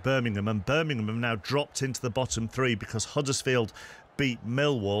beat Birmingham, and Birmingham have now dropped into the bottom three because Huddersfield beat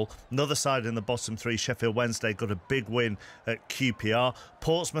Millwall. Another side in the bottom three, Sheffield Wednesday, got a big win at QPR.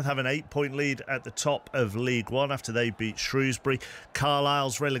 Portsmouth have an 8-point lead at the top of League One after they beat Shrewsbury.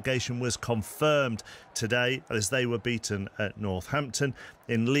 Carlisle's relegation was confirmed today as they were beaten at Northampton.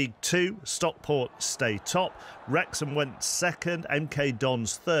 In League Two, Stockport stay top. Wrexham went second, MK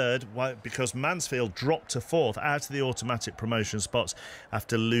Dons third, because Mansfield dropped to fourth out of the automatic promotion spots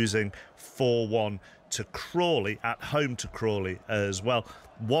after losing 4-1 to Crawley, at home to Crawley as well.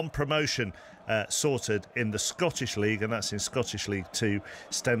 One promotion sorted in the Scottish League, and that's in Scottish League 2.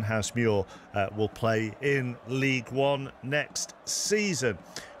 Stenhousemuir will play in League 1 next season.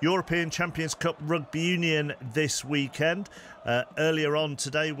 European Champions Cup Rugby Union this weekend. Earlier on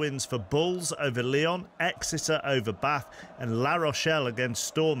today, wins for Bulls over Lyon, Exeter over Bath, and La Rochelle against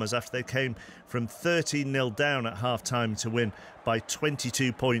Stormers after they came from 13-0 down at half-time to win by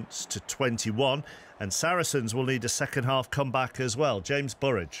 22 points to 21. And Saracens will need a second-half comeback as well. James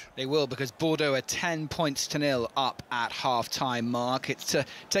Burridge. They will, because Bordeaux are 10 points to 0 up at half-time, Mark. It's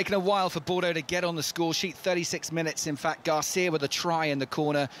taken a while for Bordeaux to get on the score sheet. 36 minutes, in fact. Garcia with a try in the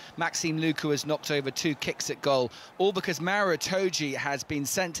corner. Maxime Lucu has knocked over 2 kicks at goal. All because Mara Itoje has been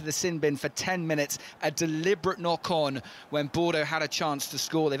sent to the sin bin for 10 minutes. A deliberate knock-on when Bordeaux had a chance to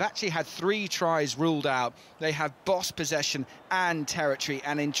score. They've actually had 3 tries ruled out. They have boss possession and territory.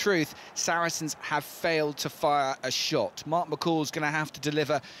 And in truth, Saracens have failed to fire a shot. Mark McCall's going to have to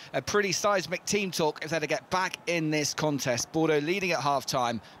deliver a pretty seismic team talk if they're to get back in this contest. Bordeaux leading at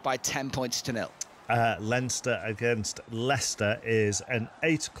half-time by 10 points to 0. Leinster against Leicester is an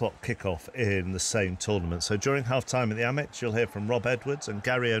 8 o'clock kickoff in the same tournament. So during half-time at the Amex, you'll hear from Rob Edwards and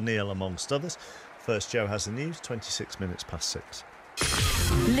Gary O'Neill, amongst others. First, Joe has the news, 26 minutes past 6.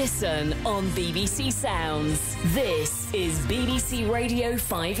 Listen on BBC Sounds. This is BBC Radio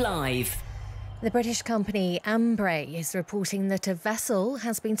 5 Live. The British company Ambre is reporting that a vessel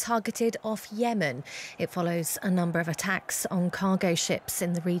has been targeted off Yemen. It follows a number of attacks on cargo ships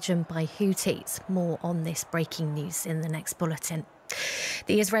in the region by Houthis. More on this breaking news in the next bulletin.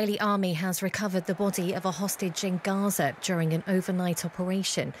 The Israeli army has recovered the body of a hostage in Gaza during an overnight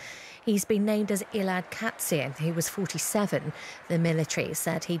operation. He's been named as Ilad Katzir, who was 47. The military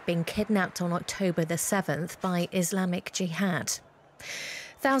said he'd been kidnapped on October the 7th by Islamic Jihad.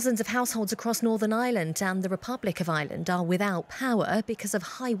 Thousands of households across Northern Ireland and the Republic of Ireland are without power because of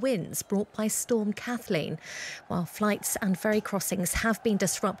high winds brought by Storm Kathleen. While flights and ferry crossings have been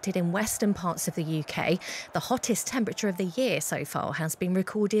disrupted in western parts of the UK, the hottest temperature of the year so far has been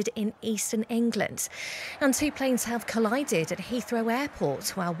recorded in eastern England. And 2 planes have collided at Heathrow Airport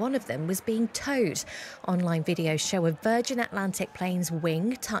while one of them was being towed. Online videos show a Virgin Atlantic plane's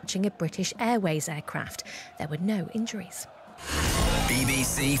wing touching a British Airways aircraft. There were no injuries.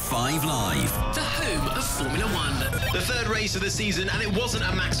 BBC 5 Live, the home of Formula One. The third race of the season, and it wasn't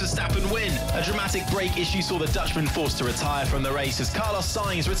a Max Verstappen win. A dramatic brake issue saw the Dutchman forced to retire from the race as Carlos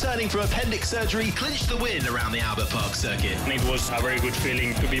Sainz, returning from appendix surgery, clinched the win around the Albert Park circuit. It was a very good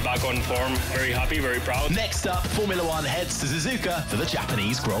feeling to be back on form. Very happy, very proud. Next up, Formula One heads to Suzuka for the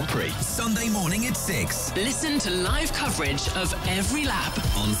Japanese Grand Prix. Sunday morning at 6. Listen to live coverage of every lap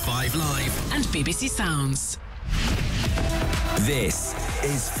on 5 Live and BBC Sounds. This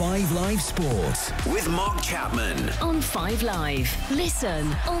is 5 Live Sports with Mark Chapman. On 5 Live. Listen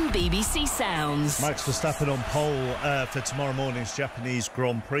on BBC Sounds. Max Verstappen on pole for tomorrow morning's Japanese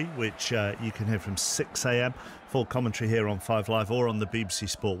Grand Prix, which you can hear from 6 a.m. full commentary here on 5 Live or on the BBC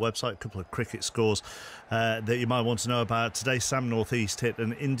Sport website. A couple of cricket scores that you might want to know about. Today, Sam North East hit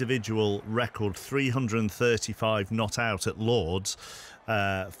an individual record 335 not out at Lords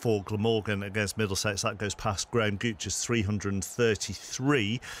for Glamorgan against Middlesex. That goes past Graham Gooch's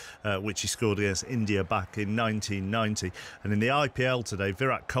 333, which he scored against India back in 1990. And in the IPL today,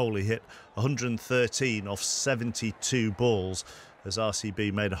 Virat Kohli hit 113 off 72 balls as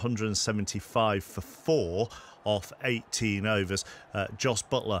RCB made 175 for 4 off 18 overs. Joss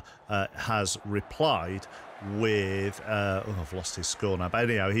Butler has replied with I've lost his score now, but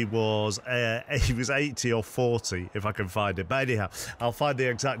anyhow he was 80 or 40 if I can find it. But anyhow, I'll find the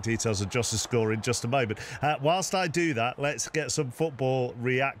exact details of Joss's score in just a moment. Whilst I do that, let's get some football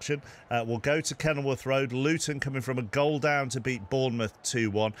reaction. We'll go to Kenilworth Road. Luton coming from a goal down to beat Bournemouth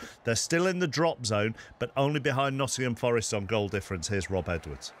 2-1. They're still in the drop zone, but only behind Nottingham Forest on goal difference. Here's Rob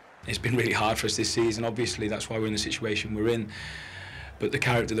Edwards. It's been really hard for us this season. Obviously that's why we're in the situation we're in, but the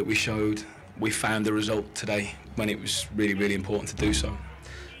character that we showed, we found the result today when it was really, really important to do so.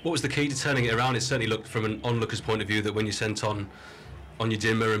 What was the key to turning it around? It certainly looked from an onlooker's point of view that when you sent on your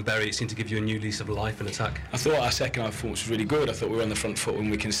Gilmour and Berry, it seemed to give you a new lease of life and attack. I thought our second half performance was really good. I thought we were on the front foot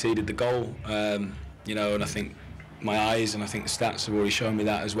when we conceded the goal. You know, and I think my eyes and I think the stats have already shown me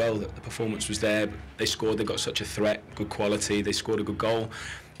that as well, that the performance was there. They scored, they got such a threat, good quality, they scored a good goal.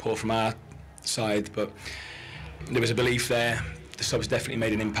 Poor from our side, but there was a belief there. The subs definitely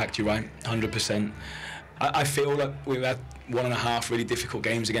made an impact, you're right, 100%. I feel like we've had 1.5 really difficult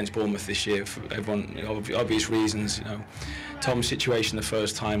games against Bournemouth this year for everyone, you know, obvious reasons. You know, Tom's situation the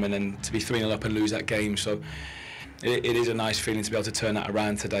first time and then to be 3-0 up and lose that game. So it is a nice feeling to be able to turn that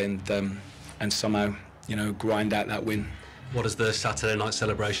around today and somehow, you know, grind out that win. What does the Saturday night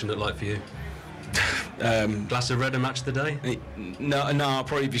celebration look like for you? Glass of red and match of the day? No, I'll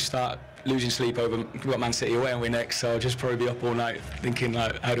probably be start losing sleep over. We've got Man City away and we're next, so I'll just probably be up all night thinking,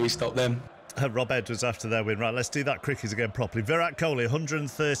 like, how do we stop them? Rob Edwards after their win. Right, let's do that cricket again properly. Virat Kohli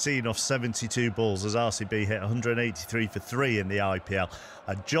 113 off 72 balls as RCB hit 183 for 3 in the IPL.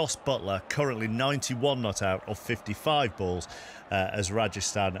 Joss Butler currently 91 not out off 55 balls as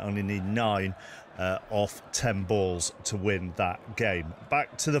Rajasthan only need 9 off 10 balls to win that game.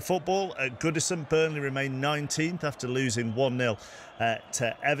 Back to the football at Goodison. Burnley remain 19th after losing 1-0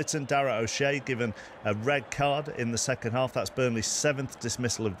 to Everton. Darragh O'Shea given a red card in the second half. That's Burnley's 7th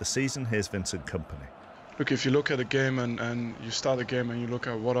dismissal of the season. Here's Vincent Kompany. Look, if you look at the game and you start the game and you look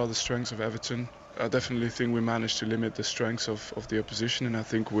at what are the strengths of Everton, I definitely think we managed to limit the strengths of the opposition, and I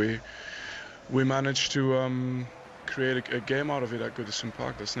think we managed to create a game out of it at Goodison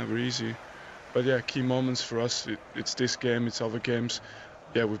Park. That's never easy. But yeah, key moments for us, it's this game, it's other games.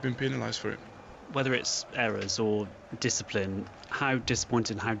 Yeah, we've been penalised for it. Whether it's errors or discipline, how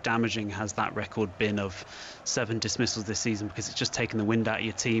disappointing, how damaging has that record been of 7 dismissals this season? Because it's just taken the wind out of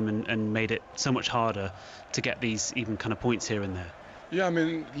your team and made it so much harder to get these even kind of points here and there. Yeah, I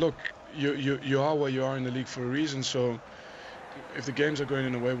mean, look, you are where you are in the league for a reason. So if the games are going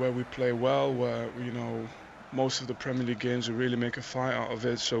in a way where we play well, where, you know, most of the Premier League games we really make a fight out of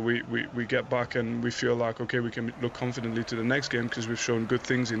it, so we get back and we feel like, okay, we can look confidently to the next game because we've shown good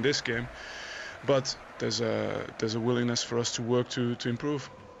things in this game, but there's a willingness for us to work to improve.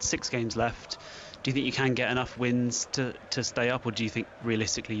 6 games left. Do you think you can get enough wins to stay up, or do you think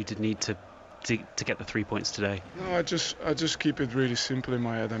realistically you did need to get the 3 points today? No, I just keep it really simple in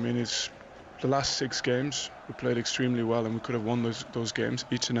my head. I mean, it's the last 6 games we played extremely well and we could have won those games,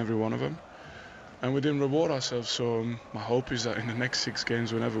 each and every one of them. And we didn't reward ourselves, so my hope is that in the next 6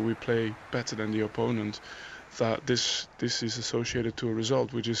 games, whenever we play better than the opponent, that this is associated to a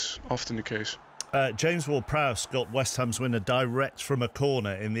result, which is often the case. James Ward-Prowse got West Ham's winner direct from a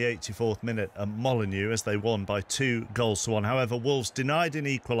corner in the 84th minute at Molineux as they won by 2-1. However, Wolves denied an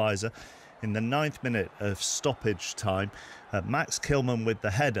equaliser in the 9th minute of stoppage time. Max Kilman with the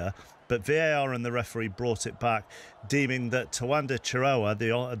header, but VAR and the referee brought it back, deeming that Tawanda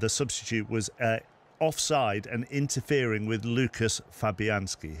Chiroa, the substitute, was offside and interfering with Lucas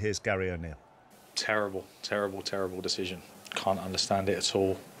Fabianski. Here's Gary O'Neill. Terrible decision. Can't understand it at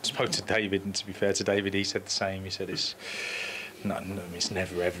all. Spoke to David, and to be fair to David, he said the same. He said it's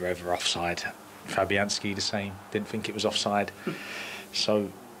never ever offside. Fabianski the same. Didn't think it was offside.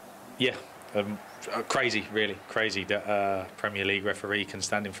 So yeah, crazy, really crazy that a Premier League referee can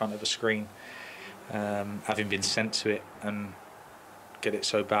stand in front of a screen, having been sent to it, and get it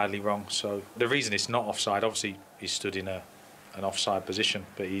so badly wrong. So the reason it's not offside, obviously he's stood in an offside position,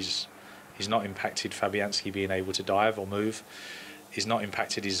 but he's not impacted Fabianski being able to dive or move. He's not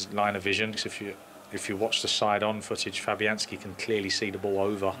impacted his line of vision, because if you watch the side-on footage, Fabianski can clearly see the ball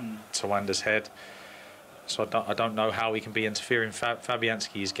over Tawanda's head. So I don't know how he can be interfering.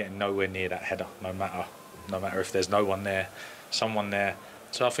 Fabianski is getting nowhere near that header, no matter if there's no one there, someone there.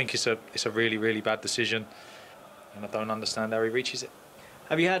 So I think it's a really, really bad decision, and I don't understand how he reaches it.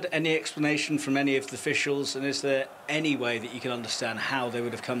 Have you had any explanation from any of the officials, and is there any way that you can understand how they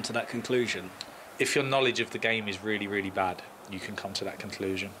would have come to that conclusion? If your knowledge of the game is really, really bad, you can come to that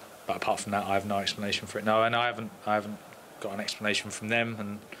conclusion. But apart from that, I have no explanation for it. No, and I haven't got an explanation from them,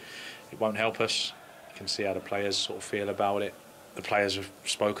 and it won't help us. You can see how the players sort of feel about it. The players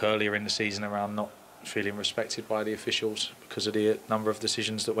spoke earlier in the season around not feeling respected by the officials because of the number of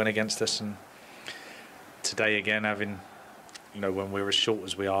decisions that went against us, and today again, having, you know, when we're as short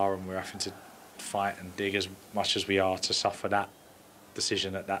as we are and we're having to fight and dig as much as we are, to suffer that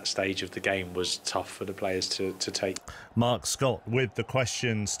decision at that stage of the game was tough for the players to take. Mark Scott with the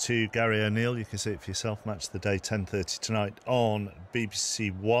questions to Gary O'Neill. You can see it for yourself. Match of the day, 10:30 tonight on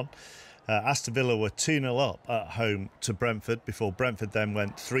BBC One. Aston Villa were 2-0 up at home to Brentford before Brentford then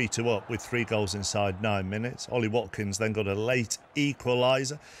went 3-2 up with 3 goals inside 9 minutes. Ollie Watkins then got a late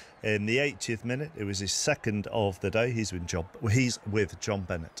equaliser in the 80th minute. It was his second of the day. He's with John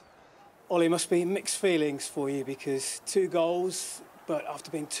Bennett. Ollie, must be mixed feelings for you because 2 goals, but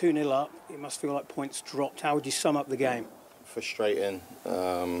after being 2-0 up, it must feel like points dropped. How would you sum up the game? Frustrating.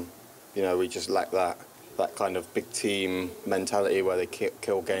 You know, we just lack that kind of big team mentality where they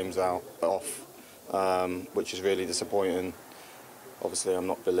kill games off, which is really disappointing. Obviously, I'm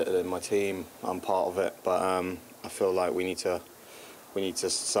not belittling my team. I'm part of it, but I feel like we need to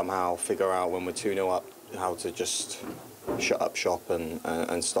somehow figure out when we're 2-0 up how to just shut up shop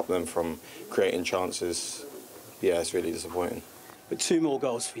and stop them from creating chances. Yeah, it's really disappointing. But 2 more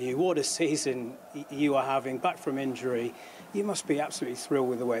goals for you. What a season you are having, back from injury. You must be absolutely thrilled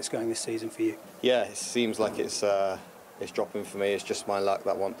with the way it's going this season for you. Yeah, it seems like it's dropping for me. It's just my luck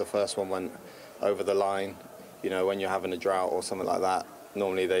that the first one went over the line. You know, when you're having a drought or something like that,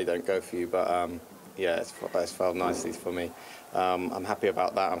 normally they don't go for you. But yeah, it's felt nicely for me. I'm happy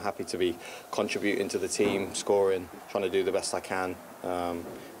about that. I'm happy to be contributing to the team, scoring, trying to do the best I can. But,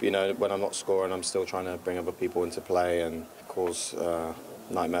 you know, when I'm not scoring, I'm still trying to bring other people into play and cause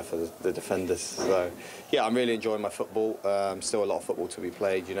nightmare for the defenders. So, yeah, I'm really enjoying my football. Still a lot of football to be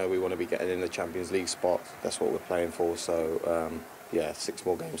played. You know, we want to be getting in the Champions League spot. That's what we're playing for. So, yeah, 6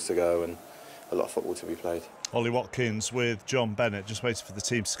 more games to go and a lot of football to be played. Ollie Watkins with John Bennett, just waiting for the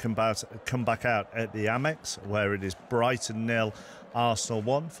team to come back out at the Amex, where it is Brighton 0, Arsenal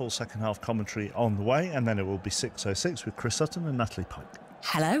 1. Full second half commentary on the way, and then it will be 6:06 with Chris Sutton and Natalie Pike.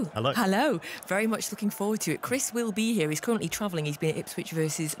 Hello. Hello. Hello. Very much looking forward to it. Chris will be here. He's currently travelling. He's been at Ipswich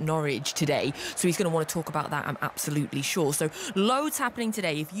versus Norwich today. So he's going to want to talk about that, I'm absolutely sure. So loads happening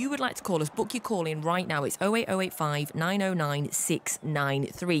today. If you would like to call us, book your call in right now. It's 08085 909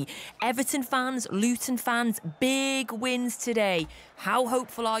 693. Everton fans, Luton fans, big wins today. How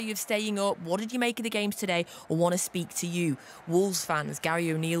hopeful are you of staying up? What did you make of the games today? Or want to speak to you? Wolves fans,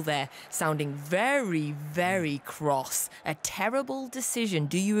 Gary O'Neill there, sounding very, very cross. A terrible decision.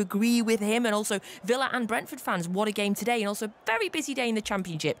 Do you agree with him? And also Villa and Brentford fans, what a game today. And also very busy day in the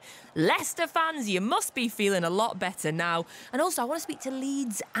Championship. Leicester fans, you must be feeling a lot better now. And also I want to speak to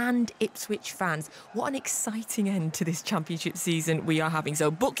Leeds and Ipswich fans. What an exciting end to this Championship season we are having.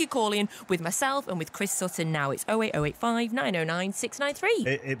 So book your call in with myself and with Chris Sutton now. It's 08085 909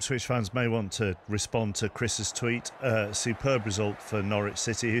 693. Ipswich fans may want to respond to Chris's tweet. Superb result for Norwich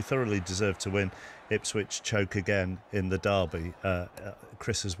City, who thoroughly deserved to win. Ipswich choke again in the derby.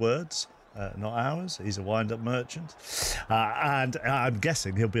 Chris's words, not ours. He's a wind-up merchant. And I'm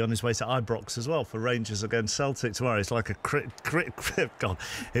guessing he'll be on his way to Ibrox as well for Rangers against Celtic tomorrow. It's like a God,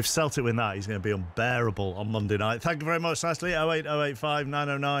 if Celtic win that, he's going to be unbearable on Monday night. Thank you very much, Natalie. 08085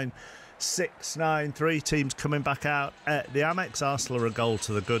 909 693. Teams coming back out at the Amex. Arsenal are a goal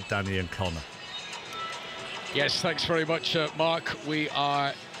to the good, Danny and Connor. Yes, thanks very much, Mark. We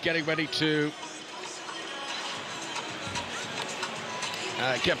are getting ready to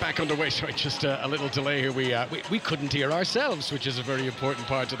get back underway. Sorry, just a little delay here. We couldn't hear ourselves, which is a very important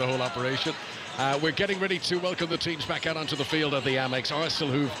part of the whole operation. We're getting ready to welcome the teams back out onto the field at the Amex.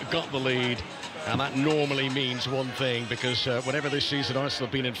 Arsenal, who've got the lead, and that normally means one thing, because whenever this season Arsenal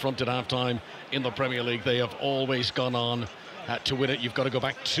have been in front at half-time in the Premier League, they have always gone on to win it. You've got to go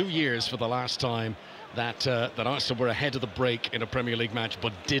back 2 years for the last time that Arsenal were ahead of the break in a Premier League match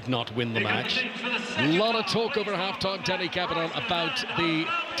but did not win the match. A lot of talk over half-time, Danny Capitan, about the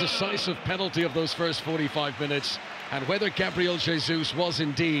decisive penalty of those first 45 minutes and whether Gabriel Jesus was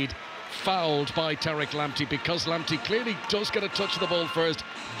indeed fouled by Tariq Lamptey, because Lamptey clearly does get a touch of the ball first,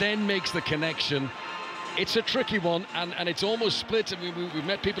 then makes the connection. It's a tricky one, and it's almost split. I mean, we've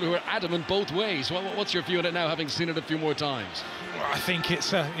met people who are adamant both ways. What's your view on it now, having seen it a few more times? Well, I think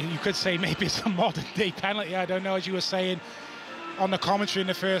it's you could say maybe it's a modern day penalty. I don't know, as you were saying on the commentary in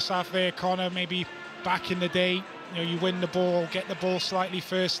the first half there, Connor, maybe back in the day, you win the ball, get the ball slightly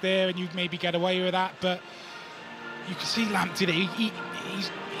first there, and you maybe get away with that. But you can see Lamptey there,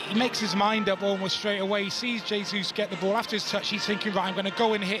 he makes his mind up almost straight away. He sees Jesus get the ball after his touch. He's thinking, right, I'm going to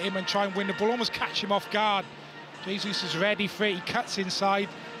go and hit him and try and win the ball, almost catch him off guard. Jesus is ready for it. He cuts inside.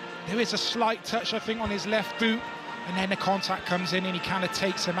 There is a slight touch, I think, on his left boot, and then the contact comes in and he kind of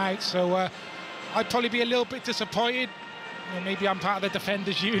takes him out. So I'd probably be a little bit disappointed. Maybe I'm part of the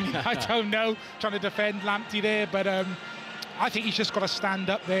defenders union. I don't know, trying to defend Lamptey there, but I think he's just got to stand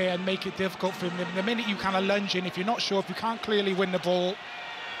up there and make it difficult for him. The minute you kind of lunge in, if you're not sure, if you can't clearly win the ball,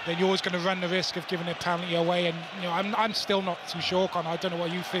 then you're always going to run the risk of giving a penalty away. And I'm still not too sure, Connor. I don't know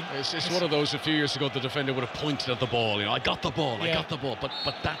what you think. It's one of those. A few years ago, the defender would have pointed at the ball. I got the ball. Yeah. I got the ball. But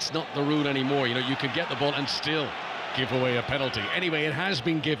that's not the rule anymore. You can get the ball and still give away a penalty. Anyway, it has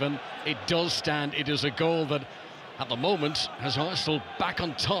been given. It does stand. It is a goal that, at the moment, has Arsenal back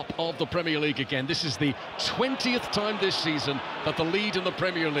on top of the Premier League again. This is the 20th time this season that the lead in the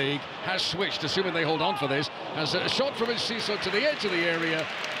Premier League has switched, assuming they hold on for this, as a shot from Enciso to the edge of the area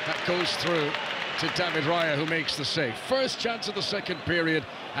that goes through to David Raya, who makes the save. First chance of the second period,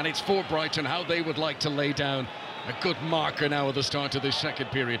 and it's for Brighton, how they would like to lay down a good marker now at the start of this second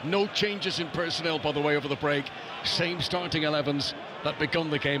period. No changes in personnel, by the way, over the break. Same starting 11s that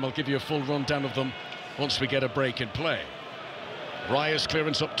begun the game. I'll give you a full rundown of them once we get a break in play. Raya's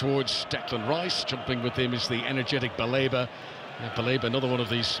clearance up towards Declan Rice. Jumping with him is the energetic Baleba. Baleba, another one of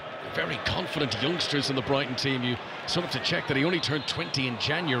these very confident youngsters in the Brighton team. You sort of have to check that he only turned 20 in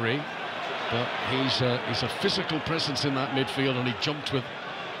January, but he's a physical presence in that midfield, and he jumped with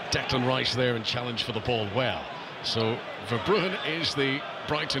Declan Rice there and challenged for the ball well. So Verbruggen is the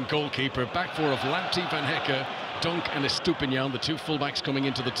Brighton goalkeeper. Back four of Lamptey, Van Hecke, Dunk and Estupiñán, the two fullbacks coming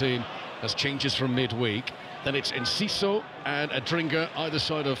into the team as changes from midweek. Then it's Enciso and Adringa either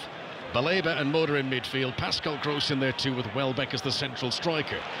side of Baleba and Moder in midfield. Pascal Gross in there too, with Welbeck as the central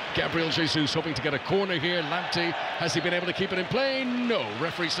striker. Gabriel Jesus hoping to get a corner here. Lamptey, has he been able to keep it in play? No.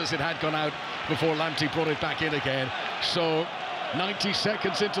 Referee says it had gone out before Lamptey brought it back in again. So 90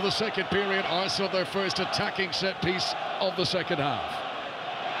 seconds into the second period, Arsenal their first attacking set piece of the second half.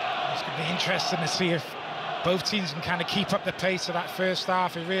 It's going to be interesting to see if both teams can kind of keep up the pace of that first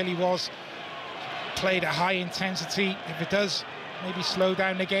half. It really was played at high intensity. If it does maybe slow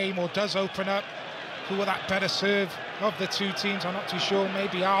down the game or does open up, who will that better serve of the two teams? I'm not too sure.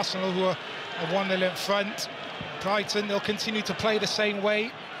 Maybe Arsenal, who are 1-0 in front. Brighton, they'll continue to play the same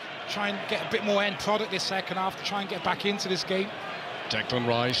way, try and get a bit more end product this second half to try and get back into this game. Declan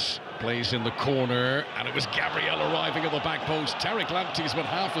Rice plays in the corner, and it was Gabriel arriving at the back post. Tariq Lamptey's been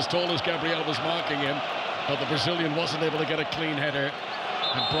half as tall as Gabriel was marking him, but the Brazilian wasn't able to get a clean header,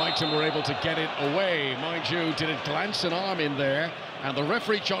 and Brighton were able to get it away. Mind you, did it glance an arm in there, and the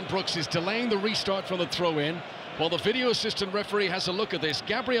referee, John Brooks, is delaying the restart from the throw-in while the video assistant referee has a look at this.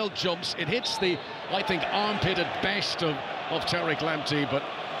 Gabriel jumps, it hits the, I think, armpit at best of Tariq Lamptey, but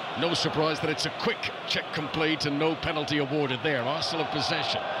no surprise that it's a quick check complete and no penalty awarded there. Arsenal have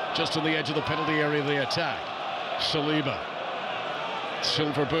possession just on the edge of the penalty area of the attack. Saliba,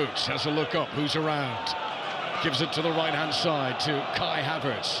 silver boots, has a look up, who's around, gives it to the right-hand side to Kai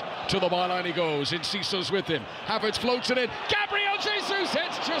Havertz. To the byline he goes, Enciso's with him. Havertz floats it in. Gabriel Jesus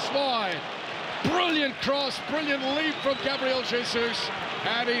hits just wide. Brilliant cross, brilliant leap from Gabriel Jesus.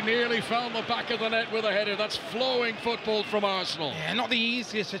 And he nearly found the back of the net with a header. That's flowing football from Arsenal. Yeah, not the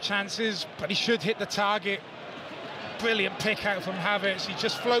easiest of chances, but he should hit the target. Brilliant pick out from Havertz. He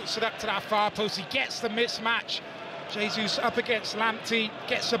just floats it up to that far post. He gets the mismatch. Jesus up against Lamptey,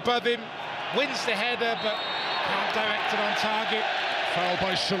 gets above him, wins the header, but can't direct it on target. Foul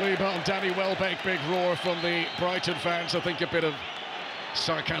by Saliba on Danny Welbeck. Big roar from the Brighton fans. I think a bit of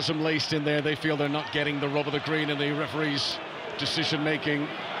sarcasm laced in there. They feel they're not getting the rub of the green in the referee's decision-making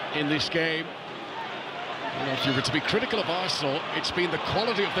in this game. You know, if you were to be critical of Arsenal, it's been the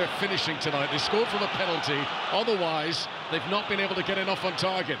quality of their finishing tonight. They scored from a penalty. Otherwise, they've not been able to get enough on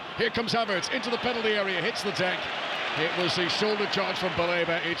target. Here comes Havertz into the penalty area, hits the deck. It was a shoulder charge from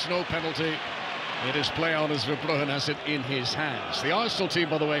Baleba. It's no penalty. It is play on as Verbruggen has it in his hands. The Arsenal team,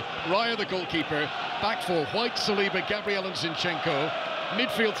 by the way, Raya the goalkeeper, back four, White, Saliba, Gabriel and Zinchenko.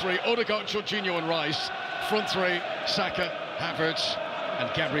 Midfield three, Odegaard, Jorginho and Rice. Front three, Saka, Havertz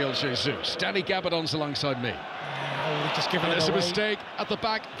and Gabriel Jesus. Danny Gabardon's alongside me. And there's a mistake at the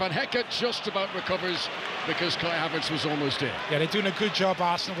back. Van Hecke just about recovers because Kai Havertz was almost in. Yeah, they're doing a good job,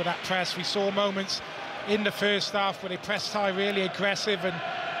 Arsenal, with that press. We saw moments in the first half, where they pressed high, really aggressive, and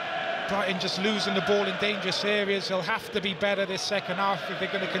Brighton just losing the ball in dangerous areas. They'll have to be better this second half if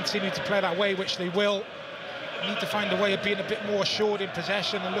they're going to continue to play that way, which they will. Need to find a way of being a bit more assured in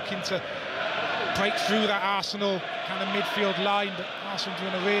possession and looking to break through that Arsenal kind of midfield line. But Arsenal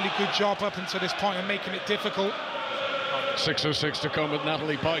doing a really good job up until this point and making it difficult. 6:06 to come with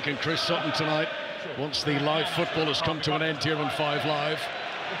Natalie Pike and Chris Sutton tonight. Once the live football has come to an end here on 5 Live.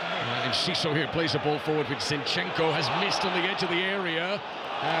 And Siso here plays the ball forward with Zinchenko, has missed on the edge of the area.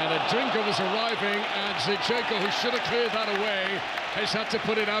 And Adrinka was arriving, and Zinchenko, who should have cleared that away, has had to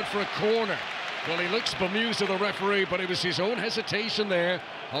put it out for a corner. Well, he looks bemused to the referee, but it was his own hesitation there.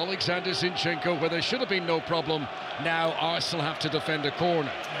 Alexander Zinchenko, where there should have been no problem. Now Arsenal have to defend a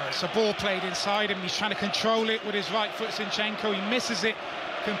corner. Yeah, it's a ball played inside him. He's trying to control it with his right foot, Zinchenko. He misses it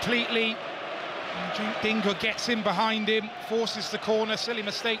completely. And Dingo gets in behind him, forces the corner. Silly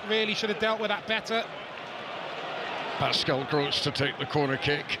mistake, really. Should have dealt with that better. Pascal Gross to take the corner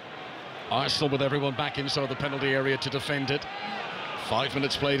kick. Arsenal with everyone back inside the penalty area to defend it. 5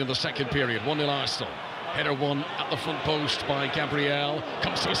 minutes played in the second period. 1-0 Arsenal. Header one at the front post by Gabriel.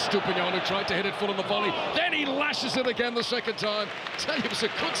 Comes to Estupinian, who tried to hit it full on the volley. Then he lashes it again the second time. Tell you, it was a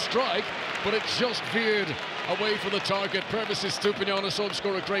good strike, but it just veered away from the target. Purvis Estupinian, I saw him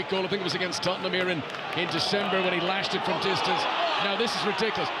score a great goal. I think it was against Tottenham here in December when he lashed it from distance. Now this is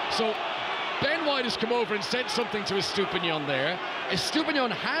ridiculous. So Ben White has come over and said something to Estupinian there.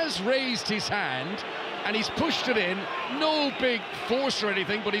 Estupinian has raised his hand and he's pushed it in. No big force or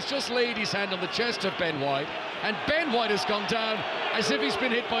anything, but he's just laid his hand on the chest of Ben White, and Ben White has gone down as if he's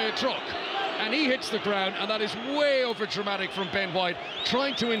been hit by a truck, and he hits the ground, and that is way over dramatic from Ben White,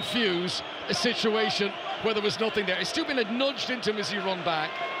 trying to infuse a situation where there was nothing there. Estupinian had nudged into him as he run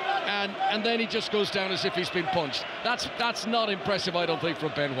back, and then he just goes down as if he's been punched. That's not impressive, I don't think,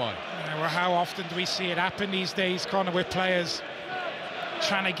 from Ben White. Yeah, well, how often do we see it happen these days, Conor, with players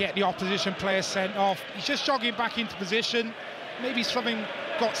trying to get the opposition player sent off? He's just jogging back into position. Maybe something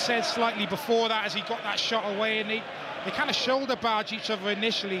got said slightly before that as he got that shot away, and they kind of shoulder barge each other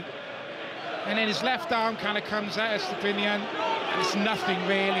initially, and then his left arm kind of comes out of Estupinian, and it's nothing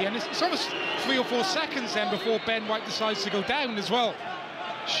really, and it's almost 3 or 4 seconds then before Ben White decides to go down as well.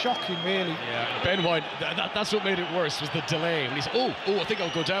 Shocking, really. Yeah, Ben White, that's what made it worse, was the delay. And he's, oh, I think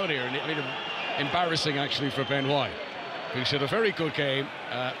I'll go down here, and it made it embarrassing actually for Ben White, who's had a very good game.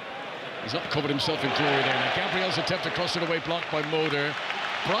 He's not covered himself in glory there. Now Gabriel's attempt to cross it away, blocked by Moder.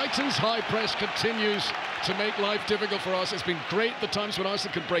 Brighton's high press continues to make life difficult for us. It's been great the times when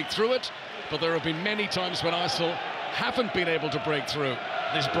Arsenal can break through it, but there have been many times when Arsenal haven't been able to break through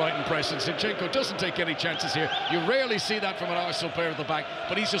this Brighton press, and Zinchenko doesn't take any chances here. You rarely see that from an Arsenal player at the back,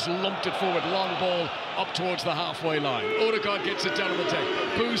 but he's just lumped it forward, long ball up towards the halfway line. Odegaard gets it down on the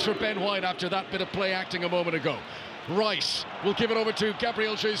deck. Boos for Ben White after that bit of play acting a moment ago. Rice will give it over to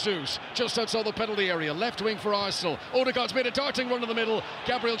Gabriel Jesus, just outside the penalty area, left wing for Arsenal. Odegaard's made a darting run in the middle.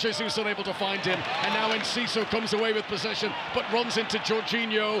 Gabriel Jesus unable to find him, and now Enciso comes away with possession, but runs into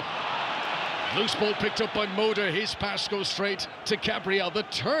Jorginho. Loose ball picked up by Moder. His pass goes straight to Gabriel. The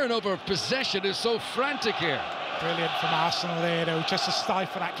turnover of possession is so frantic here. Brilliant from Arsenal there, though, just to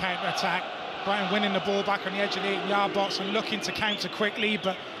stifle that counter-attack. Brighton winning the ball back on the edge of the 8-yard box and looking to counter quickly,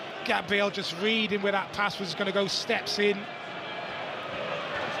 but Gabriel just reading where that pass was going to go, steps in.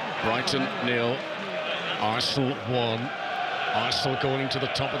 Brighton 0, Arsenal 1. Arsenal going to the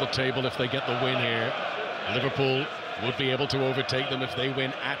top of the table if they get the win here. Liverpool would be able to overtake them if they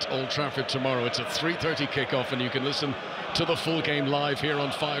win at Old Trafford tomorrow. It's a 3:30 kickoff, and you can listen to the full game live here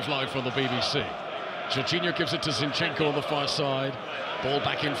on 5 Live from the BBC. Jorginho gives it to Zinchenko on the far side. Ball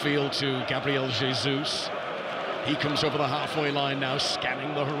back in field to Gabriel Jesus. He comes over the halfway line now,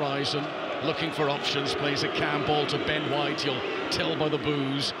 scanning the horizon, looking for options, plays a cam ball to Ben White. You'll tell by the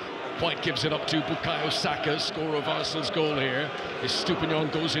boos. White gives it up to Bukayo Saka, scorer of Arsenal's goal here.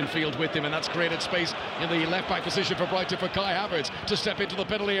 Estupinian goes in field with him, and that's created space in the left-back position for Brighton for Kai Havertz to step into the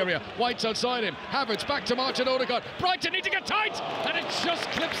penalty area. White's outside him. Havertz back to Martin Odegaard. Brighton need to get tight, and it just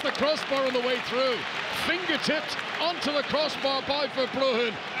clips the crossbar on the way through. Fingertipped onto the crossbar by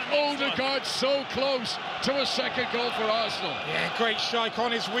Verbruggen. Odegaard so close to a second goal for Arsenal. Yeah, great strike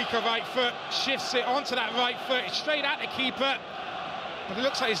on his weaker right foot. Shifts it onto that right foot, straight at the keeper. But it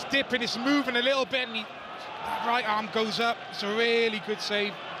looks like it's dipping, it's moving a little bit, and that right arm goes up. It's a really good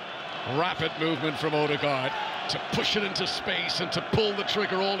save. Rapid movement from Odegaard to push it into space and to pull the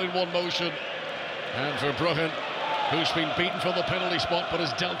trigger all in one motion. And Verbruggen, who's been beaten from the penalty spot but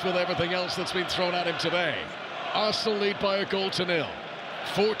has dealt with everything else that's been thrown at him today. Arsenal lead by a goal to 0.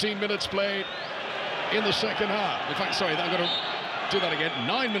 14 minutes played in the second half. In fact, sorry, I'm going to do that again.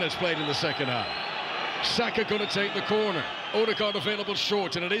 9 minutes played in the second half. Saka going to take the corner. Odegaard available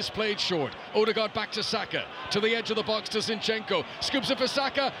short, and it is played short. Odegaard back to Saka, to the edge of the box to Zinchenko. Scoops it for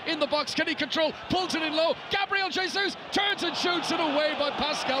Saka, in the box, can he control? Pulls it in low, Gabriel Jesus turns and shoots it away by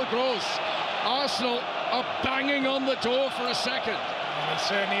Pascal Gross. Arsenal are banging on the door for a second. They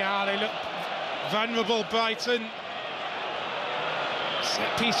certainly are. They look vulnerable, Brighton.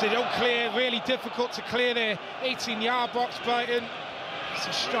 Set piece they don't clear, really difficult to clear their 18-yard box, Brighton. It's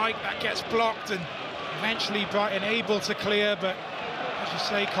a strike that gets blocked, and eventually Brighton able to clear, but as you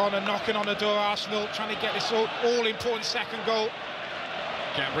say, Connor, knocking on the door, Arsenal trying to get this all-important second goal.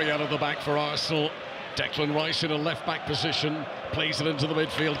 Gabriel at the back for Arsenal. Declan Rice in a left-back position, plays it into the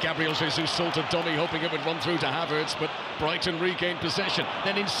midfield. Gabriel Jesus sold to dummy, hoping it would run through to Havertz, but Brighton regained possession.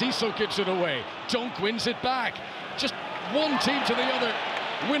 Then Enciso gives it away. Dunk wins it back. Just one team to the other,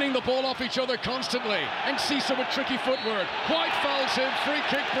 winning the ball off each other constantly. Enciso with tricky footwork. White fouls him, free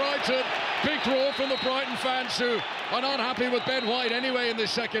kick Brighton. Big roar from the Brighton fans, who are not happy with Ben White anyway in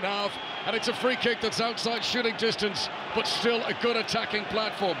this second half. And it's a free kick that's outside shooting distance, but still a good attacking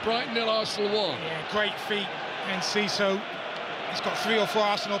platform. Brighton 0, Arsenal 1. Yeah, great feat, Enciso. He's got 3 or 4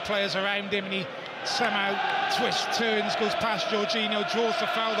 Arsenal players around him, and he somehow twists, turns, goes past Jorginho, draws the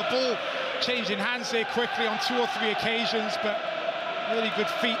foul. The ball changing hands there quickly on 2 or 3 occasions, but really good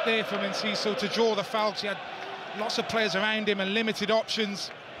feat there from Enciso to draw the foul, because he had lots of players around him and limited options.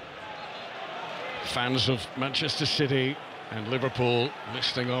 Fans of Manchester City and Liverpool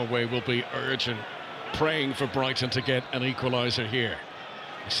listening our way will be urgent, praying for Brighton to get an equaliser here.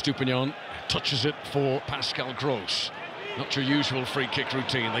 Stupinian touches it for Pascal Gross. Not your usual free kick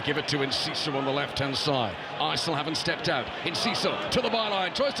routine. They give it to Enciso on the left-hand side. Arsenal haven't stepped out. Enciso to the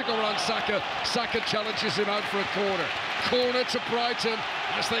byline, tries to go around Saka. Saka challenges him out for a corner. Corner to Brighton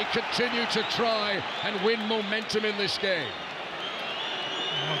as they continue to try and win momentum in this game.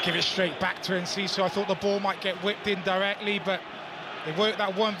 I'll give it straight back to Enciso. I thought the ball might get whipped in directly, but they worked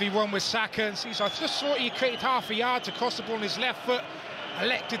that 1v1 with Saka. Enciso, I just thought he created half a yard to cross the ball on his left foot.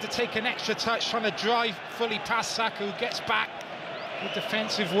 Elected to take an extra touch, trying to drive fully past Saka, who gets back with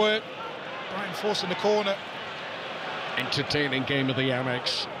defensive work. Brighton forcing the corner. Entertaining game of the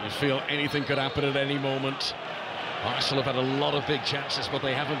Amex. You feel anything could happen at any moment. Arsenal have had a lot of big chances, but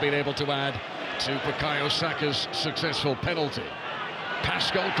they haven't been able to add to Bukayo Saka's successful penalty.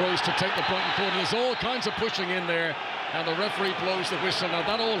 Pascal Gross to take the Brighton corner. There's all kinds of pushing in there, and the referee blows the whistle. Now,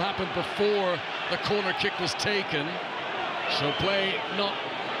 that all happened before the corner kick was taken, so play not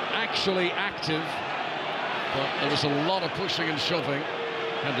actually active, but there was a lot of pushing and shoving,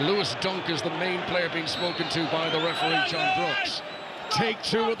 and Lewis Dunk is the main player being spoken to by the referee, John Brooks. Take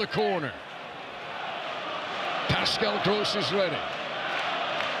 2 at the corner. Pascal Gross is ready.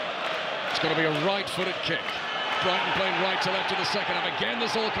 It's going to be a right-footed kick. Brighton playing right to left in the second half. Again,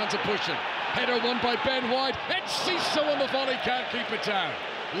 there's all kinds of pushing. Header won by Ben White. Enciso on the volley, can't keep it down.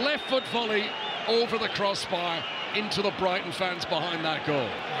 Left foot volley over the crossbar into the Brighton fans behind that goal.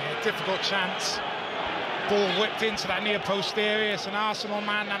 Yeah, difficult chance. Ball whipped into that near post area. It's an Arsenal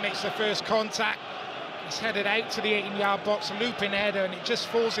man that makes the first contact. It's headed out to the 18-yard box, a looping header, and it just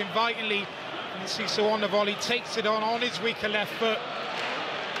falls invitingly. And Enciso on the volley takes it on his weaker left foot.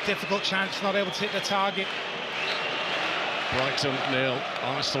 Difficult chance, not able to hit the target. Brighton 0,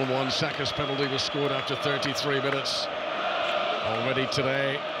 Arsenal 1. Saka's penalty was scored after 33 minutes. Already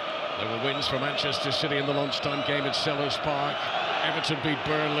today, there were wins for Manchester City in the lunchtime game at Selhurst Park. Everton beat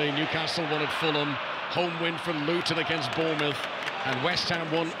Burnley, Newcastle won at Fulham, home win for Luton against Bournemouth, and West Ham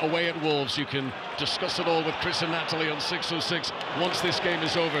won away at Wolves. You can discuss it all with Chris and Natalie on 606 once this game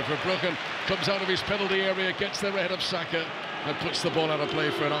is over. Verbruggen comes out of his penalty area, gets there ahead of Saka, and puts the ball out of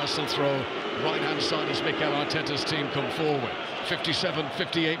play for an Arsenal throw. Right-hand side as Mikel Arteta's team come forward.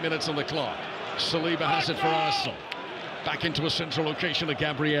 58 minutes on the clock. Saliba has it for Arsenal. Back into a central location to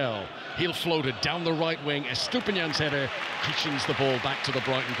Gabriel. He'll float it down the right wing. Estupinian's header cushions the ball back to the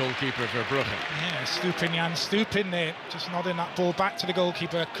Brighton goalkeeper, Verbruggen. Yeah, Estupinian stooping there, just nodding that ball back to the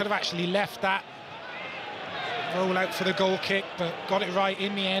goalkeeper. Could have actually left that roll out for the goal kick, but got it right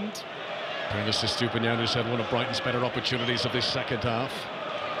in the end. Ernest Estupinian, who's had one of Brighton's better opportunities of this second half.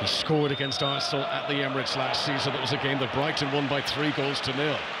 He scored against Arsenal at the Emirates last season. It was a game that Brighton won by 3 goals to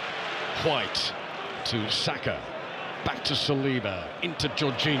 0. White to Saka. Back to Saliba, into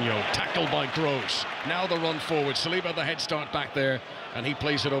Jorginho, tackled by Gross. Now the run forward, Saliba the head start back there, and he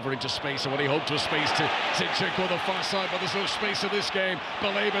plays it over into space, and what he hoped was space to Zinchenko on the far side, but there's no space in this game.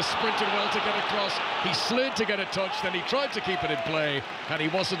 Baleba sprinted well to get across, he slid to get a touch, then he tried to keep it in play, and he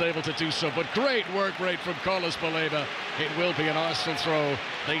wasn't able to do so, but great work rate from Carlos Baleba. It will be an Arsenal throw,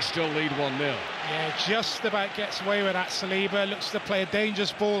 they still lead 1-0. Yeah, just about gets away with that. Saliba looks to play a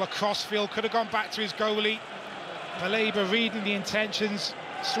dangerous ball across field, could have gone back to his goalie. Baleba reading the intentions,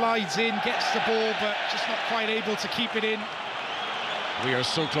 slides in, gets the ball, but just not quite able to keep it in. We are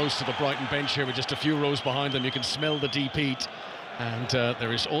so close to the Brighton bench here, we're just a few rows behind them. You can smell the deep heat, and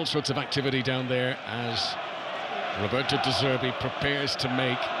there is all sorts of activity down there as Roberto De Zerbi prepares to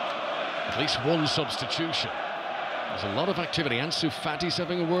make at least one substitution. There's a lot of activity. Ansu Fati's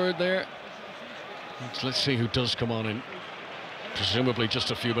having a word there. Let's see who does come on in. Presumably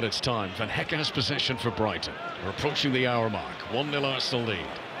just a few minutes' time. Van Hecke has possession for Brighton. We're approaching the hour mark. 1-0 Arsenal lead.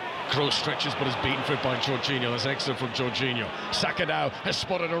 Kroos stretches but is beaten for it by Jorginho. That's excellent from Jorginho. Saka now has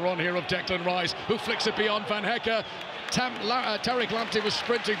spotted a run here of Declan Rice, who flicks it beyond Van Hecke. Tariq Lamptey was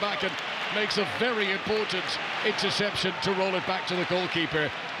sprinting back and makes a very important interception to roll it back to the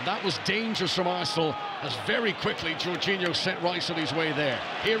goalkeeper. That was dangerous from Arsenal, as very quickly Jorginho sent Rice on his way there.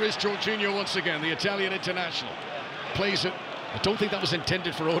 Here is Jorginho once again, the Italian international. Plays it. I don't think that was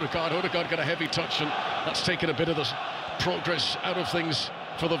intended for Odegaard. Odegaard got a heavy touch, and that's taken a bit of the progress out of things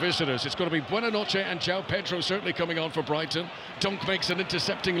for the visitors. It's going to be Buonanotte and João Pedro certainly coming on for Brighton. Dunk makes an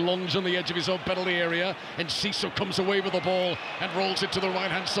intercepting lunge on the edge of his own penalty area, and Cissé comes away with the ball and rolls it to the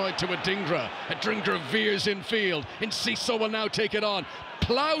right-hand side to Adingra. Adingra veers infield, and Cissé will now take it on.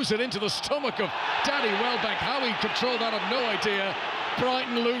 Plows it into the stomach of Danny Welbeck. How he controlled that, I've no idea.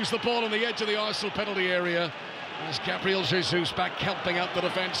 Brighton lose the ball on the edge of the Arsenal penalty area. As Gabriel Jesus back helping out the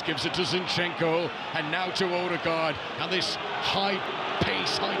defence, gives it to Zinchenko, and now to Odegaard, and this high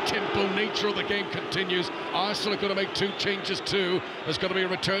pace, high tempo nature of the game continues. Arsenal are going to make two changes too. There's going to be a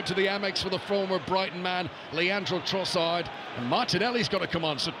return to the Amex for the former Brighton man, Leandro Trossard, and Martinelli's got to come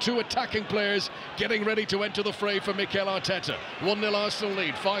on. So two attacking players getting ready to enter the fray for Mikel Arteta. 1-0 Arsenal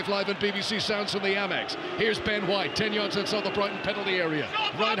lead, 5 live and BBC sounds from the Amex. Here's Ben White, 10 yards outside the Brighton penalty area.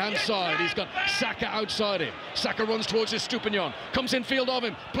 Right-hand side, he's got Saka outside him. Saka runs towards his Stupignon, comes in field of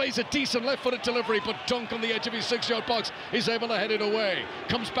him, plays a decent left-footed delivery, but Dunk on the edge of his 6-yard box is able to head it away.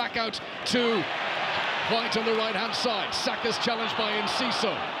 Comes back out to White on the right-hand side. Saka's challenged by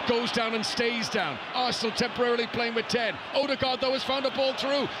Enciso. Goes down and stays down. Arsenal temporarily playing with 10. Odegaard, though, has found a ball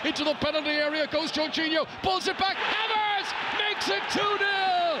through. Into the penalty area goes Jorginho. Pulls it back. Havertz makes it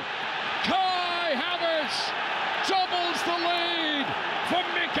 2-0. Kai Havertz doubles the lead for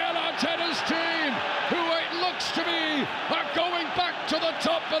Mikel Arteta's team, who it looks to me are going back to the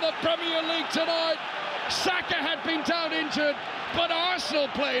top of the Premier League tonight. Saka had been down injured, but Arsenal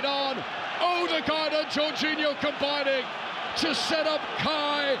played on. Odegaard and Jorginho combining to set up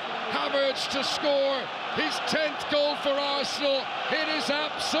Kai Havertz to score his 10th goal for Arsenal. It is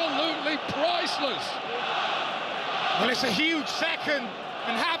absolutely priceless. Well, it's a huge second,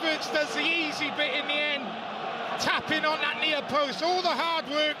 and Havertz does the easy bit in the end, tapping on that near post. All the hard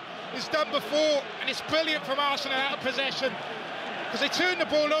work is done before, and it's brilliant from Arsenal out of possession, because they turn the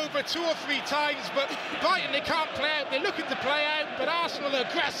ball over 2 or 3 times, but Brighton, they can't play out. They're looking to play out, but Arsenal are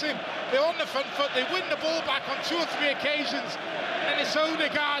aggressive. They're on the front foot. They win the ball back on 2 or 3 occasions, and it's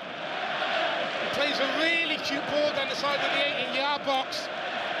Odegaard who plays a really cute ball down the side of the 18-yard box.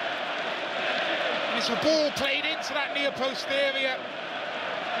 And it's a ball played into that near post area.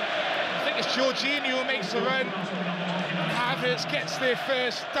 I think it's Jorginho who makes the run. Havertz gets there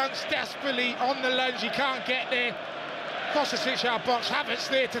first, Dunks desperately on the lunge. He can't get there. Across the 6-yard box, Havertz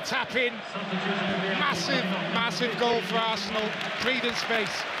there to tap in. Massive, massive goal for Arsenal. Breathing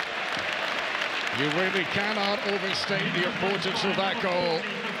space. You really cannot overstate the importance of that goal.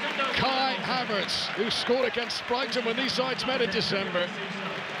 Kai Havertz, who scored against Brighton when these sides met in December.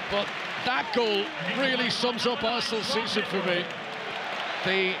 But that goal really sums up Arsenal's season for me.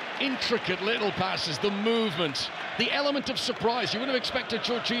 The intricate little passes, the movement, the element of surprise. You would have expected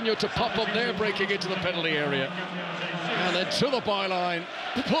Jorginho to pop up there, breaking into the penalty area. And then to the byline,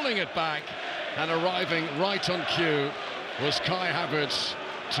 pulling it back, and arriving right on cue was Kai Havertz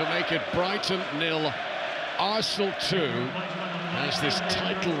to make it Brighton 0, Arsenal 2, as this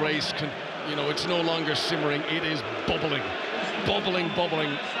title race it's no longer simmering, it is bubbling.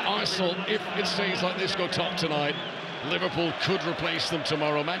 Arsenal, if it stays like this, go top tonight. Liverpool could replace them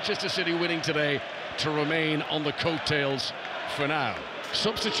tomorrow. Manchester City winning today to remain on the coattails for now.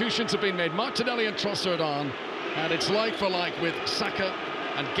 Substitutions have been made. Martinelli and Trossard on, and it's like for like with Saka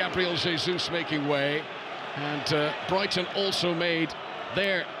and Gabriel Jesus making way. And Brighton also made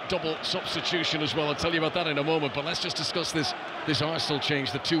their double substitution as well. I'll tell you about that in a moment, but let's just discuss this Arsenal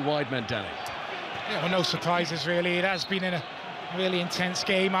change, the 2 wide men, Danny. Yeah, well, no surprises really. It has been in a really intense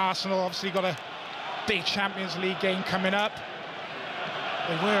game. Arsenal obviously got a big Champions League game coming up.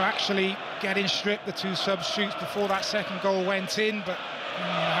 They were actually getting stripped, the 2 substitutes, before that second goal went in, but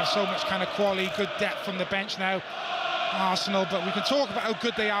have so much kind of quality, good depth from the bench now, Arsenal. But we can talk about how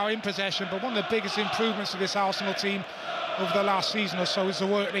good they are in possession, but one of the biggest improvements of this Arsenal team over the last season or so is the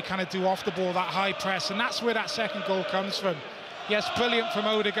work they kind of do off the ball, that high press, and that's where that second goal comes from. Yes, brilliant from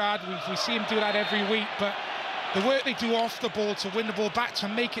Odegaard, we see him do that every week, but the work they do off the ball to win the ball back, to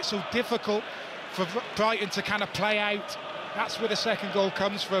make it so difficult for Brighton to kind of play out, that's where the second goal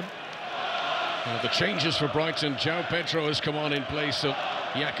comes from. The changes for Brighton: João Pedro has come on in place of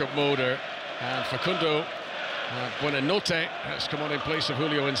Jakob Moder, and Facundo Buonanotte has come on in place of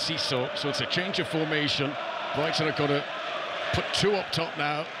Julio Enciso. So it's a change of formation. Brighton are going to put 2 up top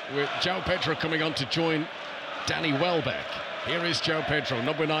now, with João Pedro coming on to join Danny Welbeck. Here is João Pedro,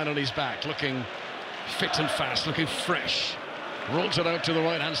 number 9 on his back, looking fit and fast, looking fresh. Rolls it out to the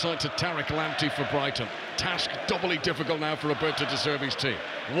right-hand side to Tariq Lamptey for Brighton. Task doubly difficult now for Roberto De Zerbi's team.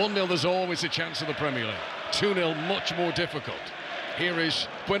 1-0, there's always a chance of the Premier League. 2-0, much more difficult. Here is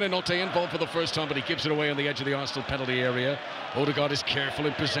Buonanotte involved for the first time, but he gives it away on the edge of the Arsenal penalty area. Odegaard is careful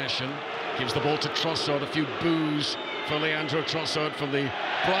in possession. Gives the ball to Trossard. A few boos for Leandro Trossard from the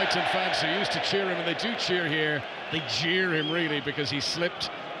Brighton fans who used to cheer him, and they do cheer here. They jeer him really because he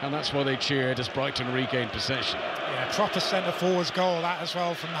slipped, and that's why they cheered as Brighton regained possession. Yeah, proper centre-forwards goal, that as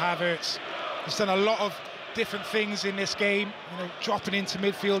well, from Havertz. He's done a lot of different things in this game, you know, dropping into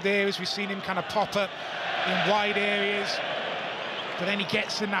midfield areas. We've seen him kind of pop up in wide areas, but then he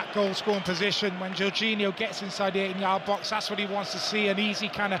gets in that goal-scoring position. When Jorginho gets inside the 18-yard box, that's what he wants to see, an easy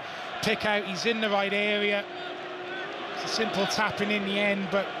kind of pick out. He's in the right area. It's a simple tapping in the end,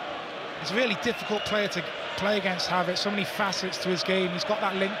 but it's a really difficult player to play against, Havertz. So many facets to his game. He's got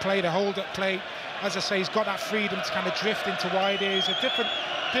that link play, the hold-up play. As I say, he's got that freedom to kind of drift into wide areas. A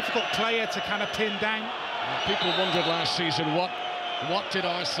difficult player to kind of pin down. People wondered last season what did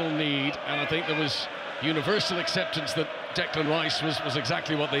Arsenal need, and I think there was universal acceptance that Declan Rice was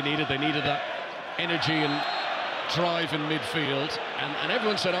exactly what they needed. They needed that energy and drive in midfield, and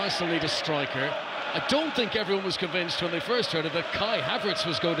everyone said Arsenal need a striker. I don't think everyone was convinced when they first heard it that Kai Havertz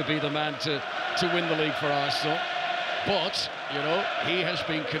was going to be the man to win the league for Arsenal. But, you know, he has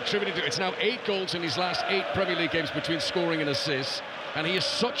been contributing to... It's now 8 goals in his last 8 Premier League games between scoring and assists. And he is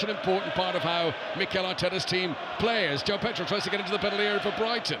such an important part of how Mikel Arteta's team plays. João Pedro tries to get into the penalty area for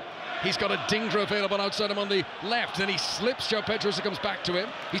Brighton. He's got a Dingra available outside him on the left. Then he slips João Pedro as he comes back to him.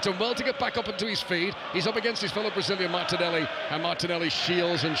 He's done well to get back up into his feet. He's up against his fellow Brazilian Martinelli, and Martinelli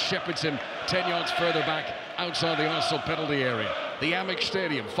shields and shepherds him 10 yards further back outside the Arsenal penalty area. The Amex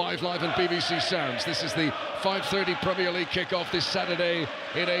Stadium, 5 Live and BBC Sounds. This is the 5:30 Premier League kickoff this Saturday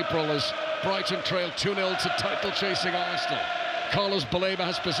in April as Brighton trail 2-0 to title-chasing Arsenal. Carlos Baleba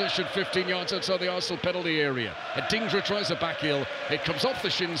has possession 15 yards outside the Arsenal penalty area. Dingra tries a back heel. It comes off the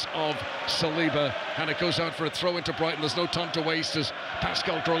shins of Saliba, and it goes out for a throw into Brighton. There's no time to waste as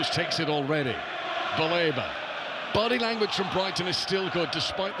Pascal Gross takes it already. Baleba. Body language from Brighton is still good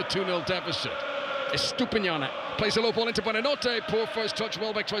despite the 2-0 deficit. Estupiñán plays a low ball into Buonanotte. Poor first touch.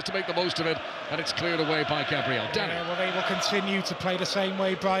 Welbeck tries to make the most of it, and it's cleared away by Gabriel. Danny. Yeah, well, they will continue to play the same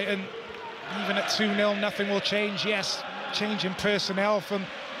way, Brighton. Even at 2-0, nothing will change. Yes, change in personnel from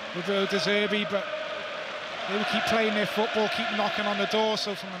Roberto De Zerbi, but they will keep playing their football, keep knocking on the door.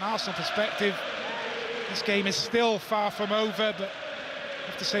 So from an Arsenal perspective, this game is still far from over, but I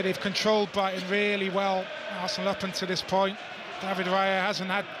have to say they've controlled Brighton really well, Arsenal, up until this point. David Raya hasn't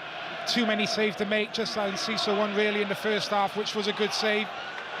had too many saves to make, just like Enciso one really in the first half, which was a good save.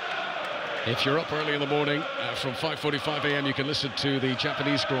 If you're up early in the morning, from 5:45 a.m, you can listen to the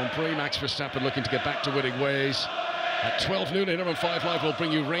Japanese Grand Prix. Max Verstappen looking to get back to winning ways. At 12 noon, in 5 Live will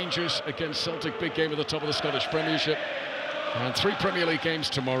bring you Rangers against Celtic, big game at the top of the Scottish Premiership. And 3 Premier League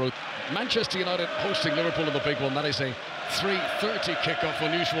games tomorrow. Manchester United hosting Liverpool in the big one. That is a 3:30 kickoff,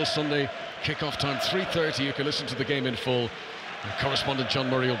 unusual Sunday kickoff time, 3:30. You can listen to the game in full. And correspondent John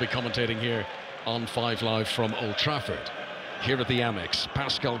Murray will be commentating here on 5 Live from Old Trafford. Here at the Amex,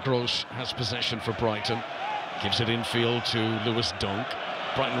 Pascal Gross has possession for Brighton. Gives it infield to Lewis Dunk.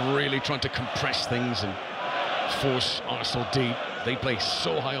 Brighton really trying to compress things and force Arsenal deep. They play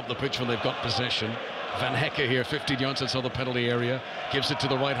so high up the pitch when they've got possession. Van Hecke here, 15 yards outside the penalty area. Gives it to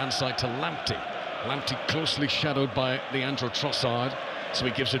the right-hand side to Lamptey. Lamptey closely shadowed by Leandro Trossard. So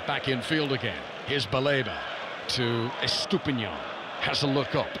he gives it back infield again. Here's Baleba to Estupiñán. Has a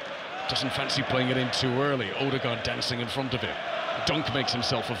look up Doesn't fancy playing it in too early. Odegaard dancing in front of him. Dunk makes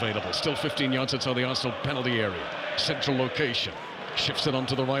himself available. Still 15 yards outside the Arsenal penalty area. Central location. Shifts it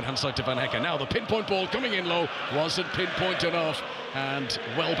onto the right-hand side to Van Hekken. Now the pinpoint ball coming in low. Wasn't pinpoint enough. And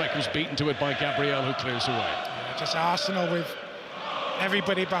Welbeck was beaten to it by Gabriel, who clears away. Yeah, just Arsenal with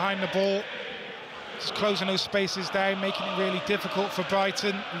everybody behind the ball. Just closing those spaces down, making it really difficult for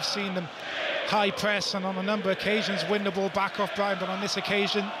Brighton. We've seen them high press and on a number of occasions win the ball back off Brighton, but on this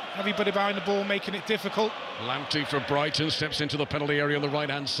occasion, everybody behind the ball making it difficult. Lamptey for Brighton steps into the penalty area on the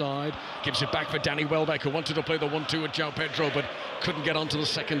right-hand side. Gives it back for Danny Welbeck, who wanted to play the 1-2 with João Pedro, but couldn't get onto the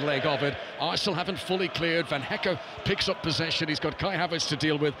second leg of it. Arsenal haven't fully cleared. Van Hekken picks up possession. He's got Kai Havertz to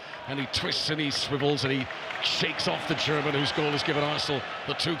deal with, and he twists and he swivels and he shakes off the German, whose goal has given Arsenal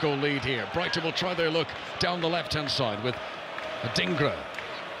the 2-goal lead here. Brighton will try their luck down the left-hand side with Adingra.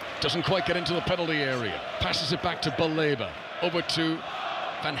 Doesn't quite get into the penalty area. Passes it back to Baleba. Over to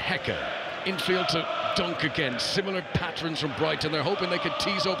Van Hekken. Infield to Dunk again. Similar patterns from Brighton. They're hoping they could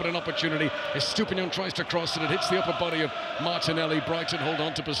tease open an opportunity. As Stupinian tries to cross it, it hits the upper body of Martinelli. Brighton hold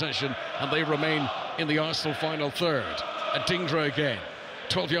on to possession, and they remain in the Arsenal final third. Adingra again.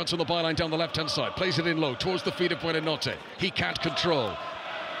 12 yards on the byline down the left-hand side. Plays it in low towards the feet of Buenanotte. He can't control.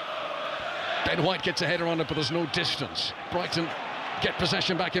 Ben White gets a header on it, but there's no distance. Brighton get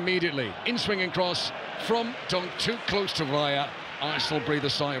possession back immediately. In-swinging cross from Dunk, too close to Raya. Arsenal breathe a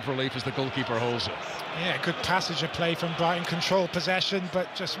sigh of relief as the goalkeeper holds it. Yeah, good passage of play from Brighton. Control possession, but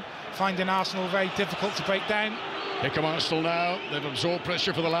just finding Arsenal very difficult to break down. Here come Arsenal now. They've absorbed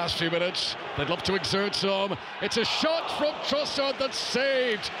pressure for the last few minutes. They'd love to exert some. It's a shot from Trossard that's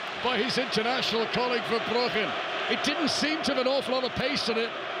saved by his international colleague Verbruggen. It didn't seem to have an awful lot of pace in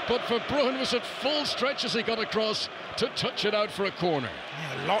it, but Verbruggen was at full stretch as he got across to touch it out for a corner.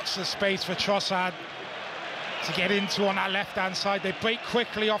 Yeah, lots of space for Trossard to get into on that left-hand side. They break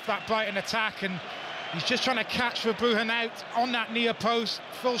quickly off that Brighton attack, and he's just trying to catch Verbruggen out on that near post.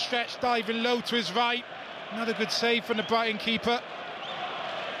 Full stretch, diving low to his right. Another good save from the Brighton keeper.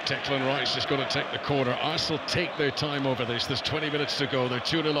 Declan Rice is going to take the corner. Arsenal take their time over this. There's 20 minutes to go. They're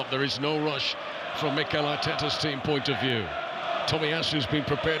 2-0 up. There is no rush from Mikel Arteta's team point of view. Tomiyasu's been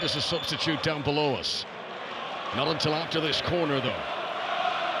prepared as a substitute down below us. Not until after this corner, though.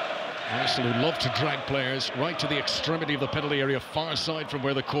 Arsenal, who love to drag players right to the extremity of the penalty area, far side from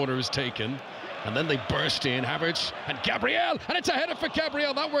where the corner is taken. And then they burst in, Havertz and Gabriel, and it's a header for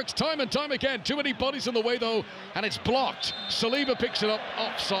Gabriel. That works time and time again. Too many bodies in the way, though, and it's blocked. Saliba picks it up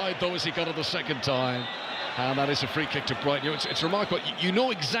offside, though, as he got it the second time. And that is a free kick to Brighton. You know, it's remarkable. You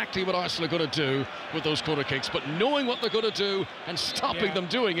know exactly what Arsenal are going to do with those corner kicks, but knowing what they're going to do and stopping them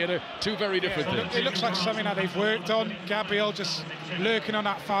doing it are two very different things. It looks like something that they've worked on. Gabriel just lurking on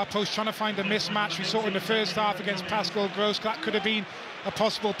that far post, trying to find a mismatch. We saw it in the first half against Pascal Gross. That could have been a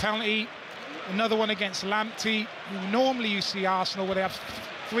possible penalty. Another one against Lamptey. Normally you see Arsenal where they have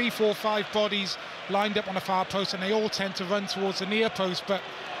 3, 4, 5 bodies lined up on the far post, and they all tend to run towards the near post, but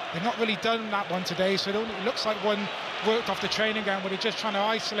they've not really done that one today, so it looks like one worked off the training ground where they're just trying to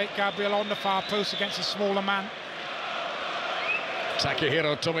isolate Gabriel on the far post against a smaller man.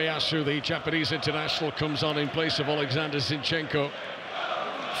 Takahiro Tomiyasu, the Japanese international, comes on in place of Alexander Zinchenko.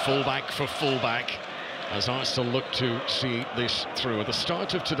 Fullback for fullback, as Arsenal look to see this through. At the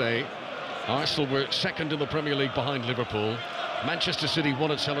start of today, Arsenal were second in the Premier League behind Liverpool. Manchester City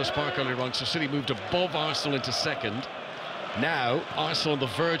won at Selhurst Park earlier on, so City moved above Arsenal into second. Now, Arsenal on the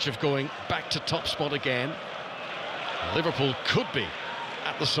verge of going back to top spot again. Liverpool could be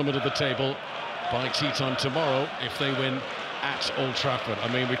at the summit of the table by tea time tomorrow if they win at Old Trafford.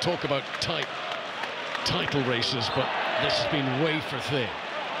 I mean, we talk about tight title races, but this has been way for thin.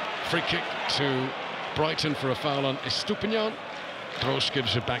 Free kick to Brighton for a foul on Estupinian. Gross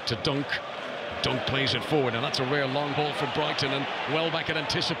gives it back to Dunk. Dunk plays it forward, and that's a rare long ball for Brighton, and Welbeck had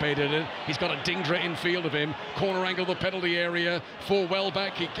anticipated it. He's got a Dingra in field of him. Corner angle the penalty area for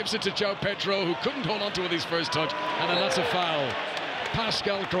Welbeck. He gives it to João Pedro, who couldn't hold on to it with his first touch, and then that's a foul.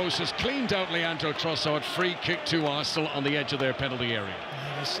 Pascal Gross has cleaned out Leandro Trossard. Free kick to Arsenal on the edge of their penalty area.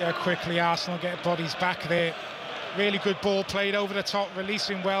 You see how quickly Arsenal get bodies back there. Really good ball played over the top,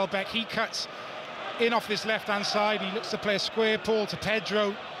 releasing Welbeck. He cuts in off this left-hand side. He looks to play a square ball to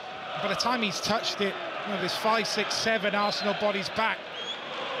Pedro. By the time he's touched it, you know, there's 5, 6, 7 Arsenal bodies back.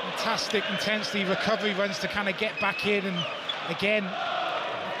 Fantastic intensity, recovery runs to kind of get back in, and again,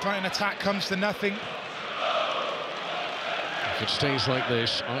 Brighton attack comes to nothing. If it stays like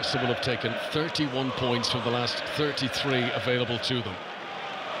this, Arsenal will have taken 31 points from the last 33 available to them.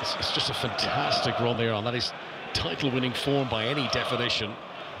 It's just a fantastic run they're on. That is title-winning form by any definition,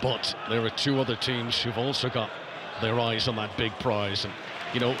 but there are 2 other teams who've also got their eyes on that big prize, and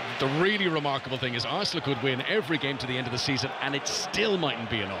You know, the really remarkable thing is Arsenal could win every game to the end of the season and it still mightn't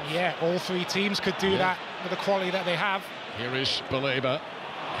be enough. Yeah, all three teams could do that with the quality that they have. Here is Baleba,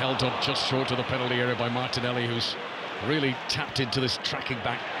 held up just short of the penalty area by Martinelli, who's really tapped into this tracking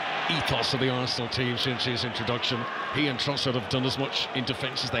back ethos of the Arsenal team since his introduction. He and Trossard have done as much in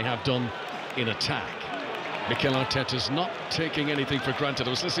defence as they have done in attack. Mikel Arteta's not taking anything for granted.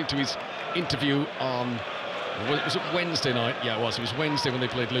 I was listening to his interview on, was it Wednesday night? Yeah, it was. It was Wednesday when they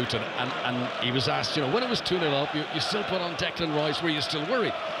played Luton, and he was asked, you know, when it was 2-0 up, you still put on Declan Rice, were you still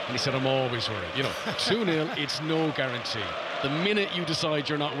worried? And he said, I'm always worried. You know, 2-0, it's no guarantee. The minute you decide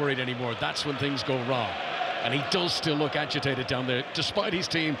you're not worried anymore, that's when things go wrong. And he does still look agitated down there, despite his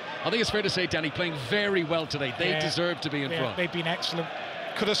team. I think it's fair to say, Danny, playing very well today. They deserve to be in front. They've been excellent.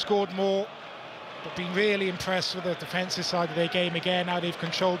 Could have scored more, but been really impressed with the defensive side of their game again. Now they've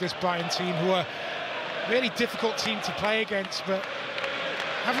controlled this Brighton team, who are a really difficult team to play against, but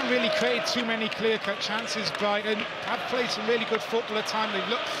haven't really created too many clear-cut chances. Brighton have played some really good football at times. They've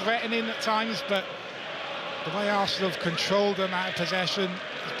looked threatening at times, but the way Arsenal have controlled them out of possession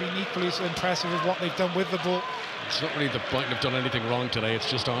has been equally as impressive as what they've done with the ball. It's not really that Brighton have done anything wrong today, it's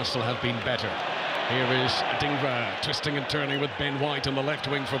just Arsenal have been better. Here is Adingra twisting and turning with Ben White on the left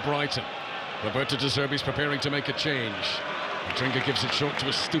wing for Brighton. Roberto De Zerbi's preparing to make a change. Adingra gives it short to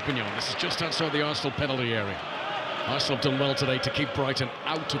Estupinian. This is just outside the Arsenal penalty area. Arsenal have done well today to keep Brighton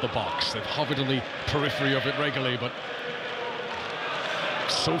out of the box. They've hovered on the periphery of it regularly, but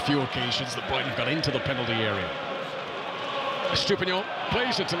so few occasions that Brighton got into the penalty area. Estupinian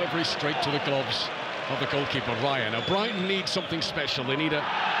plays a delivery straight to the gloves of the goalkeeper Ryan. Now Brighton need something special. They need a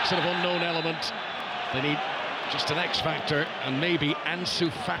sort of unknown element. They need just an X factor, and maybe Ansu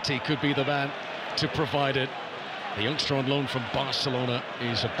Fati could be the man to provide it. The youngster on loan from Barcelona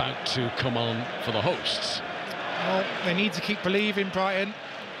is about to come on for the hosts. Well, they need to keep believing, Brighton.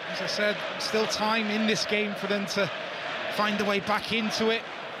 As I said, still time in this game for them to find a way back into it.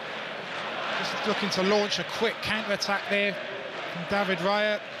 Just looking to launch a quick counter-attack there from David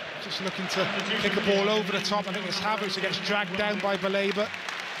Raya. Just looking to kick a ball over the top. I think it's Havertz who gets dragged down by Baleba.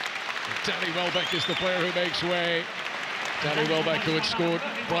 Danny Welbeck is the player who makes way. Danny Welbeck, who had scored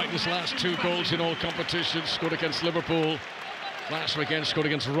Brighton's last 2 goals in all competitions, scored against Liverpool last weekend, scored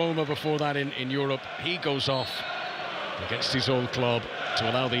against Roma before that in Europe. He goes off against his old club to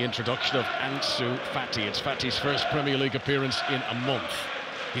allow the introduction of Ansu Fati. It's Fati's first Premier League appearance in a month.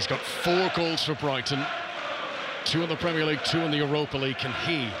 He's got 4 goals for Brighton, 2 in the Premier League, 2 in the Europa League. Can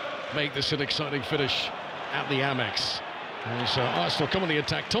he make this an exciting finish at the Amex? As Arsenal come on the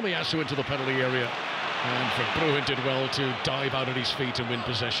attack, Tomiyasu into the penalty area, and Verbruggen did well to dive out at his feet and win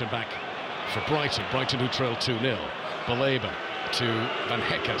possession back for Brighton. Brighton who trailed 2-0. Baleba to Van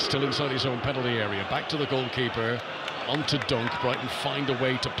Hecke, still inside his own penalty area, back to the goalkeeper, onto Dunk. Brighton find a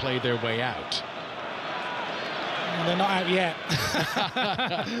way to play their way out. Well, they're not out yet.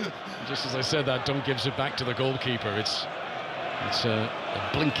 Just as I said that, Dunk gives it back to the goalkeeper. It's a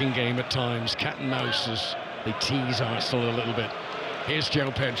blinking game at times, cat and mouse, as they tease Arsenal a little bit. Here's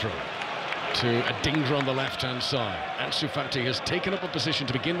João Pedro to Adingra on the left-hand side. Ansu Fati has taken up a position,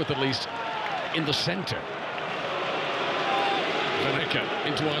 to begin with at least, in the centre. Van Hecke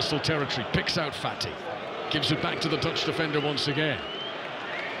into Arsenal territory, picks out Fati, gives it back to the Dutch defender once again.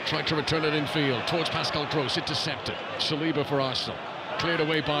 Tried to return it in field towards Pascal Gross, intercepted. Saliba for Arsenal, cleared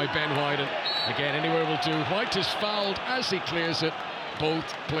away by Ben White, and again anywhere will do. White is fouled as he clears it.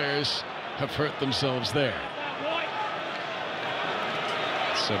 Both players have hurt themselves there.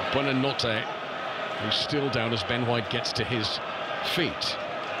 So Buonanotte, who's still down as Ben White gets to his feet.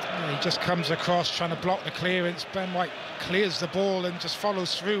 He just comes across trying to block the clearance. Ben White clears the ball and just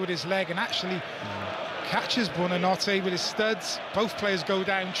follows through with his leg and actually catches Buonanotte with his studs. Both players go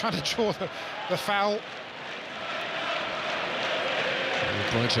down trying to draw the foul.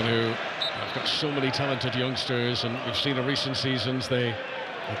 Brighton, who have got so many talented youngsters, and we've seen in recent seasons they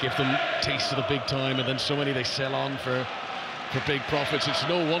give them taste of the big time, and then so many they sell on for big profits. It's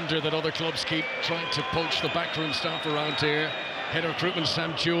no wonder that other clubs keep trying to poach the backroom staff around here. Head of recruitment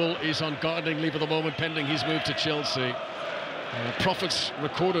Sam Jewell is on gardening leave at the moment, pending his move to Chelsea. Profits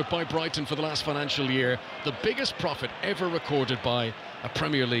recorded by Brighton for the last financial year, the biggest profit ever recorded by a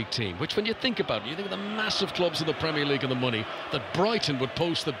Premier League team, which, when you think about it, you think of the massive clubs in the Premier League and the money, that Brighton would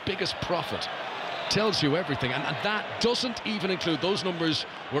post the biggest profit tells you everything. And that doesn't even include, those numbers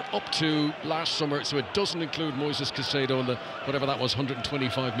were up to last summer, so it doesn't include Moises Caicedo and the, whatever that was,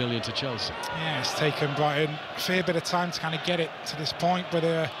 125 million to Chelsea. Yeah, it's taken Brighton a fair bit of time to kind of get it to this point, but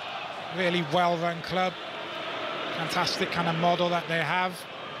a really well-run club. Fantastic kind of model that they have.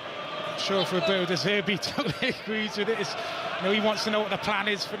 sure if Roberto De Zerbi totally agrees with it. He wants to know what the plan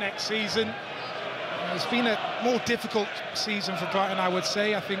is for next season. It's been a more difficult season for Brighton, I would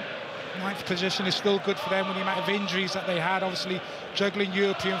say. I think 9th position is still good for them with the amount of injuries that they had. Obviously, juggling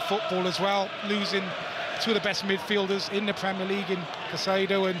European football as well, losing two of the best midfielders in the Premier League in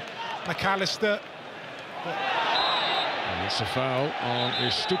Casado and McAllister. And it's a foul on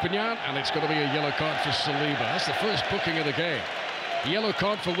Estupinian, and it's going to be a yellow card for Saliba. That's the first booking of the game. Yellow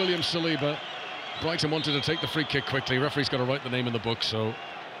card for William Saliba. Brighton wanted to take the free kick quickly. Referee's got to write the name in the book, so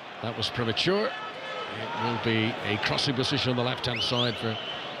that was premature. It will be a crossing position on the left-hand side for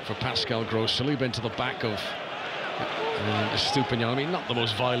Pascal Gross. Saliba into the back of Estupinian. I mean, not the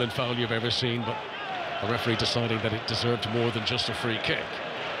most violent foul you've ever seen, but the referee deciding that it deserved more than just a free kick.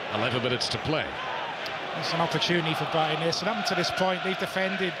 11 minutes to play. It's an opportunity for Brighton here. So up to this point, they've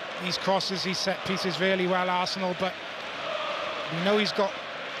defended these crosses, these set pieces really well, Arsenal, but we know he's got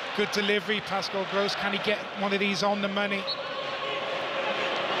good delivery, Pascal Gross. Can he get one of these on the money?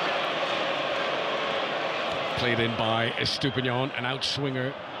 Played in by Estupinian, an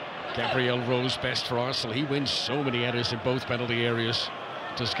outswinger. Gabriel Rose best for Arsenal. He wins so many headers in both penalty areas.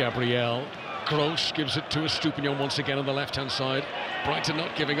 Does Gabriel. Gross gives it to Estupinian once again on the left-hand side. Brighton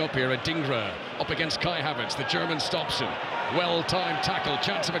not giving up here. Adingra up against Kai Havertz. The German stops him. Well-timed tackle.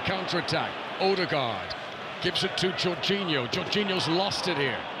 Chance of a counter-attack. Odegaard gives it to Jorginho. Jorginho's lost it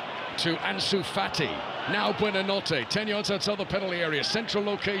here to Ansu Fati. Now Buonanotte, 10 yards outside the penalty area, central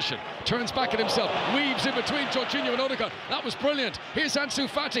location, turns back at himself, weaves in between Jorginho and Odegaard. That was brilliant. Here's Ansu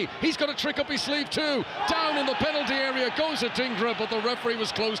Fati. He's got a trick up his sleeve too. Down in the penalty area goes Adingra, but the referee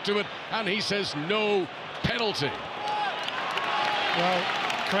was close to it, and he says no penalty. Well,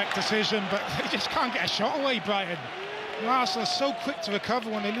 correct decision, but they just can't get a shot away, Brighton. Arsenal are so quick to recover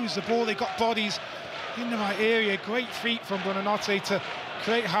when they lose the ball. They got bodies in the right area. Great feat from Buonanotte to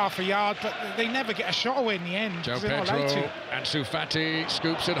create half a yard, but they never get a shot away in the end. João Pedro, Ansu Fati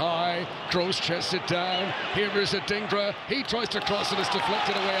scoops it high, Gross chests it down. Here is Adingra. He tries to cross it, it's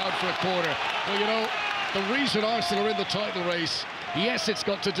deflected away out for a corner. Well, you know, the reason Arsenal are in the title race, yes, it's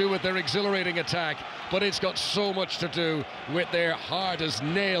got to do with their exhilarating attack, but it's got so much to do with their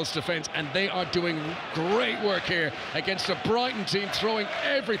hard-as-nails defence, and they are doing great work here against a Brighton team throwing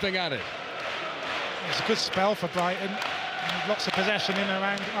everything at it. It's a good spell for Brighton. Lots of possession in and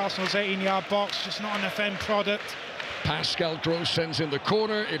around Arsenal's 18-yard box, just not an FM product. Pascal Gross sends in the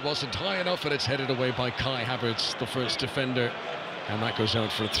corner. It wasn't high enough, and it's headed away by Kai Havertz, the first defender. And that goes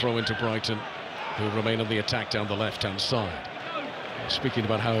out for a throw into Brighton, who remain on the attack down the left-hand side. Speaking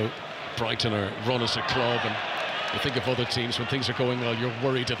about how Brighton are run as a club, and you think of other teams, when things are going well, you're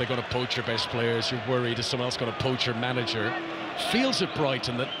worried that they're going to poach your best players, you're worried that someone else is going to poach your manager. Feels at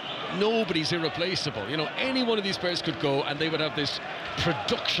Brighton that nobody's irreplaceable. You know, any one of these players could go and they would have this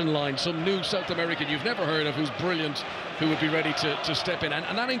production line, some new South American you've never heard of who's brilliant, who would be ready to step in,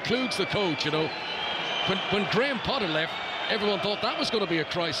 and that includes the coach. You know, when Graham Potter left, everyone thought that was going to be a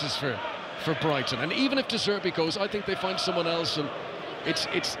crisis for Brighton, and even if De Zerbi goes, I think they find someone else, and it's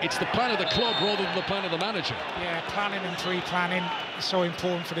the plan of the club rather than the plan of the manager. Yeah, planning and pre-planning is so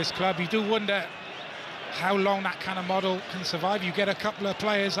important for this club. You do wonder how long that kind of model can survive. You get a couple of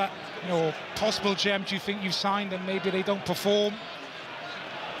players that, you know, possible gems you think you've signed, and maybe they don't perform.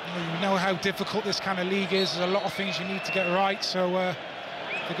 You know how difficult this kind of league is. There's a lot of things you need to get right, so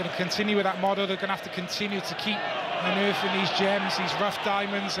they're going to continue with that model. They're going to have to continue to keep unearthing these gems, these rough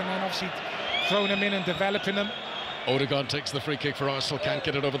diamonds, and then obviously throwing them in and developing them. Odegaard takes the free kick for Arsenal, can't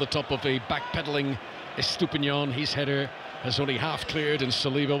get it over the top of a backpedaling Estupinian. His header has only half cleared, and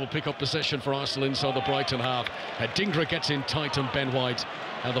Saliba will pick up possession for Arsenal inside the Brighton half. Adingra gets in tight on Ben White,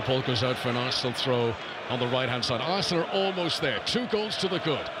 and the ball goes out for an Arsenal throw on the right-hand side. Arsenal are almost there. 2 goals to the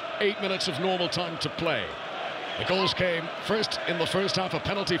good. 8 minutes of normal time to play. The goals came first in the first half, a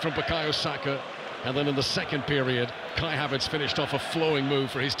penalty from Bukayo Saka, and then in the second period, Kai Havertz finished off a flowing move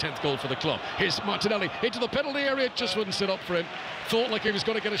for his 10th goal for the club. Here's Martinelli into the penalty area, it just wouldn't sit up for him. Thought like he was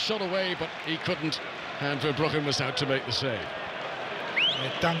going to get a shot away, but he couldn't, and Verbruggen was out to make the save.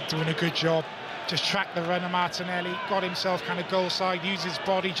 Yeah, Dunk doing a good job. Just tracked the runner, Martinelli, got himself kind of goal side, used his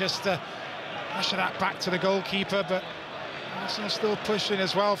body just to usher that back to the goalkeeper, but Arsenal still pushing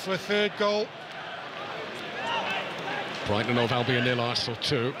as well for a 3rd goal. Brighton of Albion 0, Arsenal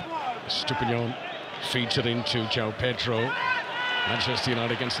 2. Estupinian feeds it into João Pedro. Manchester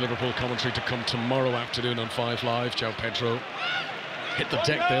United against Liverpool commentary to come tomorrow afternoon on 5 Live. João Pedro hit the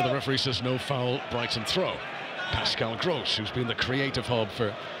deck there. The referee says no foul. Brighton throw. Pascal Gross, who's been the creative hub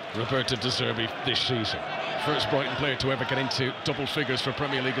for Roberto De Zerbi this season. First Brighton player to ever get into double figures for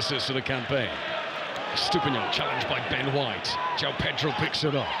Premier League assists in a campaign. Estupinian challenged by Ben White. João Pedro picks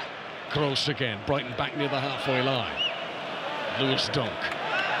it up. Gross again. Brighton back near the halfway line. Lewis Dunk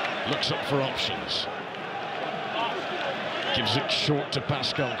looks up for options. Gives it short to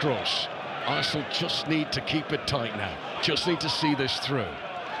Pascal Gross. Arsenal just need to keep it tight now. Just need to see this through.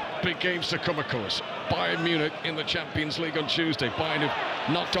 Big games to come, of course. Bayern Munich in the Champions League on Tuesday. Bayern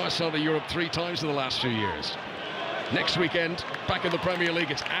who've knocked Arsenal out of Europe 3 times in the last few years. Next weekend, back in the Premier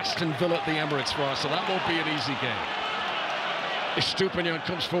League, it's Aston Villa at the Emirates for Arsenal. That won't be an easy game. Estupiñán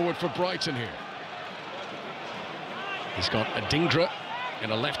comes forward for Brighton here. He's got Adingra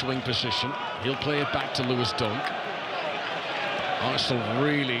in a left-wing position. He'll play it back to Lewis Dunk. Arsenal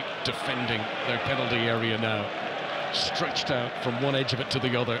really defending their penalty area now. Stretched out from one edge of it to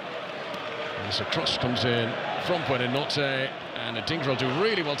the other. As a cross comes in from Buonanotte, and Adingra will do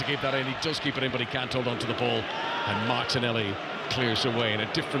really well to keep that in. He does keep it in, but he can't hold on to the ball. And Martinelli clears away. And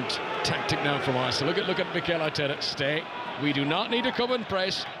a different tactic now from Arsenal. Look at Mikel Arteta. Stay. We do not need to come and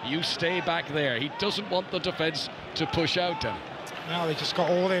press. You stay back there. He doesn't want the defence to push out him. Now they just got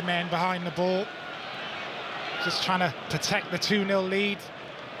all their men behind the ball, just trying to protect the 2-0 lead.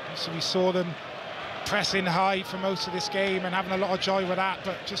 So we saw them pressing high for most of this game and having a lot of joy with that,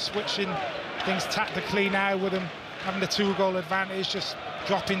 but just switching things tactically now with them having the 2-goal advantage, just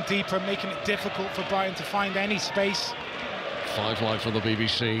dropping deeper, making it difficult for Brighton to find any space. 5 live from the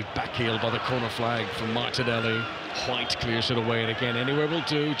BBC, back heel by the corner flag from Martinelli. White clears it away, and again, anywhere will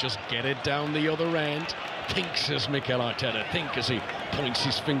do, just get it down the other end. Think, says Mikel Arteta, think as he points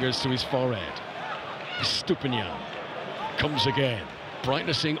his fingers to his forehead. Estupiñán comes again. Brighton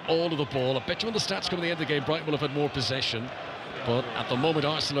are seeing all of the ball. I bet you when the stats come at the end of the game, Brighton will have had more possession. But at the moment,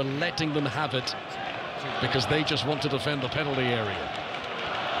 Arsenal are letting them have it because they just want to defend the penalty area.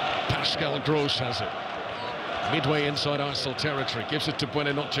 Pascal Gross has it. Midway inside Arsenal territory. Gives it to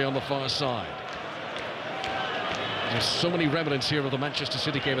Buonanotte on the far side. There's so many remnants here of the Manchester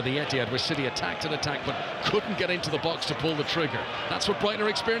City game at the Etihad, where City attacked and attacked but couldn't get into the box to pull the trigger. That's what Brighton are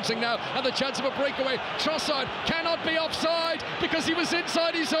experiencing now, and the chance of a breakaway. Trossard cannot be offside because he was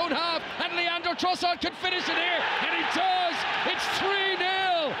inside his own half, and Leandro Trossard can finish it here, and he does. It's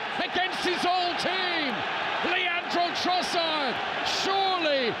 3-0 against his old team. Leandro Trossard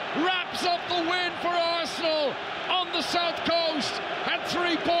surely wraps up the win for Arsenal on the South Coast, and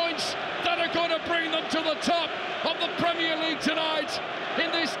 3 points that are going to bring them to the top of the Premier League tonight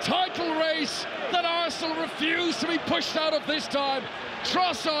in this title race that Arsenal refuse to be pushed out of this time.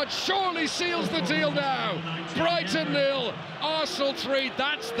 Trossard surely seals the deal now. Brighton 0, Arsenal 3,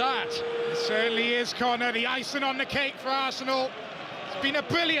 that's that. It certainly is, Connor, the icing on the cake for Arsenal. It's been a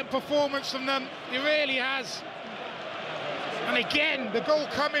brilliant performance from them, it really has. And again, the goal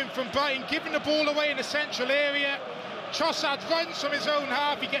coming from Brighton, giving the ball away in the central area. Trossard runs from his own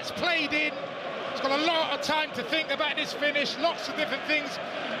half, he gets played in. He's got a lot of time to think about this finish, lots of different things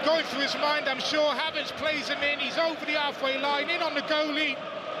going through his mind, I'm sure. Havertz plays him in, he's over the halfway line, in on the goalie.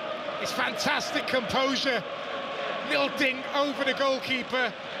 It's fantastic composure. Little ding over the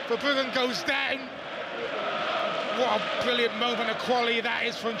goalkeeper. Verbruggen goes down. What a brilliant moment of quality that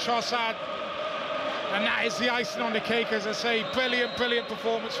is from Trossard. And that is the icing on the cake, as I say. Brilliant, brilliant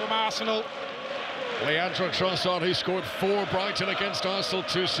performance from Arsenal. Leandro Trossard, who scored 4 Brighton against Arsenal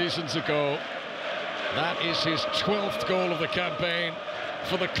 2 seasons ago. That is his 12th goal of the campaign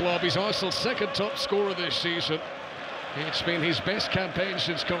for the club. He's Arsenal's 2nd top scorer this season. It's been his best campaign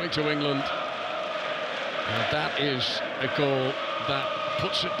since coming to England. And that is a goal that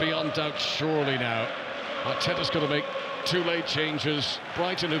puts it beyond doubt surely now. Arteta's got to make 2 late changes.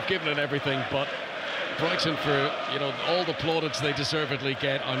 Brighton have given it everything, but Brighton, for all the plaudits they deservedly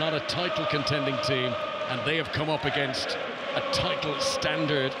get, are not a title contending team, and they have come up against a title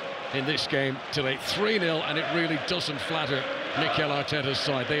standard in this game today. 3-0, and it really doesn't flatter Mikel Arteta's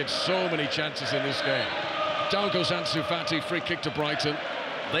side. They had so many chances in this game. Down goes Ansu Fati, free kick to Brighton.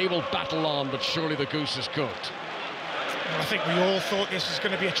 They will battle on, but surely the goose is cooked. Well, I think we all thought this was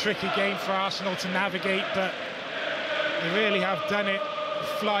going to be a tricky game for Arsenal to navigate, but they really have done it with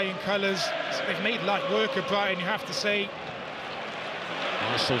flying colours. They've made light work of Brighton, you have to say.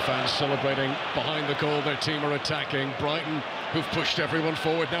 Arsenal fans celebrating behind the goal. Their team are attacking. Brighton, who've pushed everyone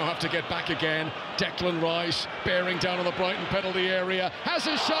forward, now have to get back again. Declan Rice bearing down on the Brighton penalty area, has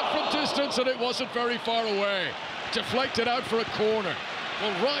a shot from distance, and it wasn't very far away. Deflected out for a corner.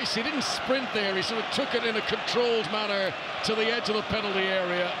 Well, Rice, he didn't sprint there, he sort of took it in a controlled manner to the edge of the penalty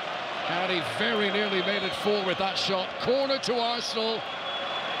area, and he very nearly made it 4 with that shot. Corner to Arsenal.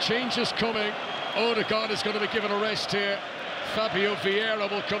 Changes coming. Odegaard is going to be given a rest here. Fabio Vieira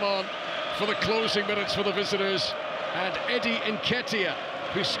will come on for the closing minutes for the visitors. And Eddie Nketiah,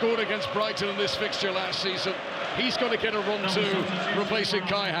 who scored against Brighton in this fixture last season, He's going to get a run too, replacing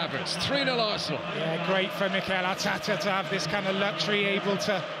Kai Havertz. 3-0 Arsenal. Yeah, great for Mikel Arteta to have this kind of luxury, able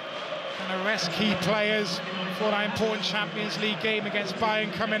to kind of rest key players for that important Champions League game against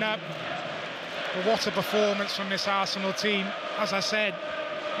Bayern coming up. But what a performance from this Arsenal team. As I said,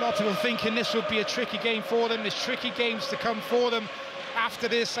 a lot of people thinking this would be a tricky game for them. There's tricky games to come for them after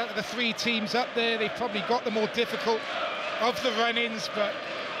this. Out of the 3 teams up there, they've probably got the more difficult of the run-ins, but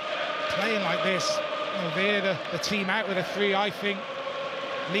playing like this, you know, they're the team out with a 3, I think,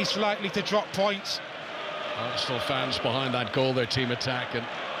 least likely to drop points. Arsenal fans behind that goal, their team attack, and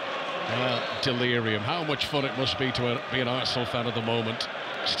delirium. How much fun it must be to be an Arsenal fan at the moment.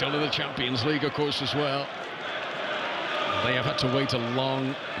 Still in the Champions League, of course, as well. They have had to wait a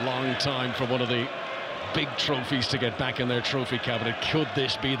long, long time for one of the big trophies to get back in their trophy cabinet. Could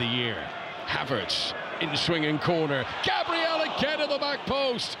this be the year? Havertz in swinging corner. Gabriel again at the back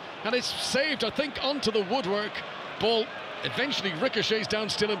post. And it's saved, I think, onto the woodwork. Ball eventually ricochets down,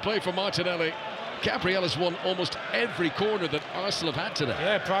 still in play for Martinelli. Gabriel has won almost every corner that Arsenal have had today.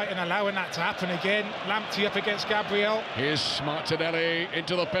 Yeah, Brighton allowing that to happen again. Lamptey up against Gabriel. Here's Martinelli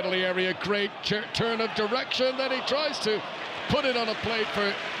into the penalty area. Great turn of direction. Then he tries to put it on a plate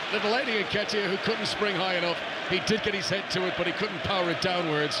for little Eddie Nketiah, who couldn't spring high enough. He did get his head to it, but he couldn't power it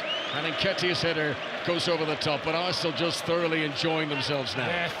downwards. And Nketiah's header goes over the top. But Arsenal just thoroughly enjoying themselves now.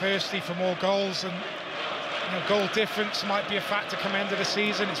 Yeah, thirsty for more goals, and goal difference might be a factor come end of the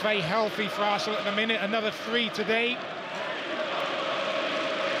season. It's very healthy for Arsenal at the minute. Another 3 today.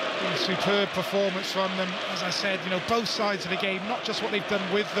 A superb performance from them. As I said, both sides of the game, not just what they've done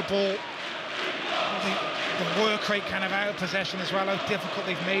with the ball, the work rate kind of out of possession as well, how difficult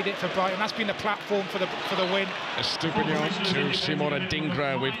they've made it for Brighton. That's been the platform for the win. Estupinian to Simon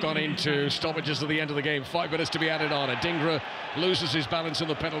Adingra. We've gone into stoppages at the end of the game. 5 minutes to be added on. Adingra loses his balance in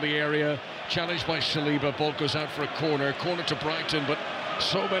the penalty area. Challenged by Saliba. Ball goes out for a corner. Corner to Brighton, but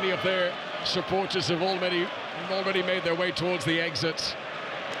so many of their supporters have already made their way towards the exit.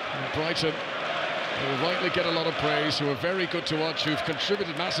 And Brighton, who rightly get a lot of praise, who are very good to watch, who've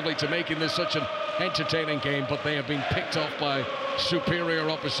contributed massively to making this such an entertaining game, but they have been picked off by superior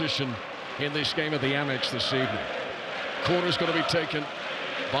opposition in this game at the Amex this evening. Corner's going to be taken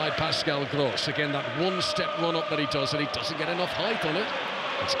by Pascal Gross. Again, that one-step run-up that he does, and he doesn't get enough height on it.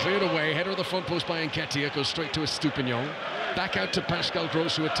 It's cleared away. Header of the front post by Nketiah, goes straight to Estupinian. Back out to Pascal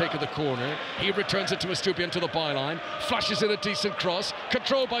Gross, who had taken the corner. He returns it to Estupinian to the byline. Flashes in a decent cross.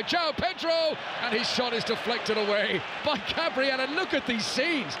 Controlled by João Pedro. And his shot is deflected away by Gabriel. And look at these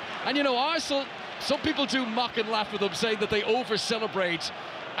scenes. And, Arsenal, some people do mock and laugh with them, saying that they over-celebrate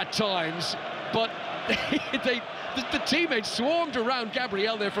at times. But the teammates swarmed around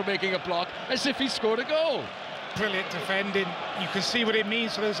Gabriel there for making a block, as if he scored a goal. Brilliant defending. You can see what it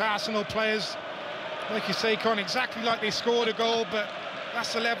means for those Arsenal players. Like you say, Con, exactly like they scored a goal, but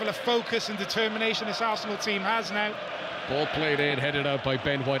that's the level of focus and determination this Arsenal team has now. Ball played in, headed out by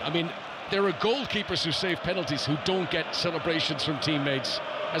Ben White. I mean, there are goalkeepers who save penalties who don't get celebrations from teammates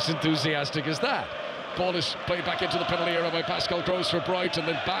as enthusiastic as that. Ball is played back into the penalty area by Pascal Gross for Brighton,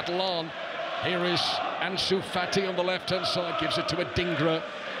 then battle on. Here is Ansu Fati on the left-hand side, gives it to Adingra.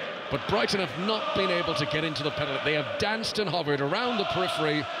 But Brighton have not been able to get into the penalty. They have danced and hovered around the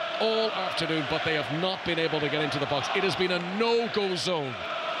periphery all afternoon, but they have not been able to get into the box. It has been a no-go zone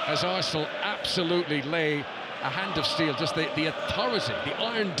as Arsenal absolutely lay a hand of steel. Just the authority, the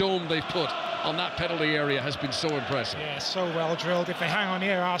iron dome they've put on that penalty area has been so impressive. Yeah, so well drilled. If they hang on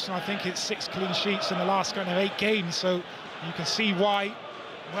here, Arsenal, I think it's 6 clean sheets in the last kind of 8 games, so you can see why.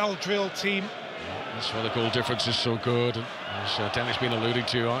 Well-drilled team. That's why the goal difference is so good. And as Danny's been alluding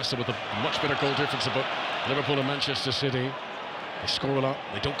to, Arsenal with a much better goal difference about Liverpool and Manchester City. They score a lot,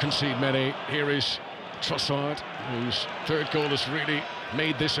 they don't concede many. Here is Trossard, whose 3rd goal has really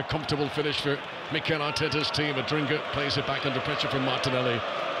made this a comfortable finish for Mikel Arteta's team. Adingra plays it back under pressure from Martinelli,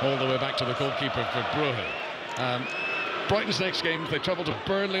 all the way back to the goalkeeper for Brugge. Brighton's next game, they travel to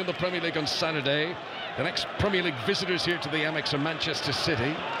Burnley in the Premier League on Saturday. The next Premier League visitors here to the Amex are Manchester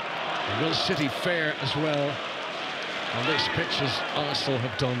City. And will City fare as well on this pitch as Arsenal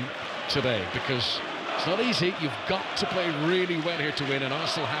have done today? Because it's not easy. You've got to play really well here to win, and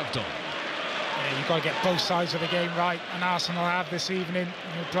Arsenal have done. Yeah, you've got to get both sides of the game right, and Arsenal have this evening.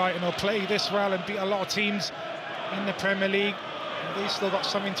 Brighton will play this well and beat a lot of teams in the Premier League. They've still got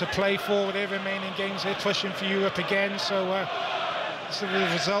something to play for with their remaining games. They're pushing for Europe again, so it's a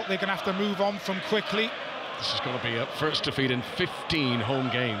result they're going to have to move on from quickly. This is going to be a first defeat in 15 home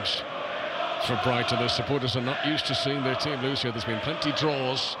games for Brighton. Their supporters are not used to seeing their team lose here. There's been plenty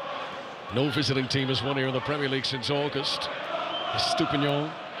draws. No visiting team has won here in the Premier League since August. Estupinian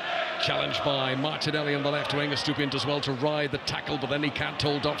Challenged by Martinelli on the left wing. Estupiñán does well to ride the tackle, but then he can't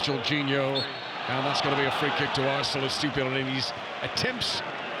hold off Jorginho. And that's going to be a free kick to Arsenal. Estupiñán in his attempts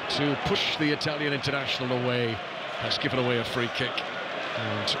to push the Italian international away has given away a free kick.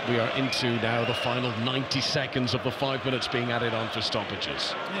 And we are into now the final 90 seconds of the 5 minutes being added on for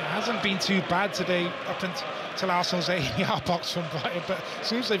stoppages. Yeah, it hasn't been too bad today up until Arsenal's 8-yard box from Brighton, but as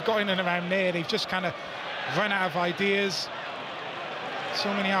soon as they've got in and around there, they've just kind of run out of ideas.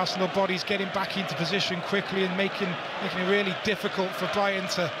 So many Arsenal bodies getting back into position quickly and making it really difficult for Brighton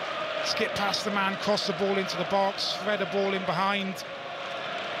to skip past the man, cross the ball into the box, thread a ball in behind.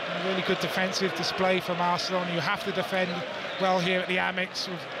 And a really good defensive display from Arsenal, and you have to defend well here at the Amex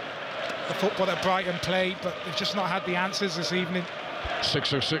with the football that Brighton play, but they've just not had the answers this evening.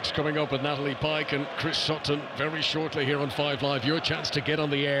 6:06 coming up with Natalie Pike and Chris Sutton very shortly here on 5 Live. Your chance to get on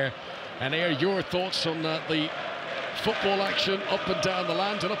the air and air your thoughts on the football action up and down the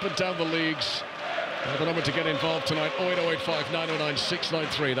land and up and down the leagues. The number to get involved tonight, 08085 909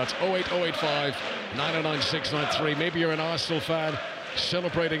 693. That's 08085 909 693. Maybe you're an Arsenal fan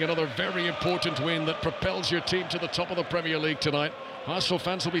celebrating another very important win that propels your team to the top of the Premier League tonight. Arsenal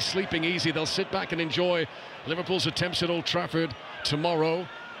fans will be sleeping easy. They'll sit back and enjoy Liverpool's attempts at Old Trafford tomorrow.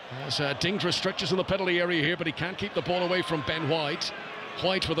 As Dingdra stretches in the penalty area here, but he can't keep the ball away from Ben White.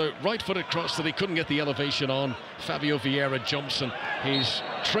 White with a right-footed cross that he couldn't get the elevation on. Fabio Vieira jumps and he's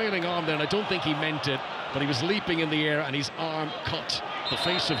trailing on there, and I don't think he meant it, but he was leaping in the air and his arm cut the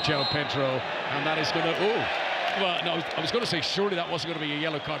face of João Pedro, and that is going to... Well, no, I was going to say surely that wasn't going to be a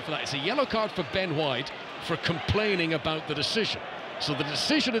yellow card for that. It's a yellow card for Ben White for complaining about the decision. So the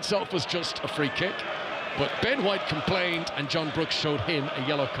decision itself was just a free kick, but Ben White complained and John Brooks showed him a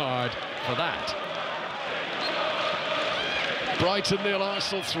yellow card for that. Brighton 0,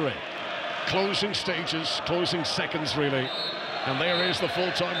 Arsenal 3. Closing stages, closing seconds really. And there is the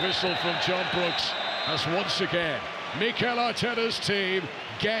full-time whistle from John Brooks as once again Mikel Arteta's team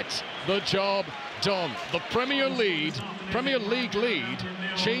get the job done. The Premier League lead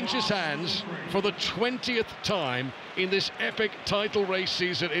changes hands for the 20th time in this epic title race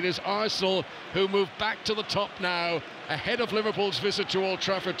season. It is Arsenal who move back to the top now, ahead of Liverpool's visit to Old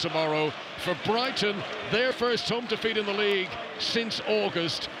Trafford tomorrow. For Brighton, their first home defeat in the league since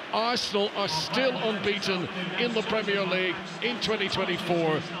August. Arsenal are still unbeaten in the Premier League in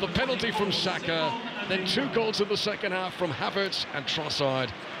 2024. The penalty from Saka, then 2 goals in the second half from Havertz and Trossard,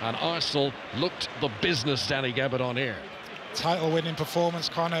 and Arsenal looked the business, Danny Gabardon here. Title-winning performance,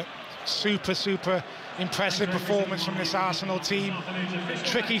 Connor. Super impressive performance from this Arsenal team.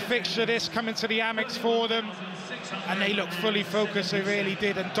 Tricky fixture this, coming to the Amex for them, and they looked fully focused, they really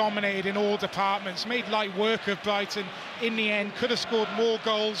did, and dominated in all departments. Made light work of Brighton in the end, could have scored more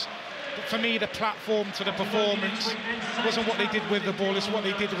goals, but for me the platform to the performance wasn't what they did with the ball, it's what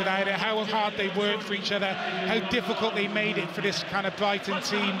they did without it, how hard they worked for each other, how difficult they made it for this kind of Brighton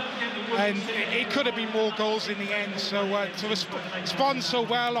team. And it could have been more goals in the end. So to respond so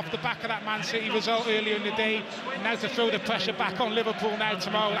well off the back of that Man City result earlier in the day, and now to throw the pressure back on Liverpool now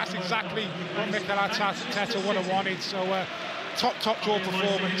tomorrow, that's exactly what Mikel Arteta would have wanted. So top draw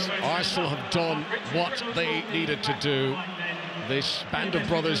performance. Arsenal have done what they needed to do. This band of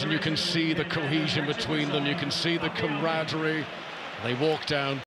brothers, and you can see the cohesion between them, you can see the camaraderie. They walk down